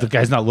guys? Like the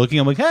guy's not looking.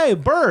 I'm like, "Hey,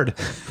 bird."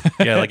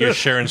 Yeah, like you're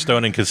Sharon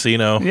Stone in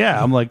Casino.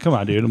 Yeah, I'm like, "Come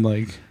on, dude." I'm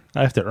like,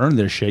 I have to earn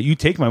this shit. You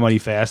take my money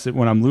fast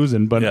when I'm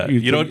losing, but Yeah,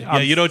 you don't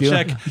stealing-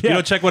 check. You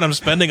don't check when I'm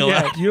spending a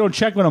Yeah, lot. you don't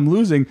check when I'm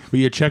losing, but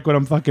you check when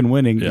I'm fucking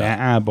winning. Yeah.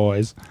 Nah,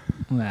 boys.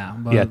 Yeah.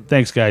 But, Yeah,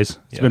 thanks, guys. It's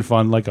Yeah. been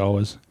fun, like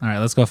always. All right.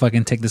 Let's go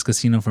fucking take this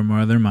casino for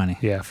more of their money.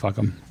 Yeah, fuck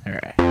them. All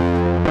right.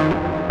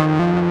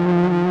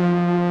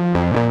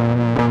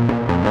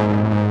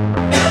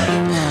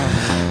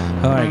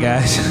 All right,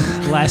 guys.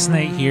 Last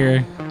night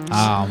here.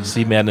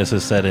 Sea madness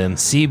has set in.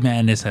 Sea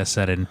madness has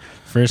set in.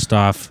 First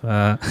off,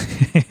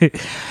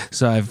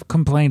 so I've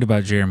complained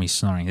about Jeremy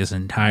snoring this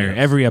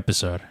every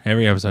episode. I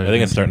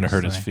think it's starting to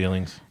hurt his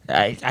feelings.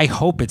 I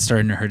hope it's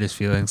starting to hurt his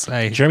feelings.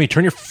 Jeremy,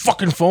 turn your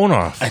fucking phone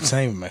off. It's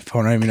not even my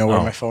phone. I don't even know where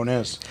my phone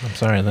is. I'm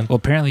sorry then. Well,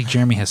 apparently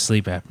Jeremy has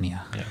sleep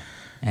apnea. Yeah.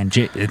 And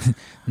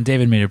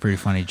David made a pretty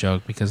funny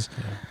joke because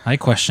I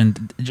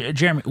questioned,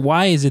 Jeremy,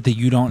 why is it that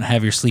you don't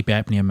have your sleep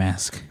apnea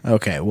mask?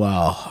 Okay,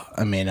 well,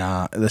 I mean,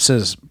 this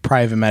is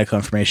private medical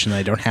information that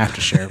I don't have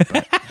to share.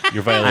 But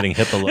You're violating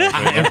HIPAA laws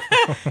right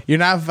now. you're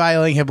not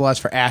violating HIPAA laws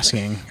for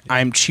asking.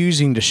 I'm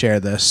choosing to share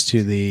this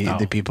to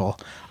the people.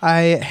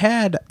 I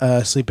had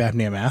a sleep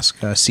apnea mask,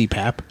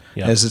 CPAP,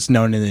 as it's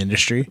known in the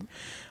industry.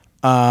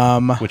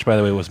 Which, by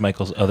the way, was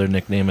Michael's other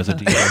nickname as a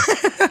DJ.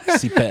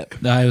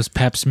 CPAP. It was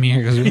Pap Smear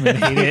because women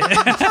hate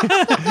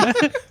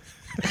it.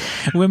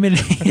 Women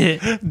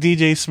hate it.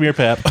 DJ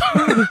Smearpap.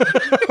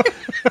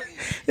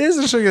 It is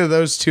interesting that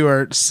those two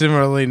are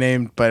similarly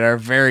named, but are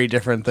very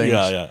different things.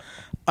 Yeah.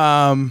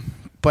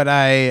 But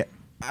I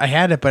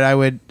had it, but I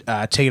would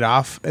take it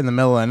off in the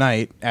middle of the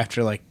night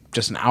after like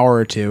just an hour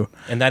or two.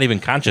 And not even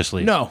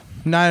consciously. No,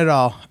 not at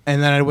all.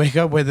 And then I'd wake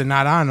up with it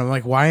not on. I'm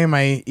like, why am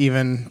I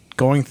even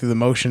going through the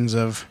motions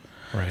of...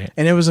 Right.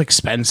 And it was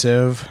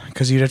expensive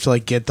because you'd have to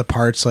like get the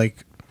parts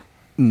like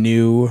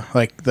new,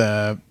 like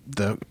the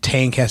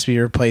tank has to be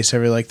replaced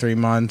every like 3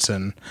 months,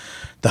 and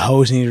the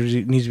hose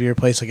needs to be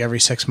replaced like every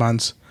 6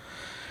 months.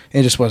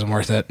 It just wasn't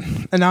worth it.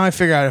 And now I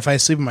figure out if I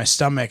sleep in my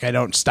stomach, I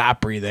don't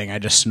stop breathing, I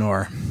just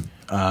snore.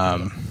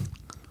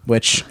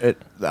 Which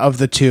of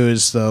the two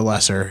is the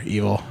lesser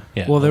evil.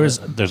 Yeah. Well,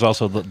 there's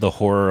also the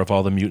horror of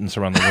all the mutants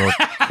around the world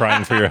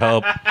crying for your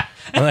help.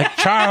 I'm like,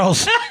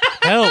 Charles,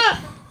 help.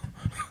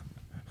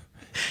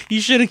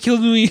 You should have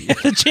killed me at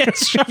the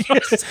chance.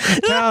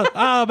 Charles,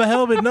 my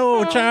helmet,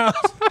 no, Charles.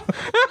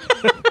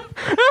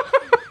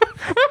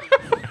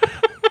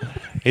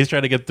 He's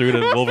trying to get through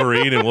to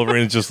Wolverine, and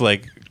Wolverine's just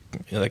like,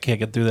 I can't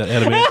get through that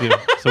adamantium.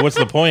 So what's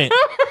the point?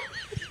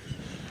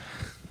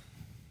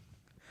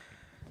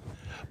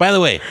 By the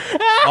way,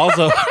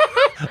 also,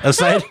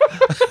 aside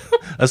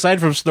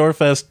from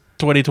Snorefest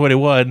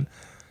 2021,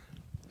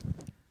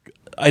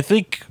 I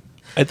think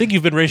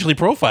you've been racially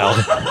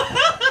profiled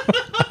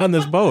on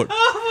this boat.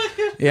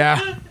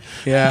 Yeah.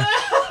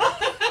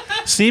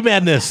 Sea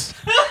madness.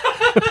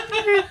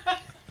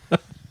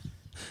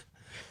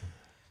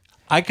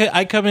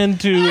 I come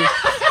into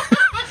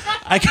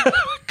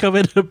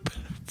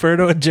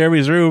Berto and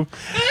Jeremy's room,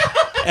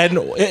 and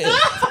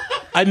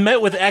I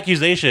met with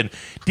accusation.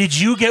 Did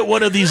you get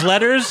one of these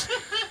letters?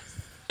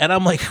 And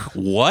I'm like,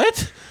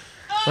 what?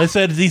 I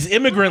said, these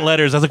immigrant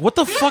letters. I was like, what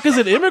the fuck is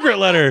an immigrant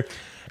letter?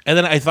 And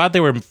then I thought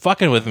they were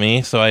fucking with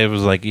me, so I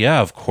was like,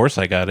 yeah, of course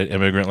I got an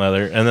immigrant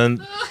letter. And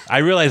then I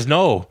realized,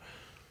 no,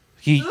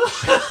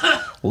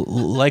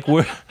 like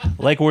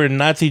we're in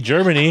Nazi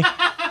Germany,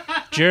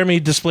 Jeremy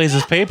displays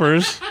his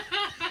papers.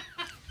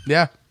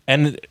 Yeah.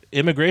 And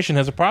immigration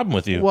has a problem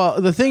with you.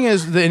 Well, the thing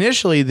is,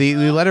 initially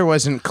the letter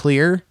wasn't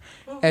clear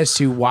as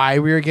to why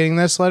we were getting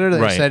this letter.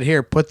 They said,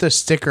 "Here, put the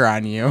sticker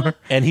on you,"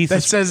 and you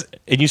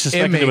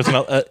suspected it was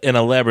an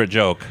elaborate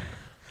joke.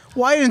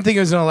 Well, I didn't think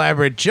it was an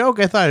elaborate joke.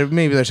 I thought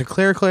maybe there's a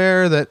clear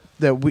that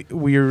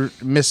we were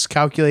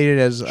miscalculated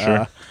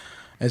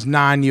as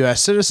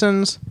non-U.S.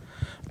 citizens.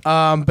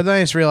 But then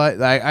I just realized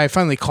I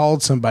finally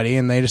called somebody,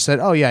 and they just said,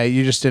 "Oh yeah,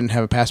 you just didn't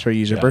have a passport,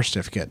 use your birth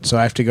certificate." So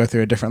I have to go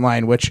through a different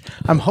line, which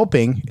I'm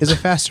hoping is a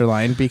faster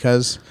line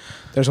because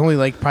there's only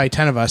like probably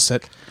 10 of us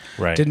that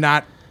did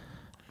not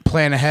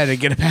plan ahead and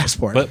get a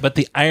passport. But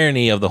the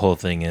irony of the whole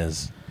thing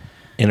is,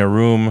 in a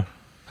room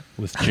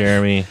with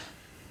Jeremy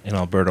and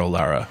Alberto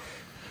Lara,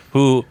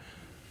 who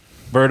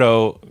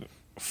Berto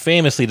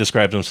famously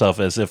describes himself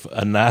as if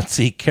a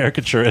Nazi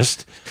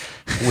caricaturist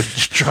would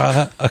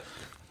draw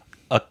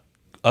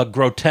a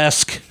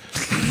grotesque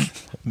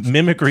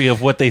mimicry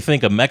of what they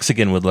think a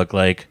Mexican would look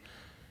like.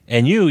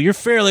 And you're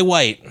fairly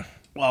white.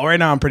 Well, right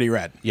now I'm pretty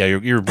red. Yeah,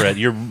 you're red.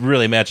 You're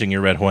really matching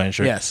your red Hawaiian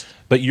shirt. Yes.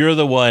 But you're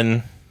the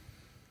one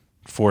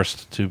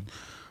forced to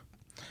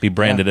be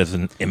branded as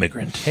an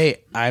immigrant.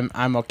 Hey,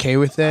 I'm okay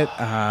with it.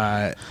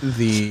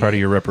 The part of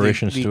your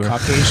reparations the to her.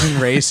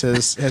 Caucasian race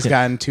has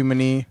gotten too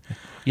many.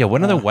 Yeah,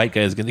 when are the white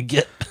guys going to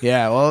get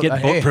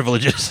boat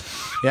privileges?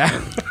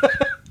 Yeah.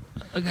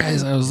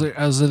 Guys, I was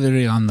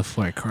literally on the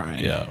floor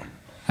crying. Yeah.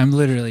 I'm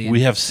literally.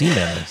 We have seen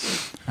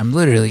this. I'm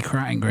literally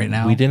crying right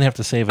now. We didn't have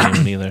to save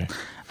anyone either.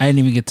 I didn't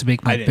even get to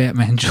make my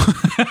Batman joke.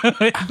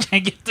 I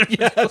can't get through.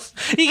 Yes.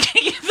 You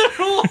can't get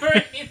through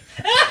Wolverine.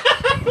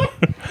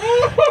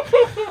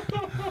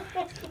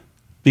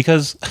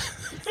 Because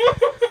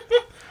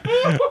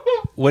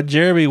when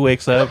Jeremy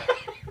wakes up,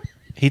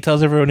 he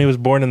tells everyone he was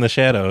born in the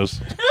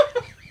shadows.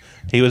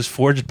 He was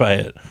forged by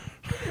it.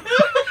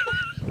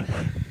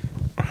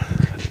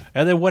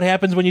 And then what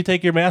happens when you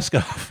take your mask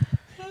off?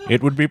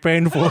 It would be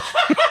painful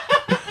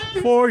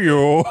for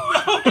you.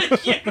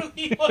 Until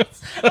he put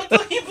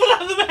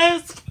on the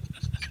mask.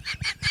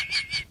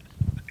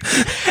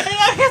 And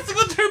I have to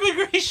go through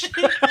immigration.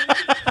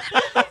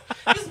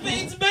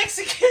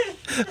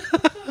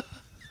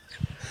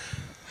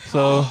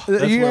 So that's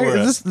where we're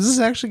at. Is this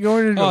actually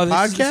going into a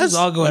podcast? This is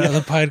all going on the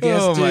podcast.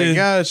 Oh my dude.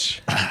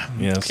 gosh!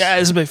 Yes. God,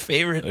 this is my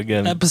favorite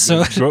Again,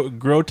 episode.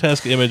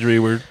 grotesque imagery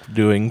we're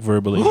doing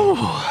verbally. All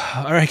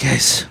right,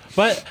 guys.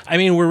 But I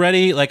mean, we're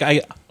ready. Like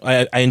I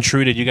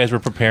intruded. You guys were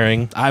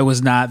preparing. I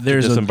was not.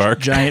 There's a Disembark.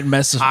 giant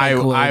mess of my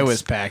clothes. I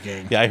was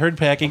packing. Yeah, I heard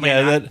packing.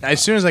 Yeah, that.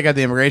 As soon as I got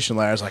the immigration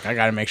letter, I was like, I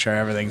got to make sure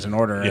everything's in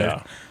order.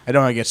 Yeah. I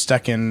don't want to get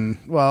stuck in.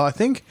 Well, I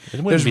think It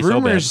wouldn't there's be so bad.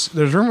 rumors.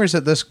 There's rumors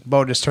that this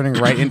boat is turning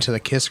right into the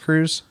Kiss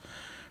cruise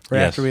right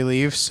Yes. after we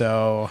leave.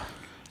 So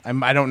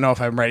I don't know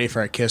if I'm ready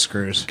for a Kiss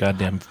cruise.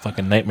 Goddamn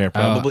fucking nightmare,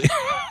 probably.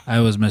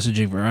 I was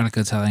messaging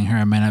Veronica telling her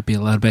I might not be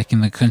allowed back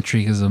in the country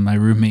because of my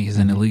roommate is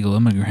an illegal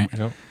immigrant.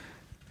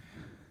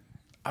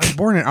 I was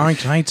born in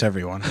Arlington Heights.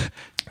 Everyone.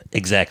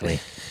 Exactly.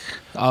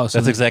 Oh, so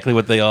That's exactly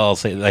what they all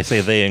say. I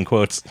say they in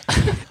quotes.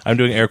 I'm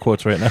doing air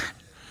quotes right now.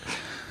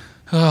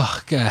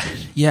 oh god,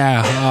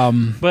 yeah.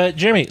 But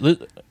Jeremy,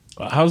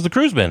 how's the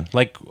cruise been?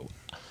 Like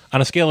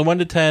on a scale of 1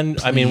 to 10,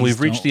 I mean, Please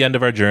we've reached don't. the end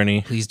of our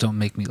journey. Please don't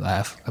make me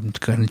laugh. I'm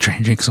going to try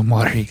and drink some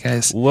water, you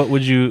guys. What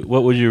would you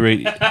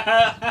rate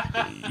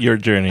your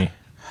journey?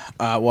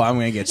 Well, I'm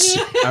gonna get.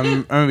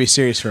 I'm gonna be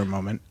serious for a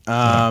moment.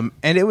 And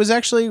it was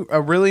actually a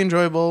really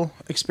enjoyable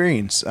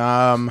experience.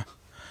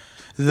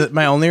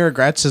 My only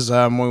regrets is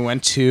when we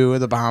went to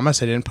the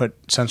Bahamas, I didn't put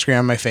sunscreen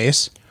on my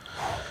face.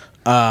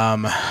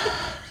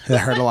 That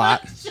hurt a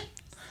lot.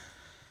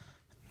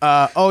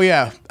 Oh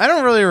yeah, I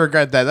don't really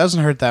regret that. That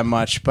doesn't hurt that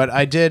much. But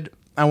I did.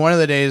 On one of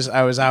the days,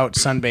 I was out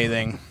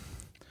sunbathing.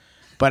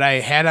 But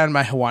I had on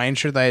my Hawaiian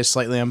shirt that I had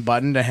slightly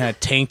unbuttoned. I had a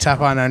tank top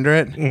on under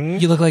it.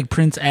 You look like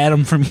Prince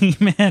Adam from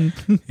He-Man.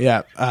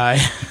 Yeah.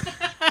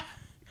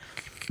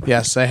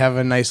 Yes, I have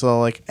a nice little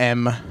like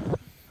M.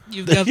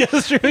 You've got,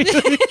 Yes, Jeremy.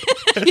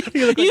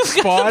 You look like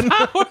Spawn.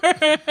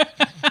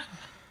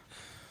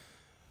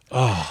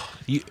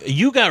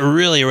 You got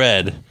really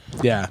red.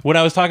 Yeah. When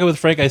I was talking with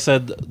Frank, I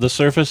said the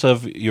surface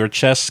of your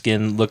chest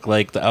skin looked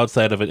like the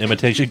outside of an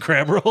imitation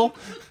crab roll.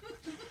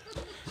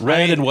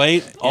 Red and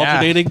white,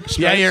 alternating stripes.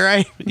 Yeah, you're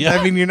right. Yeah.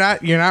 I mean, you're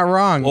not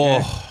wrong.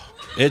 Oh,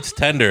 it's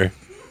tender.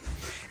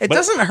 It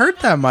doesn't hurt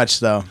that much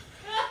though.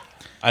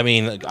 I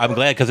mean, I'm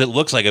glad because it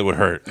looks like it would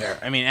hurt.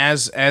 I mean,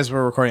 as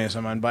we're recording this,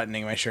 I'm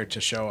unbuttoning my shirt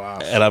to show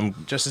off, And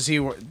I'm just to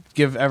see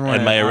give everyone.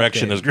 and my an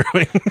erection update. is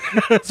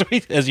growing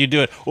Sweet, as you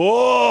do it.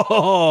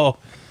 Whoa,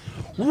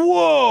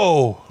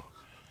 whoa!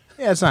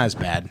 Yeah, it's not as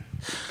bad.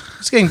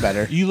 It's getting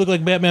better. You look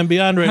like Batman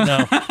Beyond right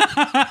now.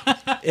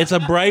 It's a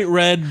bright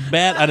red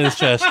bat on his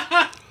chest.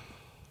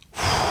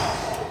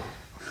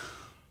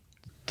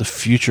 The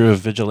future of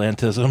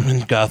vigilantism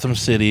in Gotham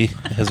City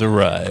has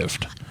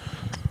arrived.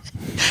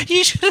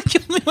 you should have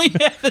killed me when you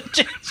had the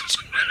chance.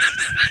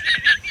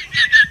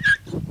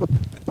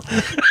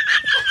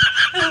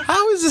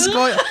 How is this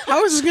going?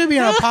 How is this going to be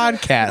on a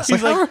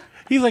podcast?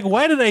 He's like,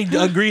 why did I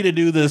agree to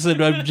do this?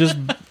 And I'm just,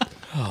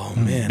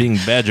 being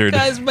badgered.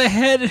 Guys, my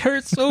head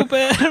hurts so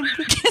bad.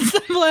 I can't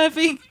stop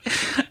laughing.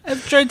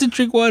 I've tried to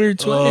drink water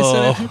twice and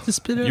I have to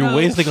spit it out. You're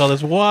wasting all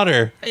this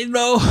water. I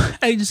know.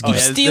 I just keep Yeah,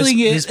 stealing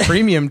this it.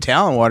 premium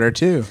talent water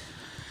too.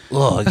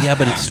 Oh, yeah,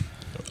 but it's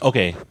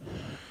okay.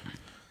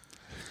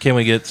 Can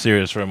we get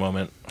serious for a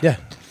moment? Yeah.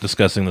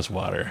 Discussing this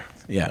water.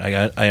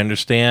 Yeah. I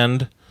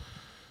understand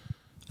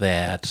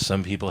that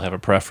some people have a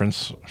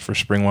preference for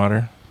spring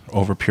water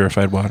over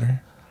purified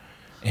water.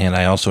 And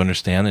I also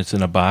understand it's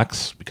in a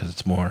box because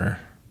it's more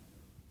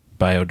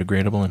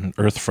biodegradable and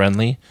earth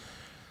friendly.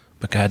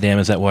 But goddamn,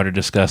 is that water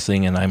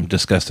disgusting? And I'm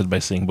disgusted by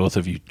seeing both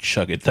of you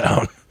chug it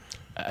down.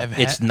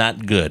 It's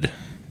not good.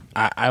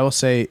 I will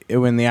say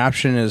when the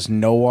option is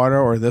no water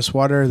or this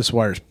water is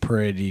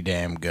pretty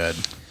damn good.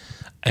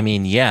 I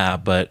mean, yeah,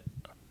 but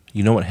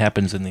you know what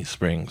happens in these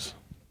springs?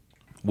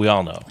 We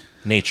all know.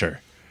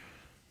 Nature.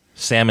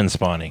 Salmon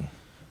spawning.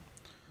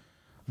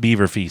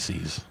 Beaver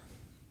feces.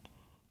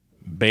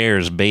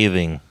 Bears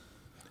bathing.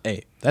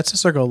 Hey, that's a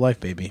circle of life,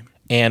 baby.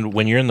 And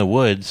when you're in the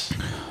woods,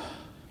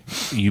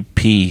 you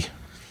pee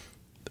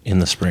in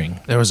the spring.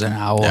 There was an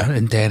owl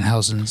in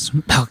Danhausen's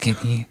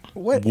balcony.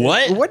 What?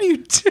 What? What do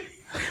you?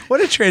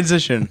 What a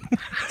transition.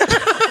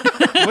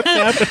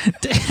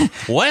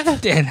 What?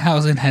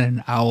 Danhausen had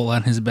an owl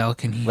on his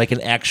balcony. Like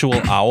an actual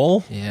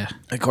owl? Yeah.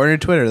 According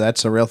to Twitter,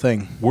 that's a real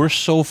thing. We're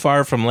so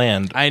far from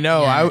land. I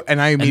know. Yeah.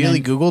 I immediately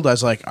then- Googled. I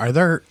was like, "Are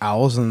there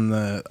owls in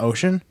the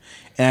ocean?"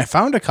 And I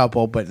found a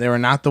couple, but they were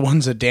not the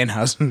ones that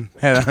Danhausen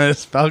had on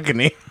his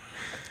balcony.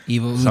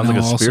 Evil Sounds Uno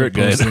like a also spirit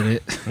guide. posted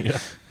it. Yeah.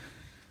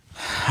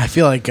 I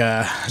feel like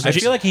I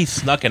feel like he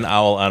snuck an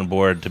owl on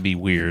board to be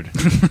weird.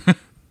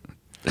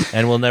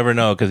 And we'll never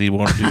know because he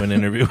won't do an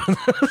interview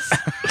with us.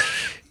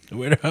 No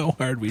matter how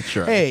hard we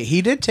try. Hey,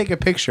 he did take a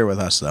picture with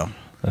us though.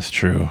 That's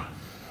true.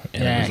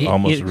 And it was he-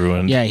 almost he-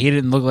 ruined. Yeah, he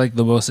didn't look like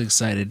the most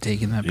excited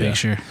taking that Yeah.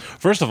 picture.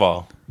 First of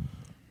all,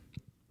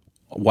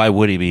 why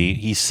would he be?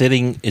 He's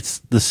sitting, it's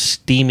the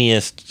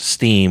steamiest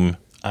steam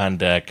on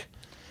deck,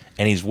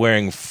 and he's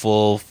wearing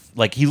full,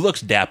 like, he looks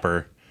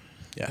dapper,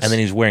 Yes. and then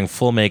he's wearing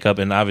full makeup,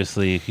 and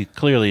obviously he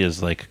clearly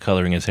is, like,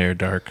 coloring his hair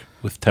dark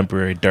with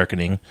temporary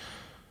darkening.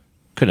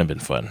 Couldn't have been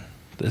fun.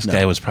 This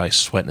guy was probably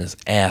sweating his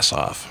ass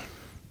off.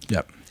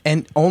 Yep.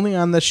 And only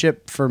on the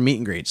ship for meet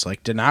and greets.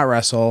 Like, did not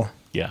wrestle.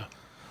 Yeah.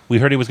 We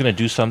heard he was going to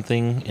do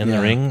something in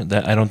the ring.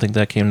 That I don't think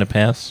that came to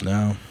pass.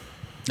 No.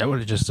 I would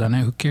have just done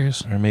it. Who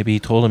cares? Or maybe he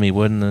told him he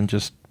would and then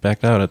just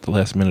backed out at the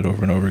last minute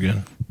over and over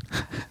again.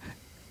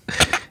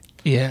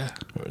 Yeah.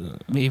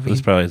 Maybe.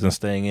 This probably isn't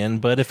staying in,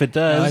 but if it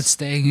No, does... it's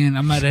staying in.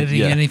 I'm not editing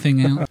Yeah.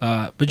 anything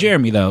out. But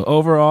Jeremy, though,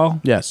 overall,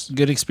 Yes.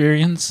 good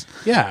experience.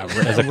 Yeah.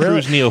 as a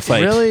cruise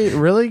neophyte. Really,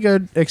 really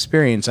good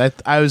experience.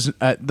 I was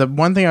the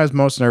one thing I was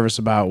most nervous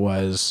about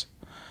was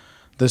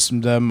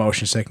the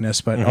motion sickness,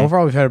 but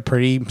overall we've had a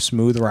pretty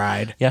smooth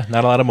ride. Yeah,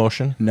 not a lot of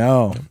motion.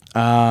 No.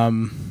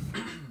 And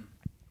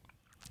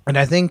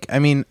I think, I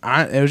mean,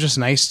 it was just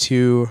nice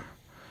to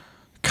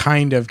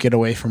kind of get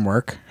away from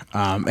work.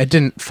 It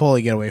didn't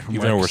fully get away from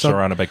Even work. though we're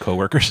surrounded by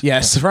coworkers.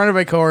 Yes, surrounded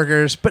by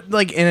coworkers, but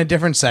like in a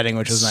different setting,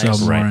 which was nice.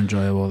 So more Right.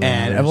 enjoyable than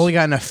And I've others. only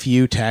gotten a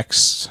few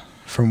texts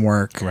from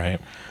work. Right.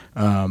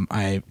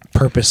 I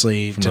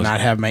purposely did those- not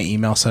have my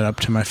email set up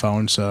to my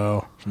phone,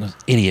 so From those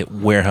idiot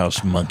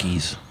warehouse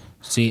monkeys.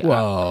 See,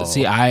 Whoa.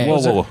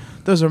 Whoa.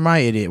 those are my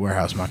idiot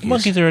warehouse monkeys.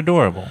 Monkeys are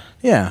adorable.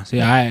 Yeah. See,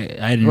 I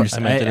didn't, I meant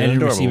I it in an didn't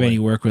adorable receive way. any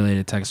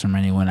work-related texts from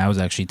anyone. I was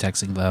actually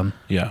texting them.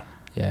 Yeah.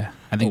 Yeah,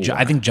 I think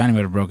I think Johnny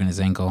would have broken his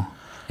ankle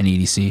in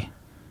EDC.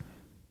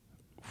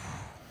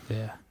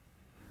 Yeah,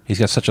 He's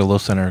got such a low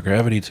center of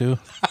gravity, too.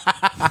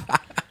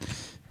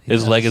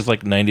 His leg is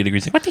like 90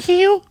 degrees. What the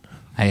hell?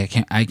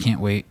 I can't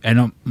wait. I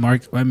know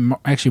Mark.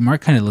 Actually, Mark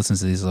kind of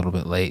listens to these a little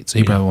bit late, so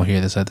he probably won't hear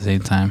this at the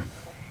same time.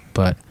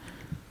 But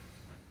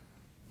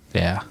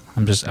yeah,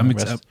 I'm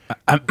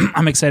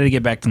excited to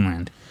get back to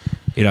land.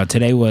 You know,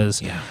 today was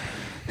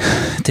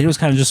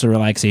kind of just a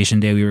relaxation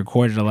day. We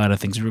recorded a lot of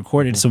things. We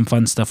recorded some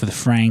fun stuff with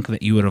Frank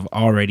that you would have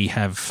already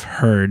have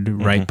heard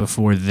right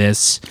before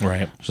this.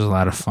 Right. Which was a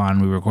lot of fun.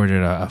 We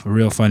recorded a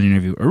real fun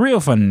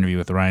interview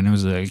with Ryan. It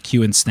was a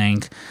Q and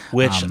Stank.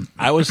 Which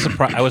I was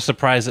surprised. I was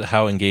surprised at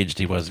how engaged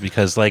he was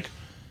because, like,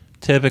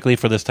 typically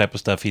for this type of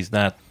stuff, he's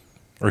not,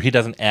 or he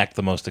doesn't act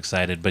the most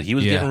excited. But he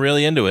was getting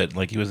really into it.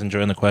 Like he was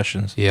enjoying the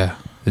questions. Yeah,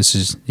 this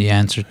is the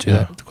answer to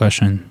that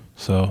question.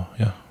 So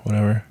yeah,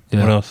 whatever.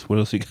 Yeah. What else? What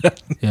else you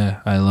got?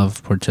 Yeah, I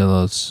love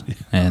Portillo's,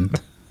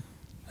 and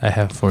I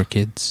have 4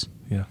 kids.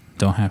 Yeah.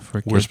 Don't have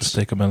 4 kids. Worst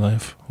mistake of my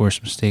life.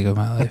 Worst mistake of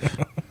my life.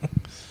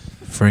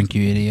 Frank,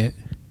 you idiot.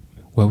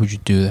 Why would you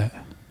do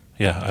that?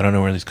 Yeah, I don't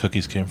know where these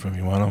cookies came from.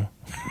 You want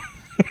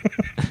them?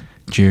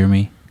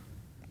 Jeremy.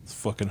 It's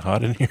fucking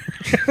hot in here.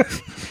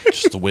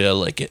 Just the way I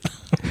like it.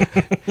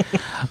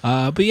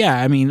 But yeah,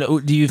 I mean,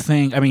 do you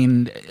think, I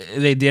mean,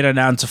 they did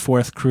announce a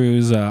 4th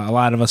cruise. A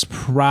lot of us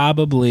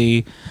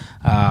probably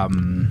not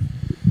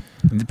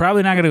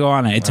going to go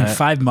on it. It's in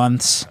 5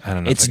 months. I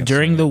don't know if It's I can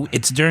during say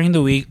it's during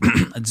the week.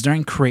 It's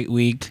during Crate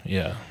Week.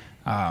 Yeah.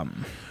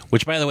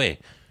 Which, by the way,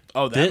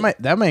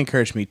 That might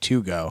encourage me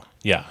to go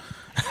yeah.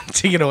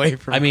 to get away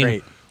from. I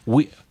mean,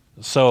 Crate.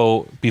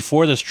 so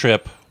before this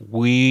trip,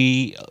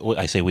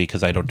 I say we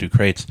because I don't do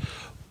crates,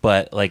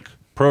 but like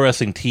Pro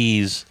Wrestling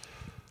Tees,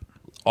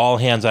 all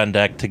hands on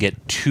deck to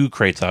get 2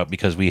 crates out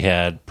because we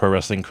had Pro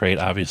Wrestling Crate,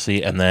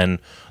 obviously, and then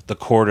the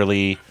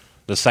quarterly,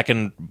 the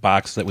second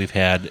box that we've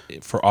had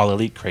for All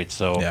Elite crates.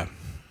 So Yeah.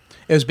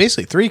 It was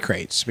basically 3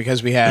 crates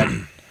because we had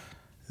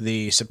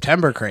the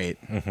September crate,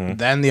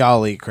 then the All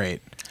Elite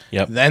crate,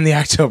 Yep. then the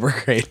October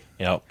crate.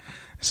 Yep.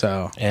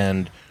 So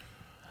And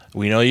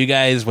we know you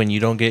guys, when you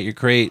don't get your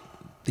crate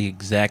the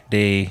exact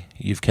day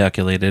you've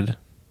calculated,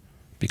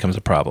 becomes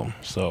a problem.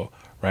 So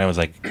Ryan was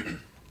like,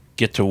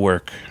 get to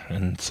work.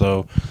 And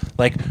so,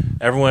 like,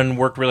 everyone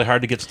worked really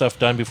hard to get stuff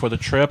done before the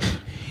trip.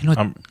 You know,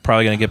 I'm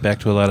probably going to get back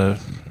to a lot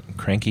of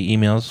cranky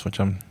emails, which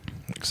I'm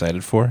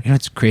excited for. You know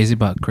what's crazy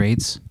about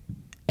crates?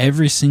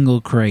 Every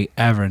single crate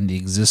ever in the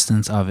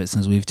existence of it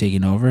since we've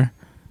taken over,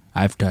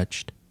 I've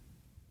touched.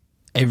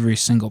 Every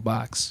single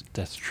box.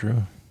 That's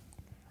true.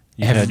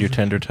 You had your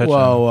tender touch on it.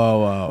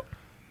 whoa.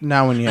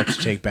 Now when you have to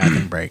take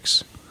bathroom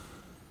breaks.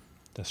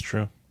 That's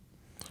true.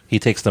 He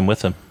takes them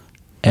with him.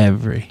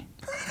 Every.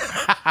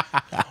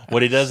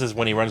 What he does is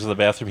when he runs to the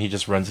bathroom, he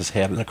just runs his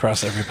hand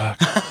across every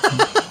box.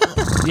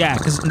 Yeah,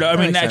 because I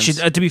mean, makes actually,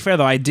 sense. to be fair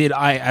though,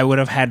 I would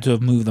have had to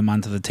have moved them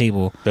onto the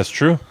table. That's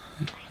true.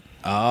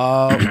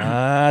 Oh,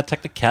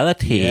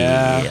 Technicality.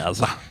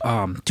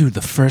 Dude,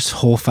 the first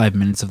whole 5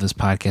 minutes of this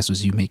podcast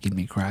was you making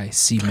me cry.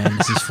 See, man,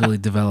 this is fully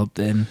developed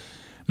in.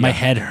 My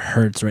head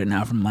hurts right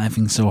now from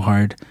laughing so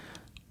hard.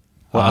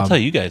 Well, I'll tell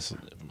you guys,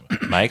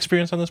 my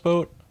experience on this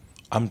boat,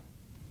 I'm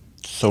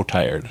so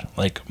tired.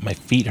 Like, my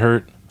feet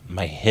hurt,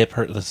 my hip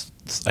hurt.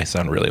 I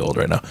sound really old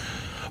right now.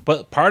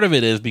 But part of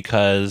it is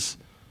because,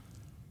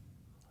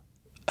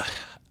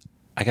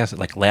 I guess,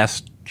 like,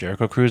 last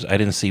Jericho Cruise, I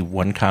didn't see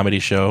one comedy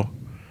show,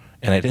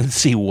 and I didn't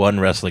see one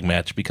wrestling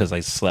match because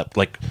I slept.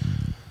 Like,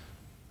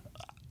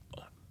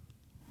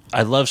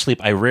 I love sleep.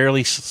 I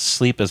rarely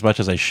sleep as much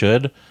as I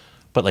should.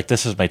 But, like,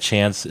 this is my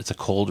chance. It's a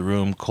cold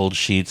room, cold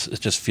sheets. It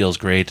just feels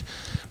great.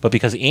 But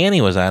because Annie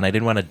was on, I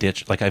didn't want to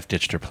ditch. Like, I've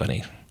ditched her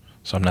plenty.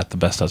 So I'm not the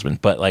best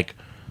husband. But, like,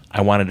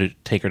 I wanted to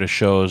take her to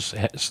shows,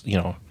 you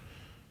know,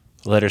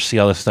 let her see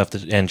all this stuff,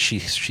 and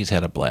she's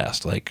had a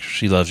blast. Like,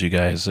 she loves you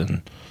guys,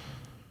 and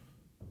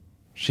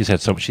she's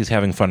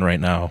having fun right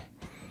now.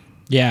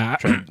 Yeah.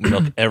 Trying to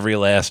milk every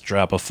last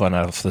drop of fun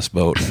out of this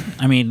boat.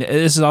 I mean,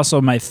 this is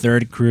also my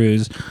third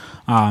cruise.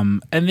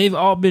 And they've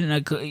all been,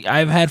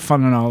 I've had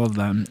fun on all of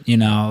them, you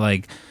know,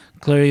 like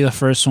clearly the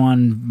first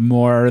one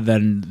more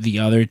than the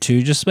other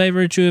two, just by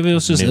virtue of it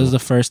was the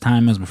first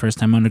time. It was my first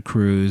time on a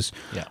cruise.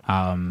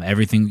 Yeah.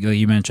 Everything that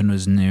you mentioned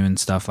was new and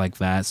stuff like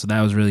that. So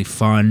that was really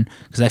fun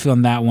because I feel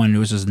in that one, it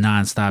was just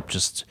nonstop,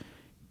 just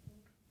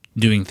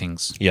doing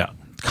things. Yeah.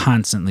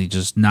 Constantly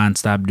just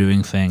nonstop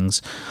doing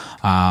things.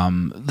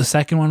 The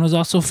second one was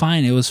also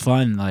fine. It was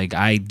fun. Like,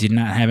 I did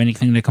not have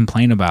anything to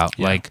complain about.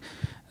 Yeah. Like,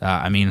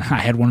 I mean, I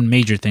had one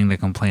major thing to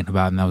complain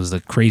about, and that was the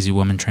crazy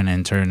woman trying to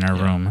enter in our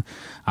room.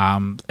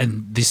 And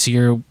this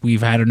year,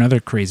 we've had another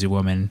crazy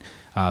woman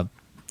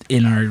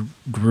in our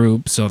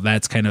group, so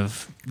that's kind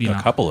of,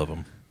 A couple of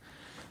them.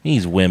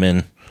 These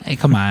women. Hey,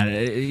 come on.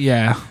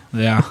 Yeah.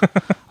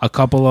 A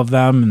couple of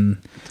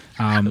them,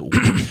 and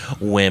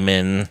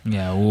Women.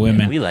 yeah,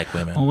 women. We like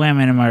women.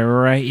 Women, am I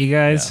right, you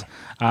guys?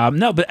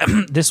 No, but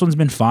this one's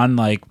been fun.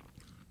 Like,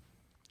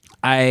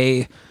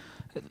 I've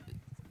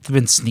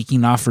been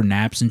sneaking off for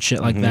naps and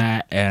shit like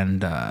that,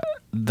 and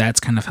that's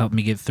kind of helped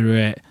me get through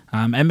it.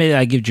 And maybe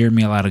I give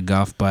Jeremy a lot of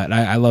guff, but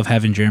I love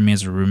having Jeremy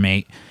as a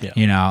roommate. Yeah.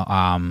 You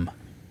know,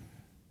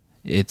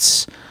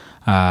 it's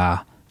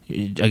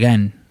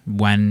again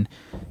when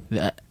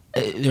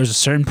there's a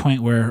certain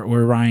point where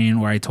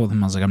I told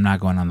him, I was like, I'm not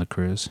going on the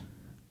cruise,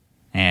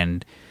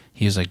 and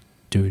he was like,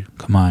 dude,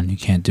 come on, you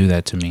can't do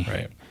that to me.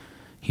 Right.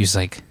 He was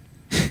like,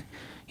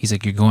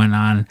 you're going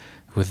on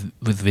with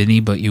Vinny,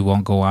 but you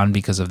won't go on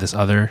because of this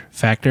other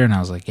factor. And I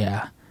was like,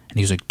 yeah. And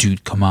he was like,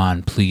 dude, come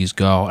on, please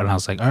go. And I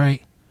was like, all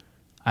right,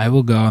 I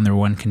will go under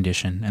one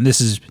condition. And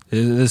this is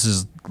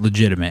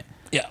legitimate.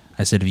 Yeah.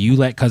 I said, if you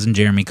let Cousin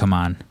Jeremy come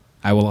on,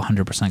 I will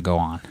 100% go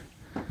on.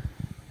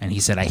 And he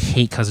said, I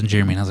hate Cousin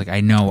Jeremy. And I was like,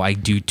 I know, I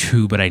do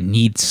too, but I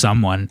need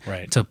someone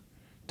to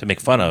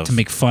make fun of.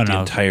 the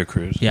entire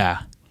cruise.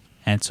 Yeah.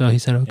 And so he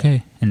said,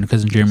 okay. And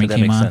Cousin Jeremy that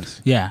came makes on.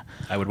 sense. Yeah.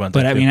 I would want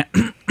but that I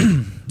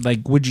mean,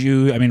 like, would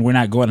you, I mean, we're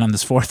not going on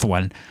this fourth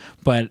one,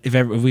 but if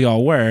we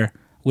all were,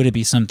 would it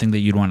be something that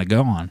you'd want to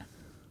go on?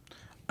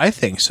 I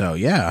think so,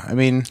 yeah. I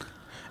mean,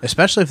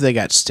 especially if they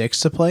got Styx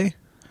to play.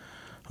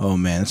 Oh,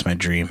 man, that's my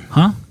dream.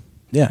 Huh?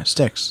 Yeah,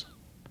 Styx.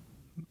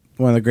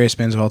 One of the greatest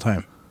bands of all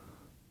time.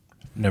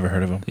 Never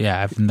heard of them.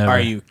 Yeah, I've never. Are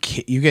you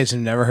you guys have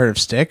never heard of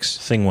Styx?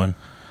 Sing one.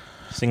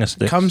 Sing a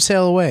stick. Come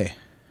Sail Away.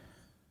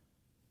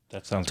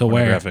 That sounds To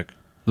where? pornographic.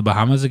 The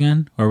Bahamas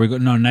again? Or are we go?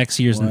 No, next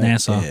year's in What?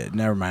 Nassau. Yeah,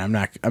 never mind.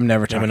 I'm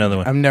never talking. another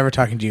one. I'm never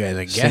talking to you guys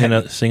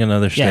again. Sing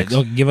another Yeah, stick.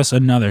 okay, give us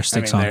another I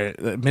stick mean, song.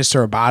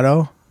 Mr.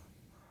 Roboto,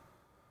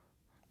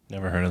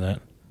 Never heard of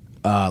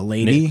that.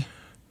 Lady.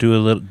 Do a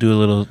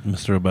little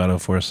Mr. Roboto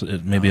for us.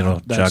 Maybe it'll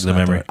jog That's the not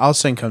memory. right. I'll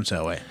sing Come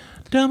Sail Away.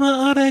 Domo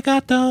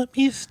arigato,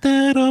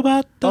 Mr.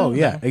 Roboto. Oh,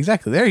 yeah,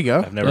 exactly. There you go.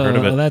 I've never heard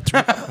of it.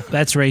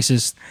 That's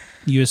racist.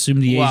 You assume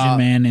the Well- Asian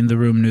man in the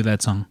room knew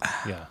that song.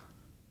 Yeah.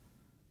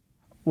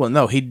 Well,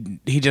 no, he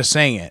just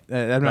sang it.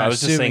 I'm not I was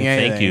just saying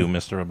assuming thank you,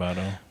 anything. Mr.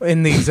 Roboto.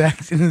 In the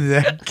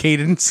exact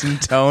cadence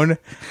and tone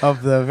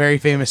of the very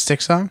famous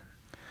Styx song.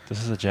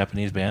 This is a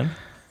Japanese band?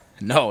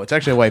 No, it's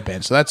actually a white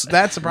band, so that's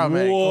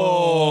problematic.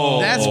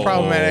 Whoa. That's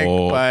problematic,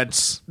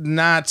 but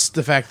not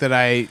the fact that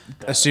I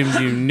assumed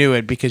you knew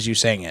it because you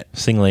sang it.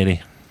 Sing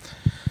Lady.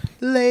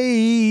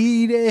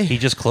 Lady He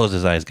just closed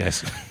his eyes,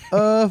 guys.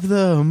 of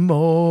the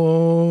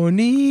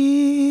morning.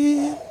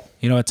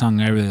 You know what song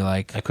I really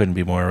like? I couldn't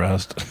be more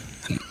aroused.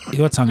 You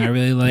know what song I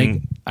really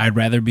like? I'd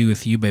Rather Be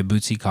With You by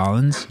Bootsy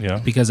Collins. Yeah.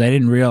 Because I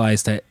didn't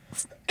realize that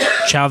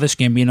Childish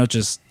Gambino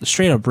just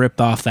straight up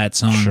ripped off that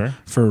song Sure.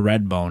 for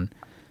Redbone.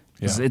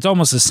 Yeah. It's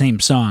almost the same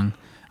song.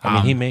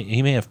 I mean,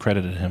 he may have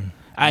credited him.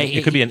 I-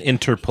 It could be an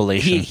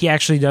interpolation. He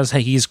actually does.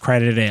 He's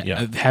credited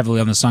Yeah.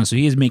 heavily on the song, so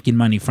he is making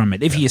money from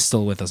it. If he is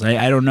still with us,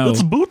 I don't know.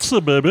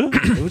 Bootsy, baby.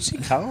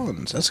 Bootsy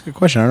Collins. That's a good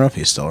question. I don't know if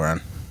he's still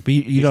around. But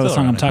you know the still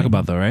song around, I'm I talking think.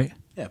 about, though, right?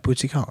 Yeah,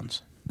 Bootsy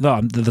Collins.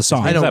 No, the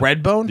song. I know that-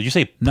 Redbone. Did you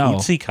say No.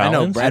 Bootsy I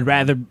know Collins?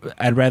 Brad-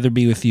 I'd rather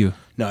be with you.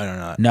 No, I don't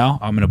know. No,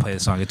 I'm gonna play the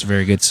song. It's a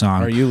very good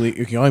song. Or you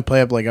can only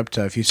play up like up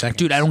to a few seconds.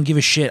 Dude, I don't give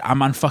a shit.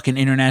 I'm on fucking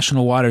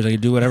international waters. I can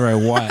do whatever I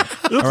want.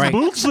 All right,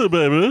 Bootsy,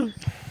 baby.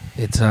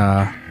 it's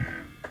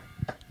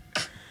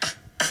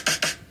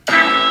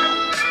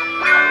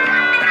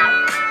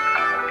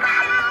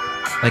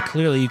like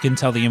clearly you can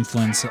tell the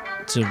influence to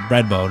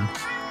Redbone.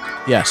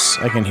 Yes,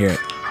 I can hear it.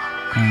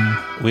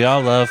 We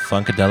all love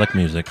funkadelic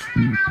music.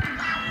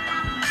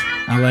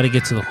 I'll let it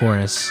get to the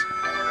chorus.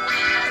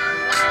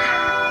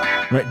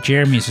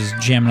 Jeremy's just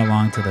jamming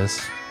along to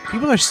this.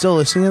 People are still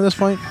listening at this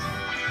point.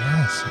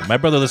 Yes. My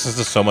brother listens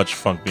to so much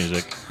funk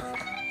music.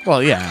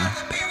 Well, yeah.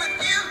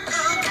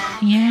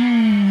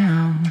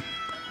 Yeah.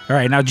 All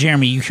right, now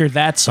Jeremy, you hear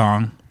that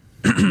song?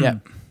 Yeah.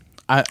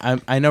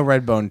 I know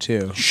Redbone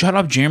too. Shut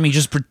up, Jeremy.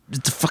 It's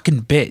a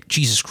fucking bit.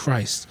 Jesus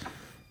Christ.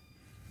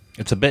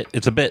 It's a bit.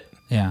 It's a bit.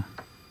 Yeah.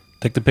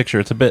 Take the picture.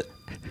 It's a bit.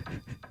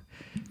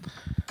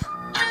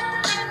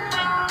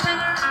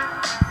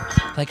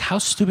 like how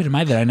stupid am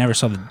I that I never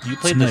saw the You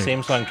played the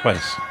same song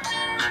twice.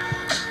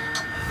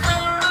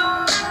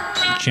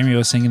 Jeremy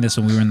was singing this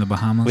when we were in the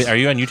Bahamas. Wait, are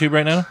you on YouTube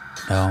right now?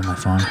 Oh, my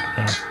phone.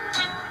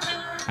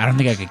 Oh, I don't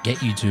think I could get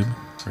YouTube.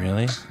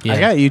 really? Yeah. I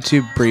got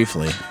YouTube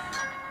briefly.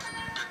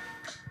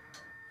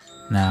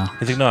 No.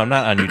 He's like, no, I'm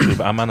not on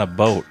YouTube. I'm on a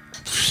boat.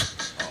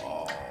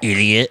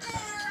 Idiot.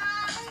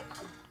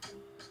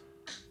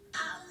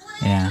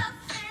 Yeah.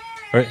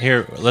 Right,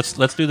 here, let's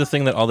do the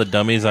thing that all the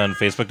dummies on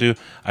Facebook do.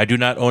 I do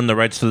not own the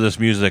rights to this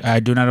music. I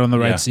do not own the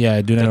rights. Yeah,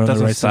 I do not That own the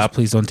doesn't rights. To this. stop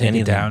Please don't take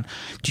anything. it down.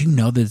 Do you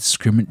know the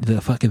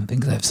fucking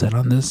things I've said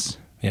on this?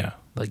 Yeah.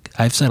 Like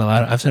I've said a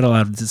lot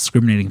of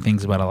discriminating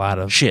things about a lot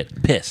of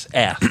Shit, piss,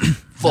 ass,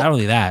 Not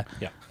only that.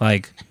 Yeah.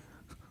 Like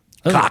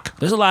Cock.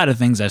 There's a lot of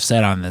things I've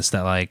said on this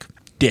that like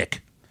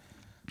dick.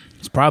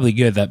 it's probably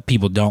good that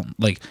people don't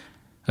like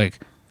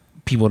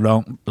people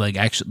don't like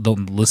actually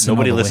don't listen.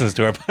 Nobody all the way. listens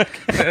to our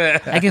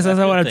podcast. I guess that's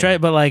not what I've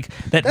tried, but like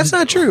That's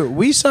not true.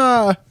 We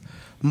saw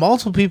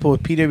multiple people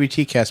with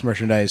PWT cast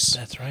merchandise.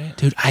 That's right.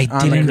 Dude, I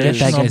On didn't the get that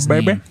conditional guy's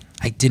baby. name.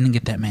 I didn't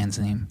get that man's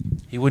name.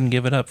 He wouldn't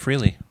give it up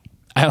freely.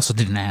 I also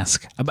didn't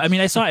ask. I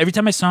mean, I saw every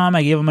time I saw him,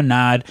 I gave him a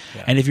nod.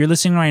 Yeah. And if you're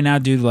listening right now,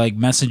 dude, like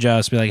message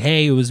us, be like,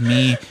 "Hey, it was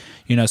me."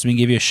 You know, so we can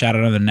give you a shout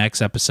out on the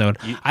next episode.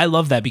 I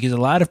love that because a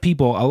lot of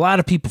people,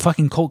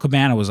 fucking Colt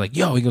Cabana was like,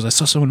 "Yo," he goes, "I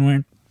saw someone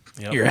wearing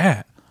Yep. your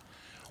hat."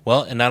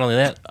 Well, and not only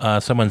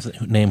that, someone's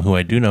name who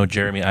I do know,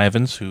 Jeremy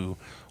Ivins, who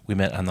we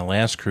met on the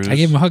last cruise. I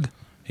gave him a hug.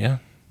 Yeah.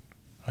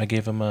 I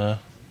gave him a,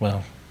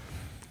 well,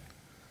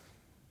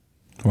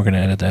 we're going to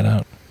edit that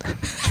out.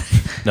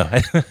 No,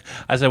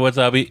 I said, what's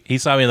up? He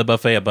saw me in the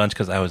buffet a bunch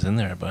because I was in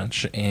there a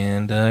bunch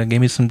and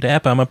gave me some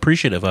dap. I'm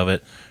appreciative of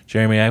it.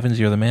 Jeremy Ivins,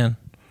 you're the man.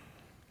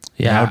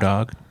 Yeah, Now,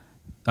 dog.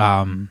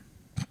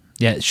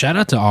 Yeah. Shout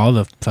out to all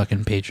the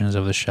fucking patrons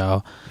of the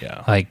show.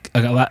 Yeah. Like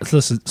a lot.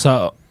 Listen,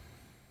 so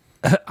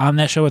on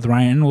that show with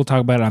Ryan, we'll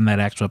talk about it on that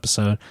actual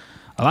episode.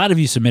 A lot of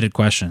you submitted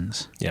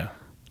questions. Yeah.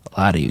 A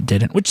lot of you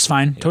didn't, which is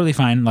fine, totally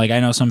fine. Like I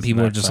know some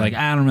people not are just fine.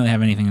 like, I don't really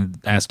have anything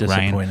to ask Ryan.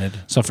 Disappointed.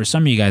 So for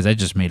some of you guys, I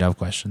just made up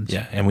questions.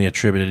 Yeah. And we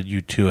attributed you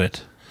to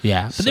it.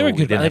 Yeah, but they So were we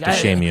good. didn't have to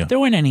shame you. There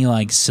weren't any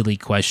like silly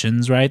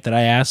questions, right? That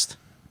I asked.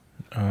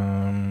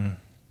 I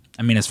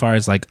mean, as far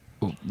as like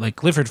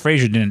Clifford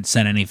Frazier didn't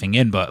send anything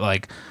in, but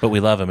like But we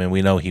love him and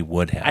we know he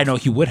would have. I know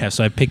he would have,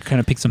 so I picked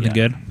something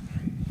Yeah. good.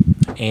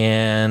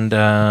 And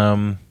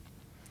like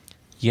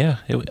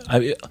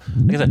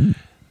I said,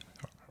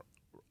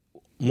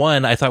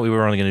 one, I thought we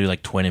were only going to do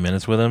like 20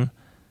 minutes with him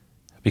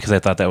because I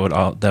thought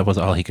that was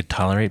all he could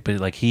tolerate. But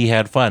like he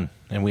had fun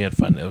and we had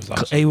fun. It was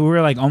awesome. Hey, we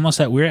were like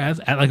almost at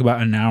like about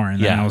an hour, and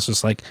then Yeah. I was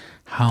just like,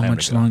 how Time to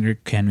much go. longer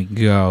can we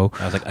go?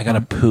 I was like, I gotta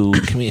poo.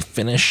 Can we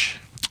finish?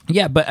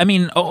 Yeah, but I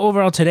mean,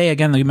 overall today,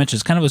 again, like you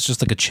mentioned, it was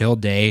just like a chill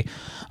day.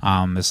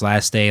 This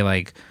last day,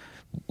 like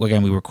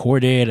again, we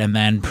recorded and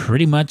then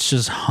pretty much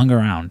just hung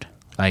around.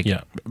 Like,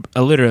 Yeah.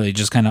 Literally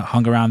just kind of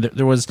hung around.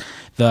 There was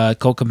the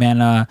Colt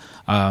Cabana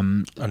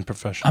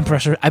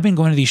Unprofessional. I've been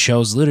going to these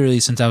shows literally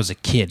since I was a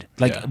kid,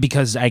 like Yeah.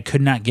 because I could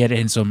not get it,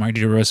 and so Mark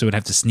DeRosa would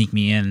have to sneak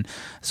me in.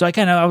 So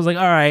I was like,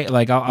 all right,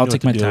 like I'll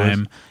take my what the deal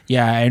time.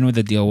 Yeah, I knew what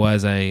the deal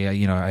was.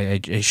 I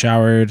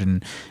showered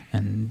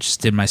and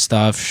just did my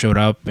stuff, showed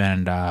up,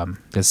 and got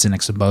to sit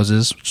next to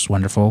Moses, which is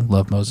wonderful.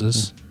 Love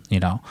Moses,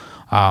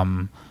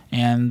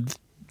 and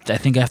I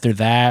think after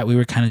that we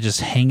were kind of just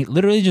hanging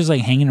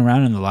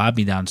around in the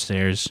lobby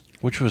downstairs.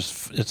 Which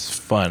was, it's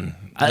fun.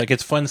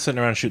 It's fun sitting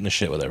around shooting the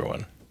shit with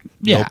everyone.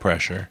 Yeah. No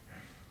pressure.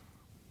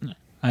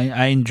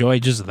 I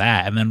enjoyed just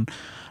that, and then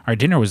our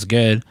dinner was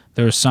good.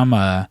 There was some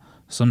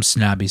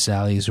snobby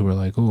Sallies who were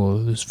like,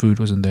 "Oh, this food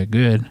wasn't that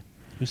good."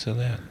 Who said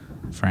that?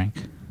 Frank,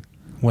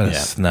 What a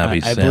snobby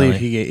I Sally.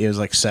 believe it was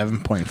like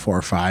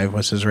 7.45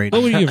 was his rating.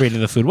 what would you rate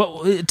the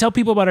food? Tell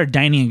people about our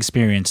dining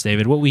experience,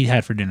 David. What we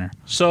had for dinner.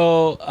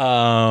 So,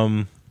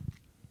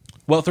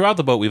 well, throughout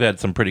the boat, we've had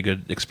some pretty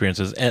good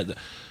experiences. And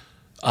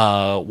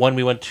one,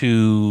 we went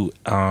to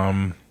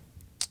the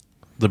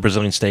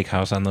Brazilian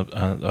steakhouse on the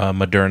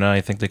Moderna, I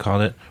think they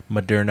called it.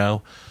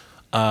 Moderno.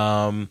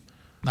 I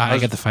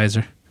got the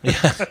Pfizer.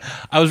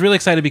 I was really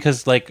excited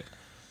because, like,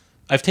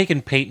 I've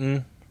taken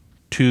Peyton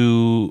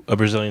to a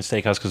Brazilian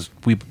steakhouse because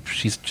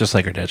she's just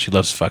like her dad. She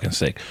loves fucking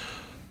steak.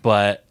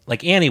 But,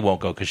 like, Annie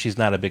won't go because she's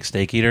not a big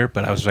steak eater.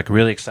 But I was, like,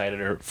 really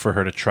excited for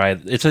her to try.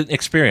 It's an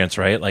experience,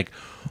 right? Like,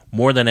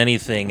 more than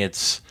anything,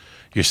 it's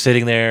you're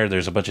sitting there.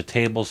 There's a bunch of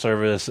table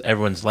service.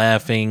 Everyone's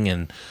laughing.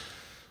 And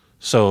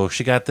so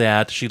she got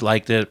that. She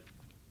liked it.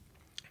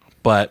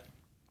 But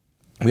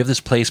we have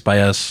this place by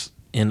us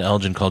in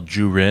Elgin called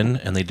Jurin,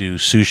 and they do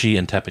sushi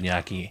and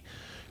teppanyaki.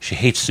 She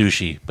hates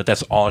sushi, but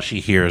that's all she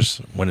hears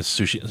when it's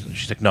sushi.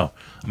 She's like, no.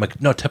 I'm like,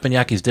 no,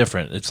 teppanyaki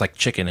different. It's like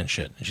chicken and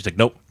shit. And she's like,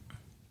 nope,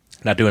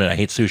 not doing it. I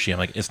hate sushi. I'm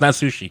like, it's not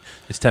sushi.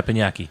 It's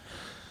teppanyaki.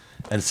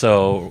 And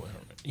so,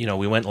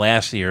 we went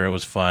last year. It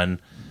was fun.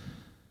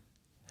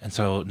 And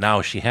so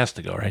now she has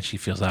to go, right? She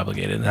feels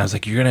obligated. And I was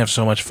like, you're going to have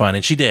so much fun.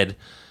 And she did.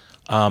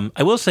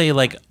 I will say,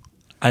 like,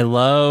 I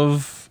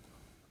love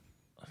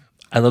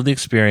the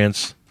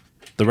experience.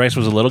 The rice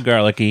was a little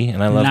garlicky,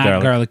 and I love Not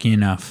garlic. garlicky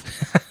enough.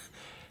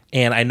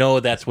 And I know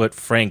that's what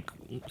Frank,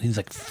 he's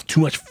like,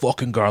 too much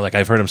fucking garlic.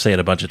 I've heard him say it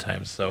a bunch of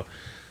times. So,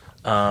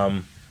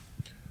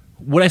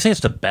 would I say it's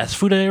the best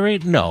food I ever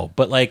ate? No.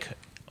 But, like,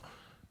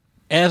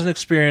 as an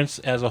experience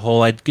as a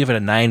whole, I'd give it a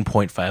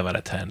 9.5 out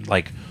of 10.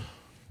 Like,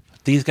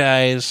 these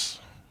guys,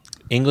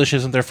 English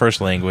isn't their first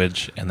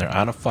language, and they're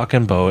on a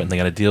fucking boat, and they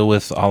got to deal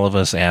with all of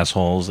us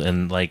assholes.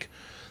 And, like,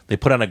 they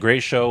put on a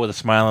great show with a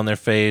smile on their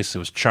face. It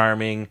was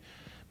charming.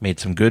 Made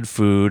some good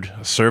food.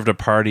 Served a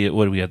party at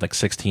we had like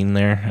 16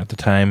 there at the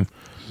time.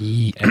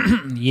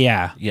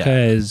 Yeah,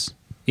 because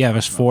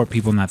there's 4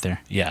 people not there.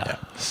 Yeah.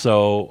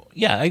 So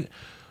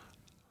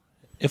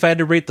if I had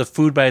to rate the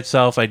food by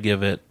itself, I'd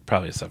give it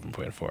probably a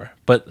 7.4.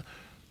 But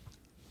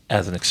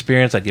as an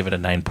experience, I'd give it a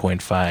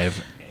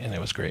 9.5, and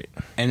it was great.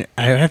 And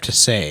I have to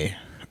say,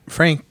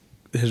 Frank,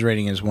 his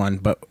rating is 1,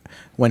 but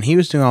when he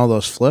was doing all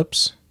those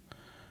flips,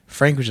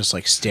 Frank was just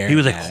like staring. He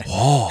was like, at it.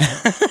 "Oh,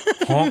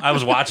 huh?" I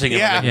was watching him.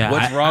 Like, Yeah.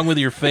 what's wrong with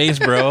your face,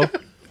 bro?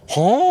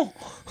 Huh?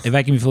 If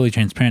I can be fully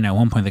transparent, at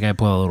one point the guy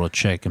pulled a little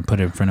chick and put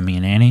it in front of me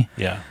and Annie.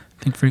 Yeah,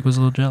 I think Freak was a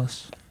little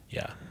jealous.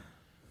 yeah.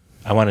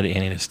 I wanted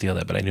Annie to steal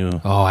that, but I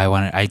knew Oh,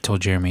 I told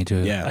Jeremy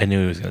to. Yeah. he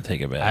was going to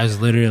take it back. I was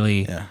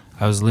literally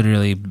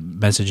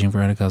messaging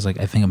Veronica. I was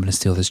like, I think I'm gonna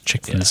steal this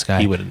chick from this guy.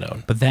 He would have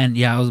known. But then,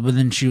 but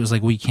then she was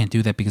like, well, you can't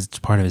do that because it's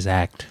part of his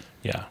act.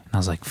 Yeah, And I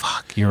was like,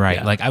 fuck, you're right.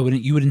 Yeah. Like,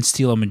 you wouldn't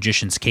steal a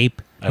magician's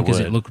cape I because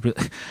would. it looked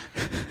really.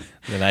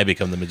 then I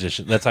become the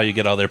magician. That's how you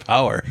get all their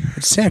power.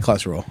 It's Santa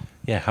Claus rule.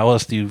 Yeah, how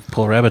else do you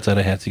pull rabbits out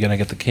of hats? You gotta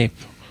get the cape.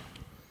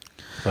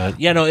 But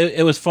yeah, no,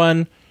 it was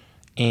fun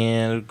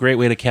and a great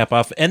way to cap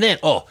off. And then,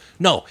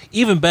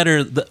 even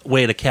better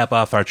way to cap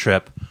off our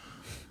trip.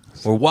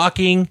 We're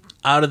walking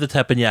out of the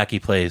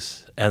teppanyaki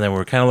place, and then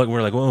we're kind of looking.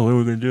 We're like, "Whoa, what are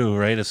we gonna do?"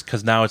 Right? It's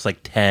because now it's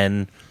like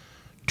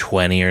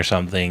 10:20 or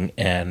something,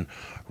 and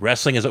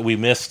wrestling is what we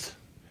missed.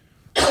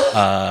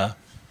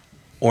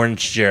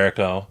 Orange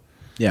Jericho.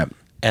 Yeah.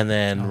 And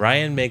then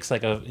Ryan makes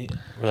like we're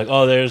like,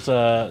 oh,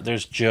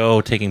 there's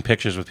Joe taking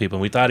pictures with people.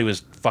 And we thought he was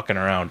fucking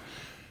around.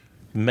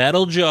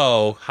 Metal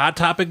Joe, Hot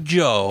Topic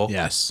Joe,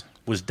 Yes.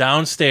 was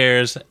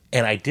downstairs,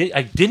 and I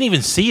didn't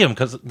even see him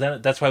because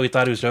that's why we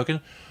thought he was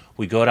joking.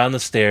 We go down the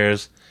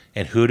stairs,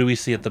 and who do we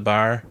see at the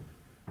bar?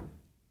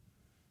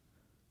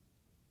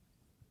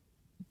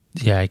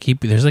 Yeah,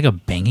 there's like a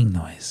banging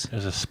noise.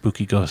 There's a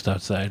spooky ghost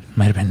outside.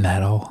 Might have been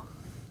that all.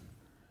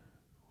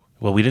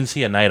 Well, we didn't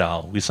see a night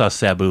owl. We saw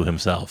Sabu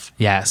himself.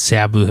 Yeah,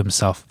 Sabu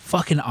himself,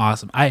 fucking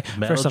awesome.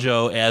 Metal First off,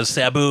 Joe as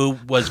Sabu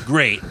was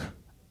great. Is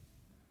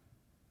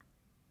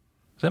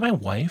that my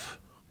wife?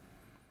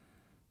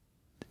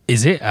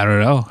 is it? I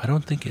don't know. I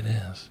don't think it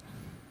is.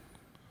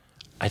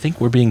 I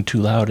think we're being too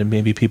loud, and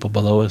maybe people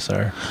below us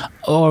are.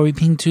 Oh, are we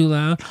being too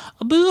loud?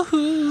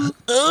 Boo-hoo.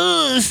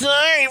 Oh,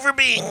 sorry for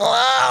being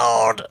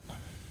loud.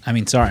 I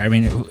mean, sorry. I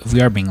mean, if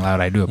we are being loud,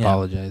 I do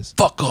apologize.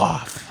 Fuck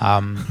off.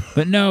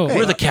 But no.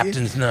 We're the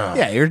captains now.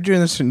 Yeah, you're doing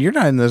this, and you're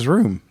not in this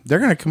room. They're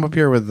gonna come up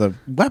here with a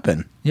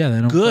weapon. Yeah, they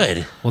don't.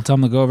 Good. We'll tell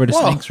them to go over to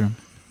Whoa. Snake's room.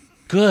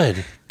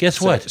 Good. Guess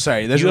what?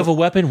 sorry, there's you a- have a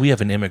weapon. We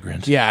have an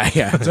immigrant. Yeah.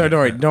 So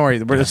don't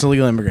worry. We're just a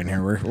legal immigrant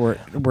here.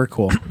 We're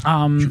cool.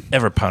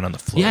 Ever pound on the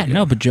floor? Yeah,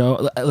 no, but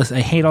Joe, listen,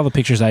 I hate all the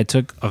pictures I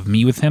took of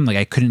me with him. Like,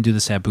 I couldn't do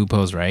the Sabu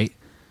pose right.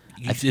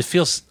 It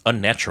feels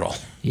unnatural.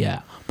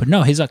 Yeah. But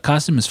no, his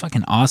costume is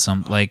fucking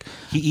awesome. Like,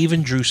 He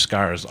even drew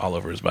scars all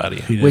over his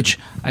body. which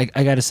I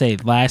got to say,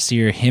 last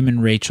year, him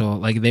and Rachel,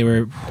 like, they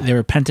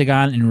were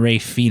Pentagon and Ray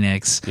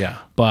Phoenix. Yeah.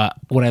 But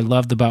what I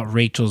loved about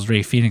Rachel's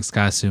Ray Phoenix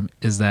costume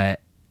is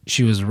that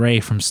she was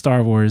Ray from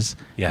Star Wars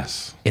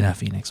Yes. in a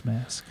Phoenix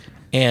mask.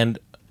 And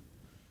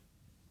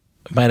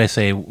might I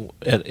say,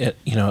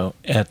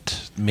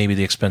 at maybe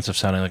the expense of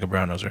sounding like a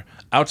brown noser,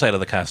 outside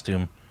of the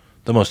costume,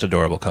 the most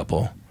adorable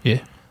couple. Yeah.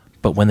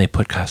 But when they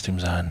put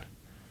costumes on,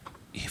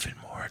 even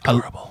more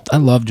adorable. I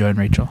love Joe and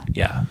Rachel.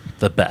 Yeah,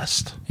 the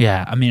best.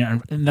 Yeah. I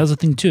mean, and that was the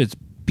thing, too. It's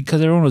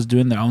because everyone was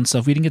doing their own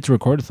stuff. We didn't get to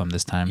record with them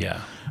this time. Yeah.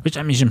 Which,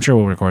 I mean, I'm sure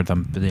we'll record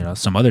them,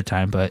 some other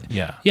time. But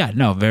Yeah.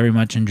 no, very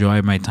much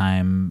enjoyed my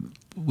time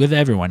with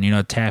everyone.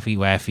 Taffy,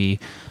 Waffy.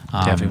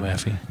 Taffy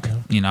Waffy.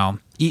 Yeah.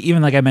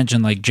 Even like I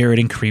mentioned, like Jared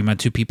and Karima,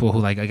 2 people who,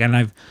 like,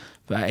 again,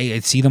 I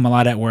see them a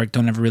lot at work.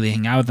 Don't ever really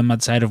hang out with them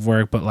outside of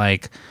work, but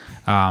like,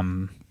 got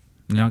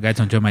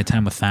to enjoy my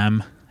time with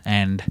them.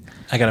 And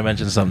I got to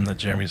mention something that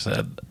Jeremy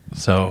said.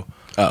 So,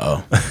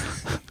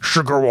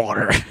 sugar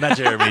water. not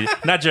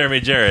Jeremy,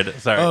 Jared.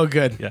 Sorry. Oh,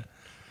 good. Yeah.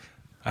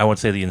 I won't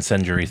say the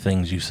incendiary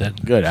things you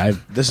said. Good.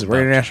 We're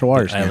international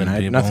waters, Island man.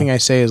 people. Nothing I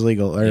say is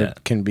legal or Yeah.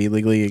 can be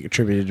legally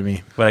attributed to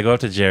me. But I go up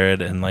to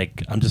Jared and,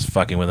 like, I'm just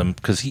fucking with him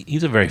because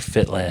he's a very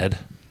fit lad.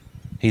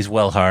 He's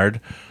well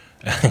hard.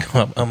 I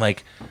go up, I'm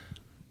like,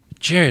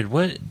 Jared,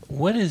 what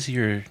is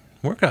your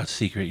workout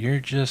secret?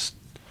 Your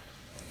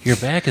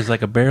back is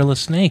like a barrel of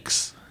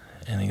snakes.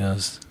 And he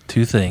goes,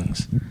 2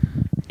 things: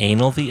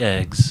 anal the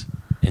eggs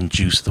and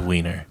juice the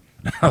wiener.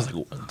 I was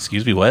like,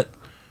 excuse me, what?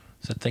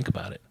 I said, think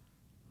about it.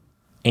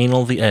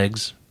 Anal the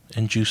eggs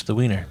and juice the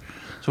wiener.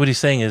 So what he's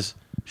saying is,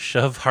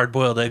 shove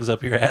hard-boiled eggs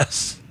up your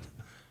ass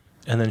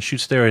and then shoot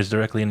steroids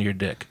directly into your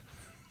dick.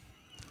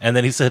 And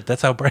then he said,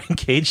 that's how Brian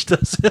Cage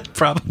does it,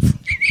 probably.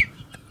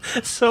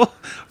 So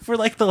for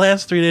like the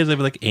last 3 days, I'd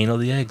be like, anal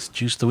the eggs,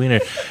 juice the wiener.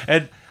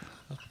 And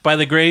by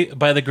the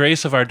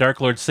grace of our Dark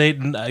Lord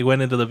Satan, I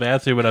went into the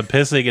bathroom and I'm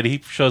pissing, and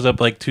he shows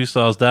up like 2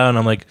 stalls down.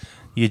 I'm like,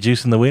 you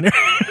juicing the wiener?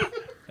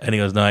 And he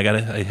goes, no, I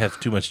have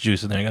too much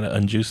juice in there. I gotta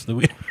unjuice the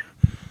wiener.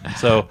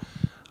 So,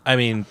 I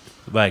mean,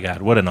 by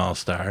God, what an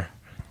all-star.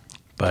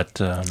 But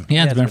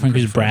yeah, it's been fun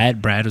because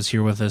Brad was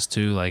here with us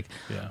too. Like,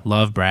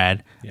 love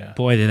Brad. Yeah.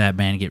 Boy, did that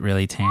man get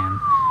really tan.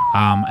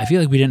 I feel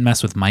like we didn't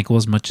mess with Michael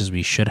as much as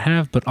we should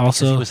have, but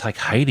also he was like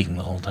hiding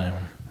the whole time.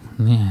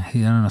 Yeah, I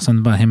don't know,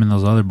 something about him and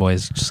those other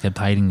boys just kept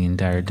hiding the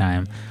entire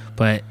time.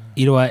 But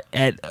you know what?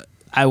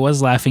 I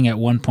was laughing at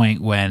one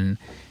point when,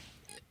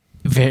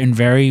 in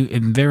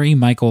very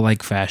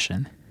Michael-like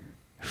fashion,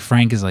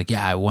 Frank is like,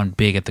 "Yeah, I won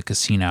big at the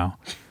casino."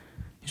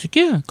 He's like,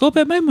 "Yeah, go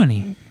bet my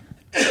money."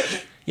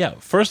 Yeah,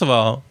 first of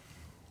all,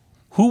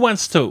 who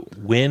wants to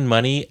win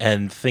money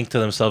and think to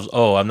themselves,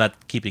 "Oh, I'm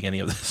not keeping any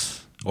of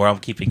this, or I'm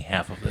keeping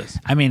half of this"?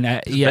 I mean,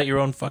 Bet your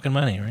own fucking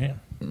money, right?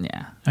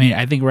 Yeah, I mean,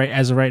 I think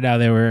as of right now,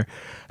 they were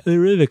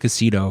in the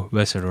casino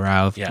messing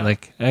around. Yeah.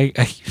 Like,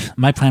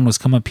 my plan was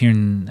come up here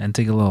and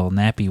take a little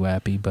nappy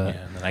wappy, but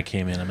Yeah, and then I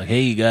came in. I'm like,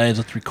 "Hey, you guys,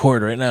 let's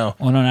record right now."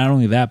 well, no, not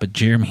only that, but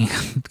Jeremy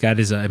got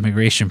his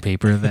immigration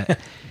paper that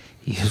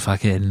he's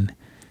fucking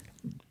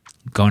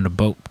going to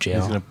boat jail.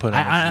 He's gonna put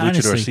on a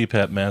honestly, luchador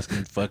CPAP mask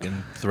and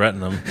fucking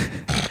threaten them.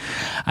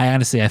 I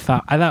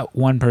thought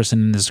one person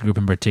in this group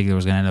in particular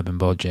was gonna end up in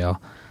boat jail.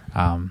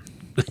 Either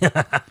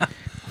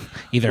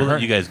We'll her,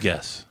 let you guys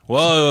guess.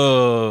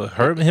 Whoa,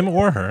 him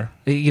or her?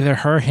 either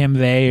her, him,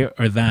 they,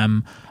 or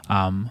them,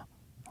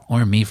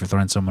 or me for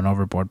throwing someone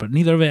overboard. But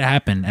neither of it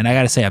happened, and I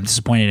gotta say, I'm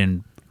disappointed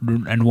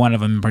in one of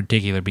them in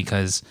particular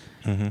because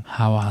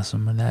how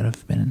awesome would that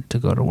have been to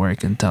go to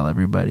work and tell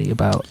everybody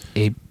about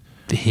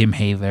him,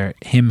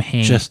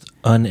 hey. Just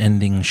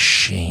unending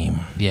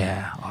shame.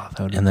 Yeah, oh,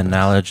 that would And the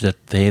knowledge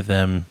that they,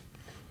 them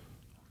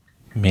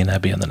may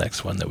not be on the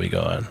next one that we go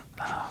on.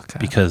 okay.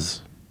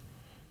 Because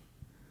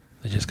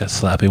they just got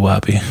sloppy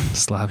woppy.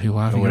 sloppy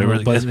waffy, Or whatever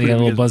the they got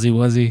a little buzzy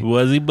wuzzy.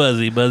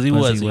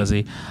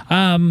 Wuzzy.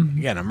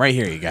 Again, I'm right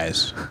here, you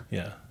guys.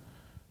 Yeah.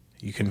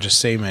 You can just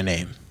say my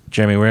name.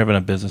 Jeremy, we're having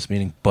a business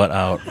meeting, butt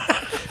out.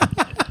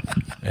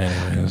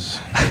 Anyways.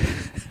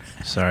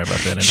 Sorry about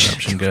that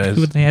interruption, guys.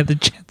 When they had the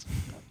chance.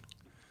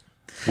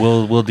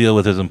 We'll deal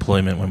with his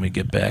employment when we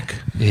get back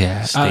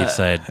Yeah.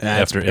 stateside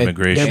after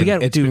immigration.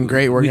 It's been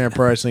great working at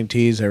Pro Wrestling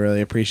Tees. I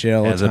really appreciate it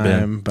all Has the it been?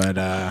 time.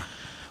 But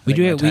We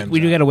do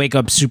got to wake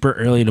up super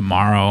early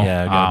tomorrow.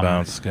 Yeah, I gotta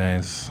bounce,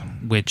 guys.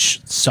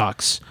 which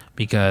sucks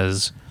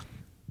because,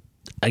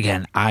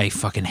 again, I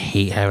fucking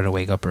hate having to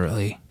wake up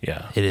early.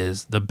 Yeah. It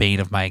is the bane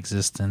of my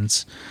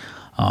existence.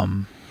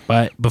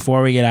 But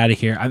before we get out of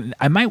here,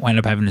 I might wind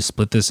up having to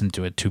split this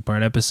into a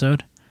 2-part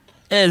episode.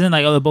 It isn't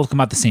like, oh, they both come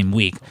out the same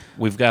week.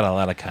 We've got a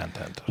lot of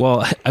content.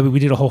 Well, I mean, we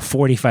did a whole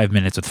 45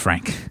 minutes with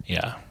Frank.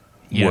 Yeah.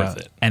 You Worth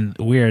know, it. And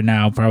we're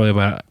now probably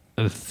about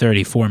a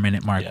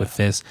 34-minute mark with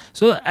this.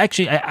 So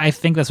actually, I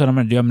think that's what I'm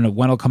going to do.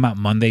 One will come out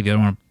Monday. The other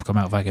one will come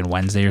out fucking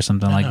Wednesday or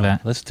something like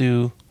that. Let's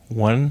do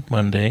one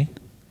Monday,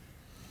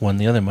 one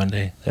the other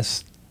Monday.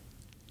 That's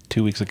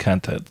 2 weeks of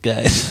content,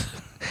 guys.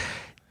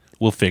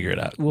 We'll figure it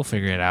out. We'll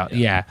figure it out.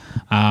 Yeah.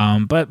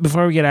 But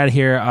before we get out of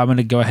here, I'm going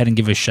to go ahead and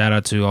give a shout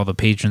out to all the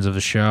patrons of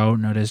the show.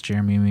 Notice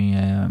Jeremy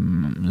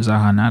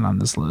Zaha not on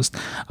this list.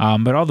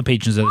 But all the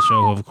patrons of the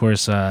show, who, of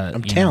course,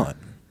 I'm talent.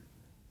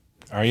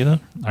 Are you though?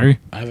 Are you?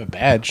 I have a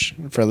badge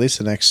for at least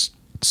the next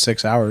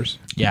 6 hours.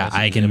 Yeah, As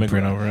I an can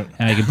immigrant over it.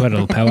 And I can put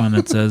a lapel on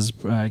that says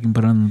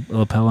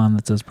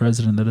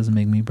president. That doesn't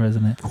make me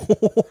president.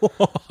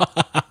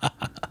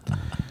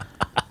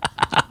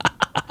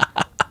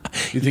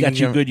 You Got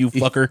you good, you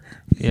fucker.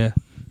 Yeah.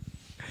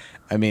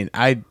 I mean,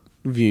 I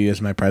view you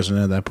as my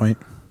president at that point.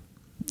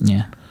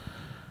 Yeah.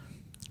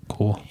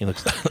 Cool. He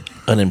looks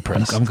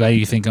unimpressed. I'm glad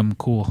you think I'm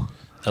cool.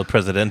 El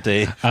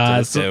Presidente.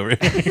 So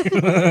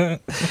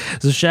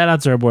shout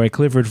out to our boy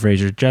Clifford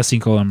Fraser, Jesse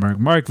Kohlenberg,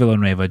 Mark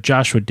Villanueva,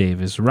 Joshua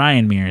Davis,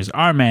 Ryan Mears,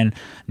 our man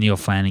Neil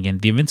Flanagan,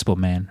 the Invincible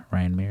Man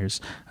Ryan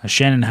Mears,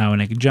 Shannon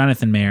Howenick,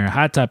 Jonathan Mayer,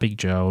 Hot Topic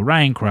Joe,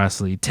 Ryan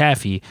Crossley,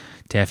 Taffy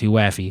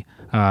Waffy,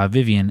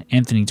 Vivian,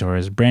 Anthony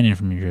Torres, Brandon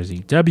from New Jersey,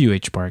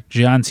 W.H. Park,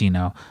 John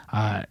Cino,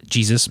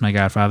 Jesus, my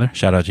godfather.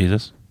 Shout out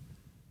Jesus.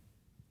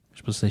 You're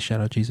supposed to say shout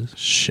out Jesus.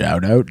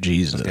 Shout out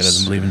Jesus. This guy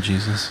doesn't believe in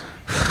Jesus.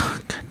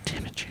 God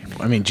damn it, Jeremy.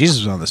 I mean, Jesus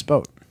was on this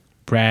boat.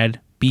 Brad,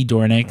 B.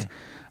 Dornick,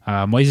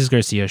 Moises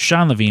Garcia,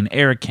 Sean Levine,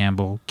 Eric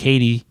Campbell,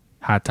 Katie,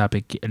 Hot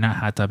Topic Katie,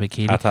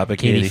 Katie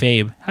Katie.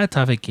 Fabe, Hot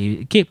Topic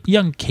Katie,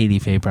 young Katie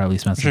Fabe probably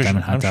spent some time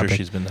in Hot I'm Topic. sure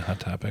she's been the Hot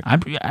Topic.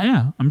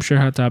 I'm sure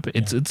Hot Topic.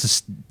 It's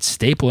a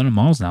staple in the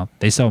malls now.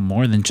 They sell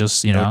more than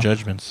just No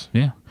judgments.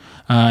 Yeah,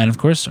 and of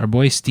course our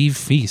boy Steve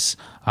Feast.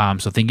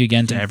 So thank you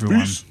again to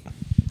everyone.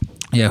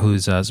 Yeah,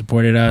 who's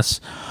supported us,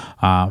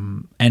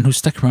 and who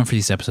stuck around for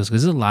these episodes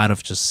because there's a lot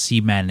of just Sea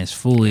Madness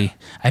fully.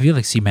 I feel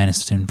like Sea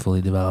Madness didn't fully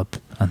develop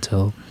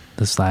until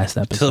this last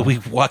episode. Until we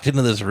walked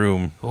into this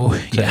room. Oh,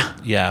 yeah.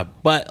 Yeah.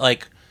 But,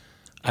 like,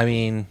 I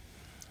mean,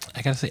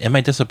 I gotta say, am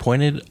I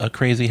disappointed a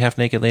crazy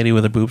half-naked lady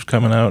with her boobs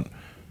coming out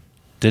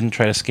didn't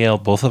try to scale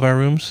both of our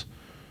rooms?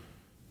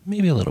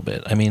 Maybe a little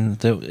bit. I mean,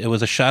 it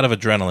was a shot of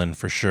adrenaline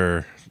for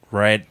sure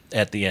right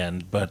at the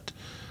end. But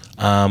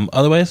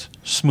otherwise,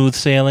 smooth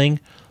sailing.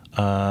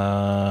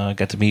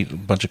 Got to meet a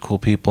bunch of cool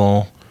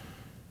people.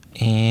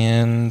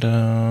 And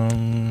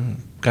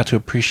got to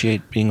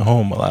appreciate being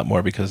home a lot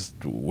more because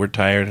we're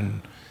tired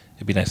and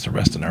it'd be nice to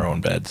rest in our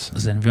own beds.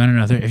 Listen,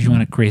 if you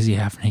want a crazy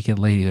half-naked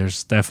lady,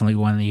 there's definitely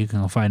one that you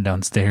can go find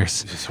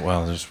downstairs.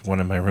 Well, there's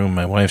one in my room.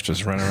 My wife's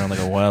just running around like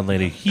a wild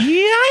lady.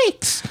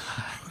 Yikes!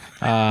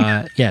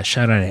 Yeah,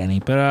 shout out Annie.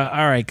 But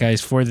all right,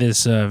 guys, for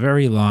this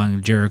very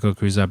long Jericho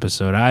Cruise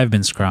episode, I've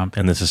been Scrump.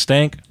 And this is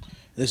Stank.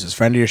 This is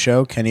friend of your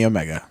show, Kenny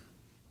Omega.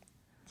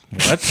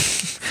 What?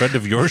 Friend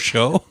of your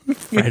show?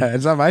 Yeah,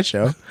 it's not my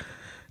show.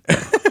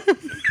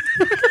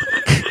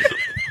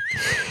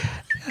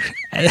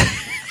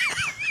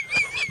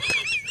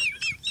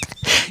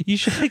 You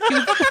should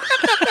give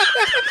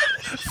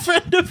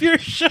friend of your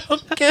show.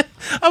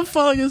 I'm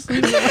falling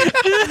asleep.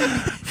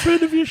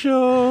 Friend of your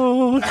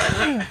show.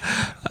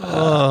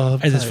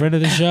 As his friend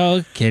of the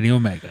show, Kenny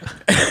Omega.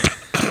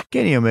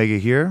 Kenny Omega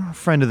here,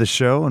 friend of the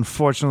show.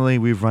 Unfortunately,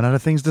 we've run out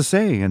of things to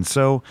say, and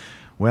so,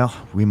 well,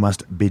 we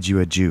must bid you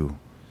adieu.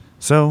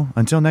 So,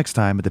 until next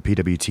time at the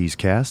PWT's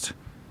cast,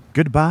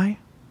 goodbye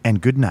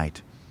and good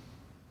night.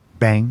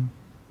 Bang,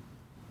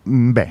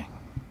 bang.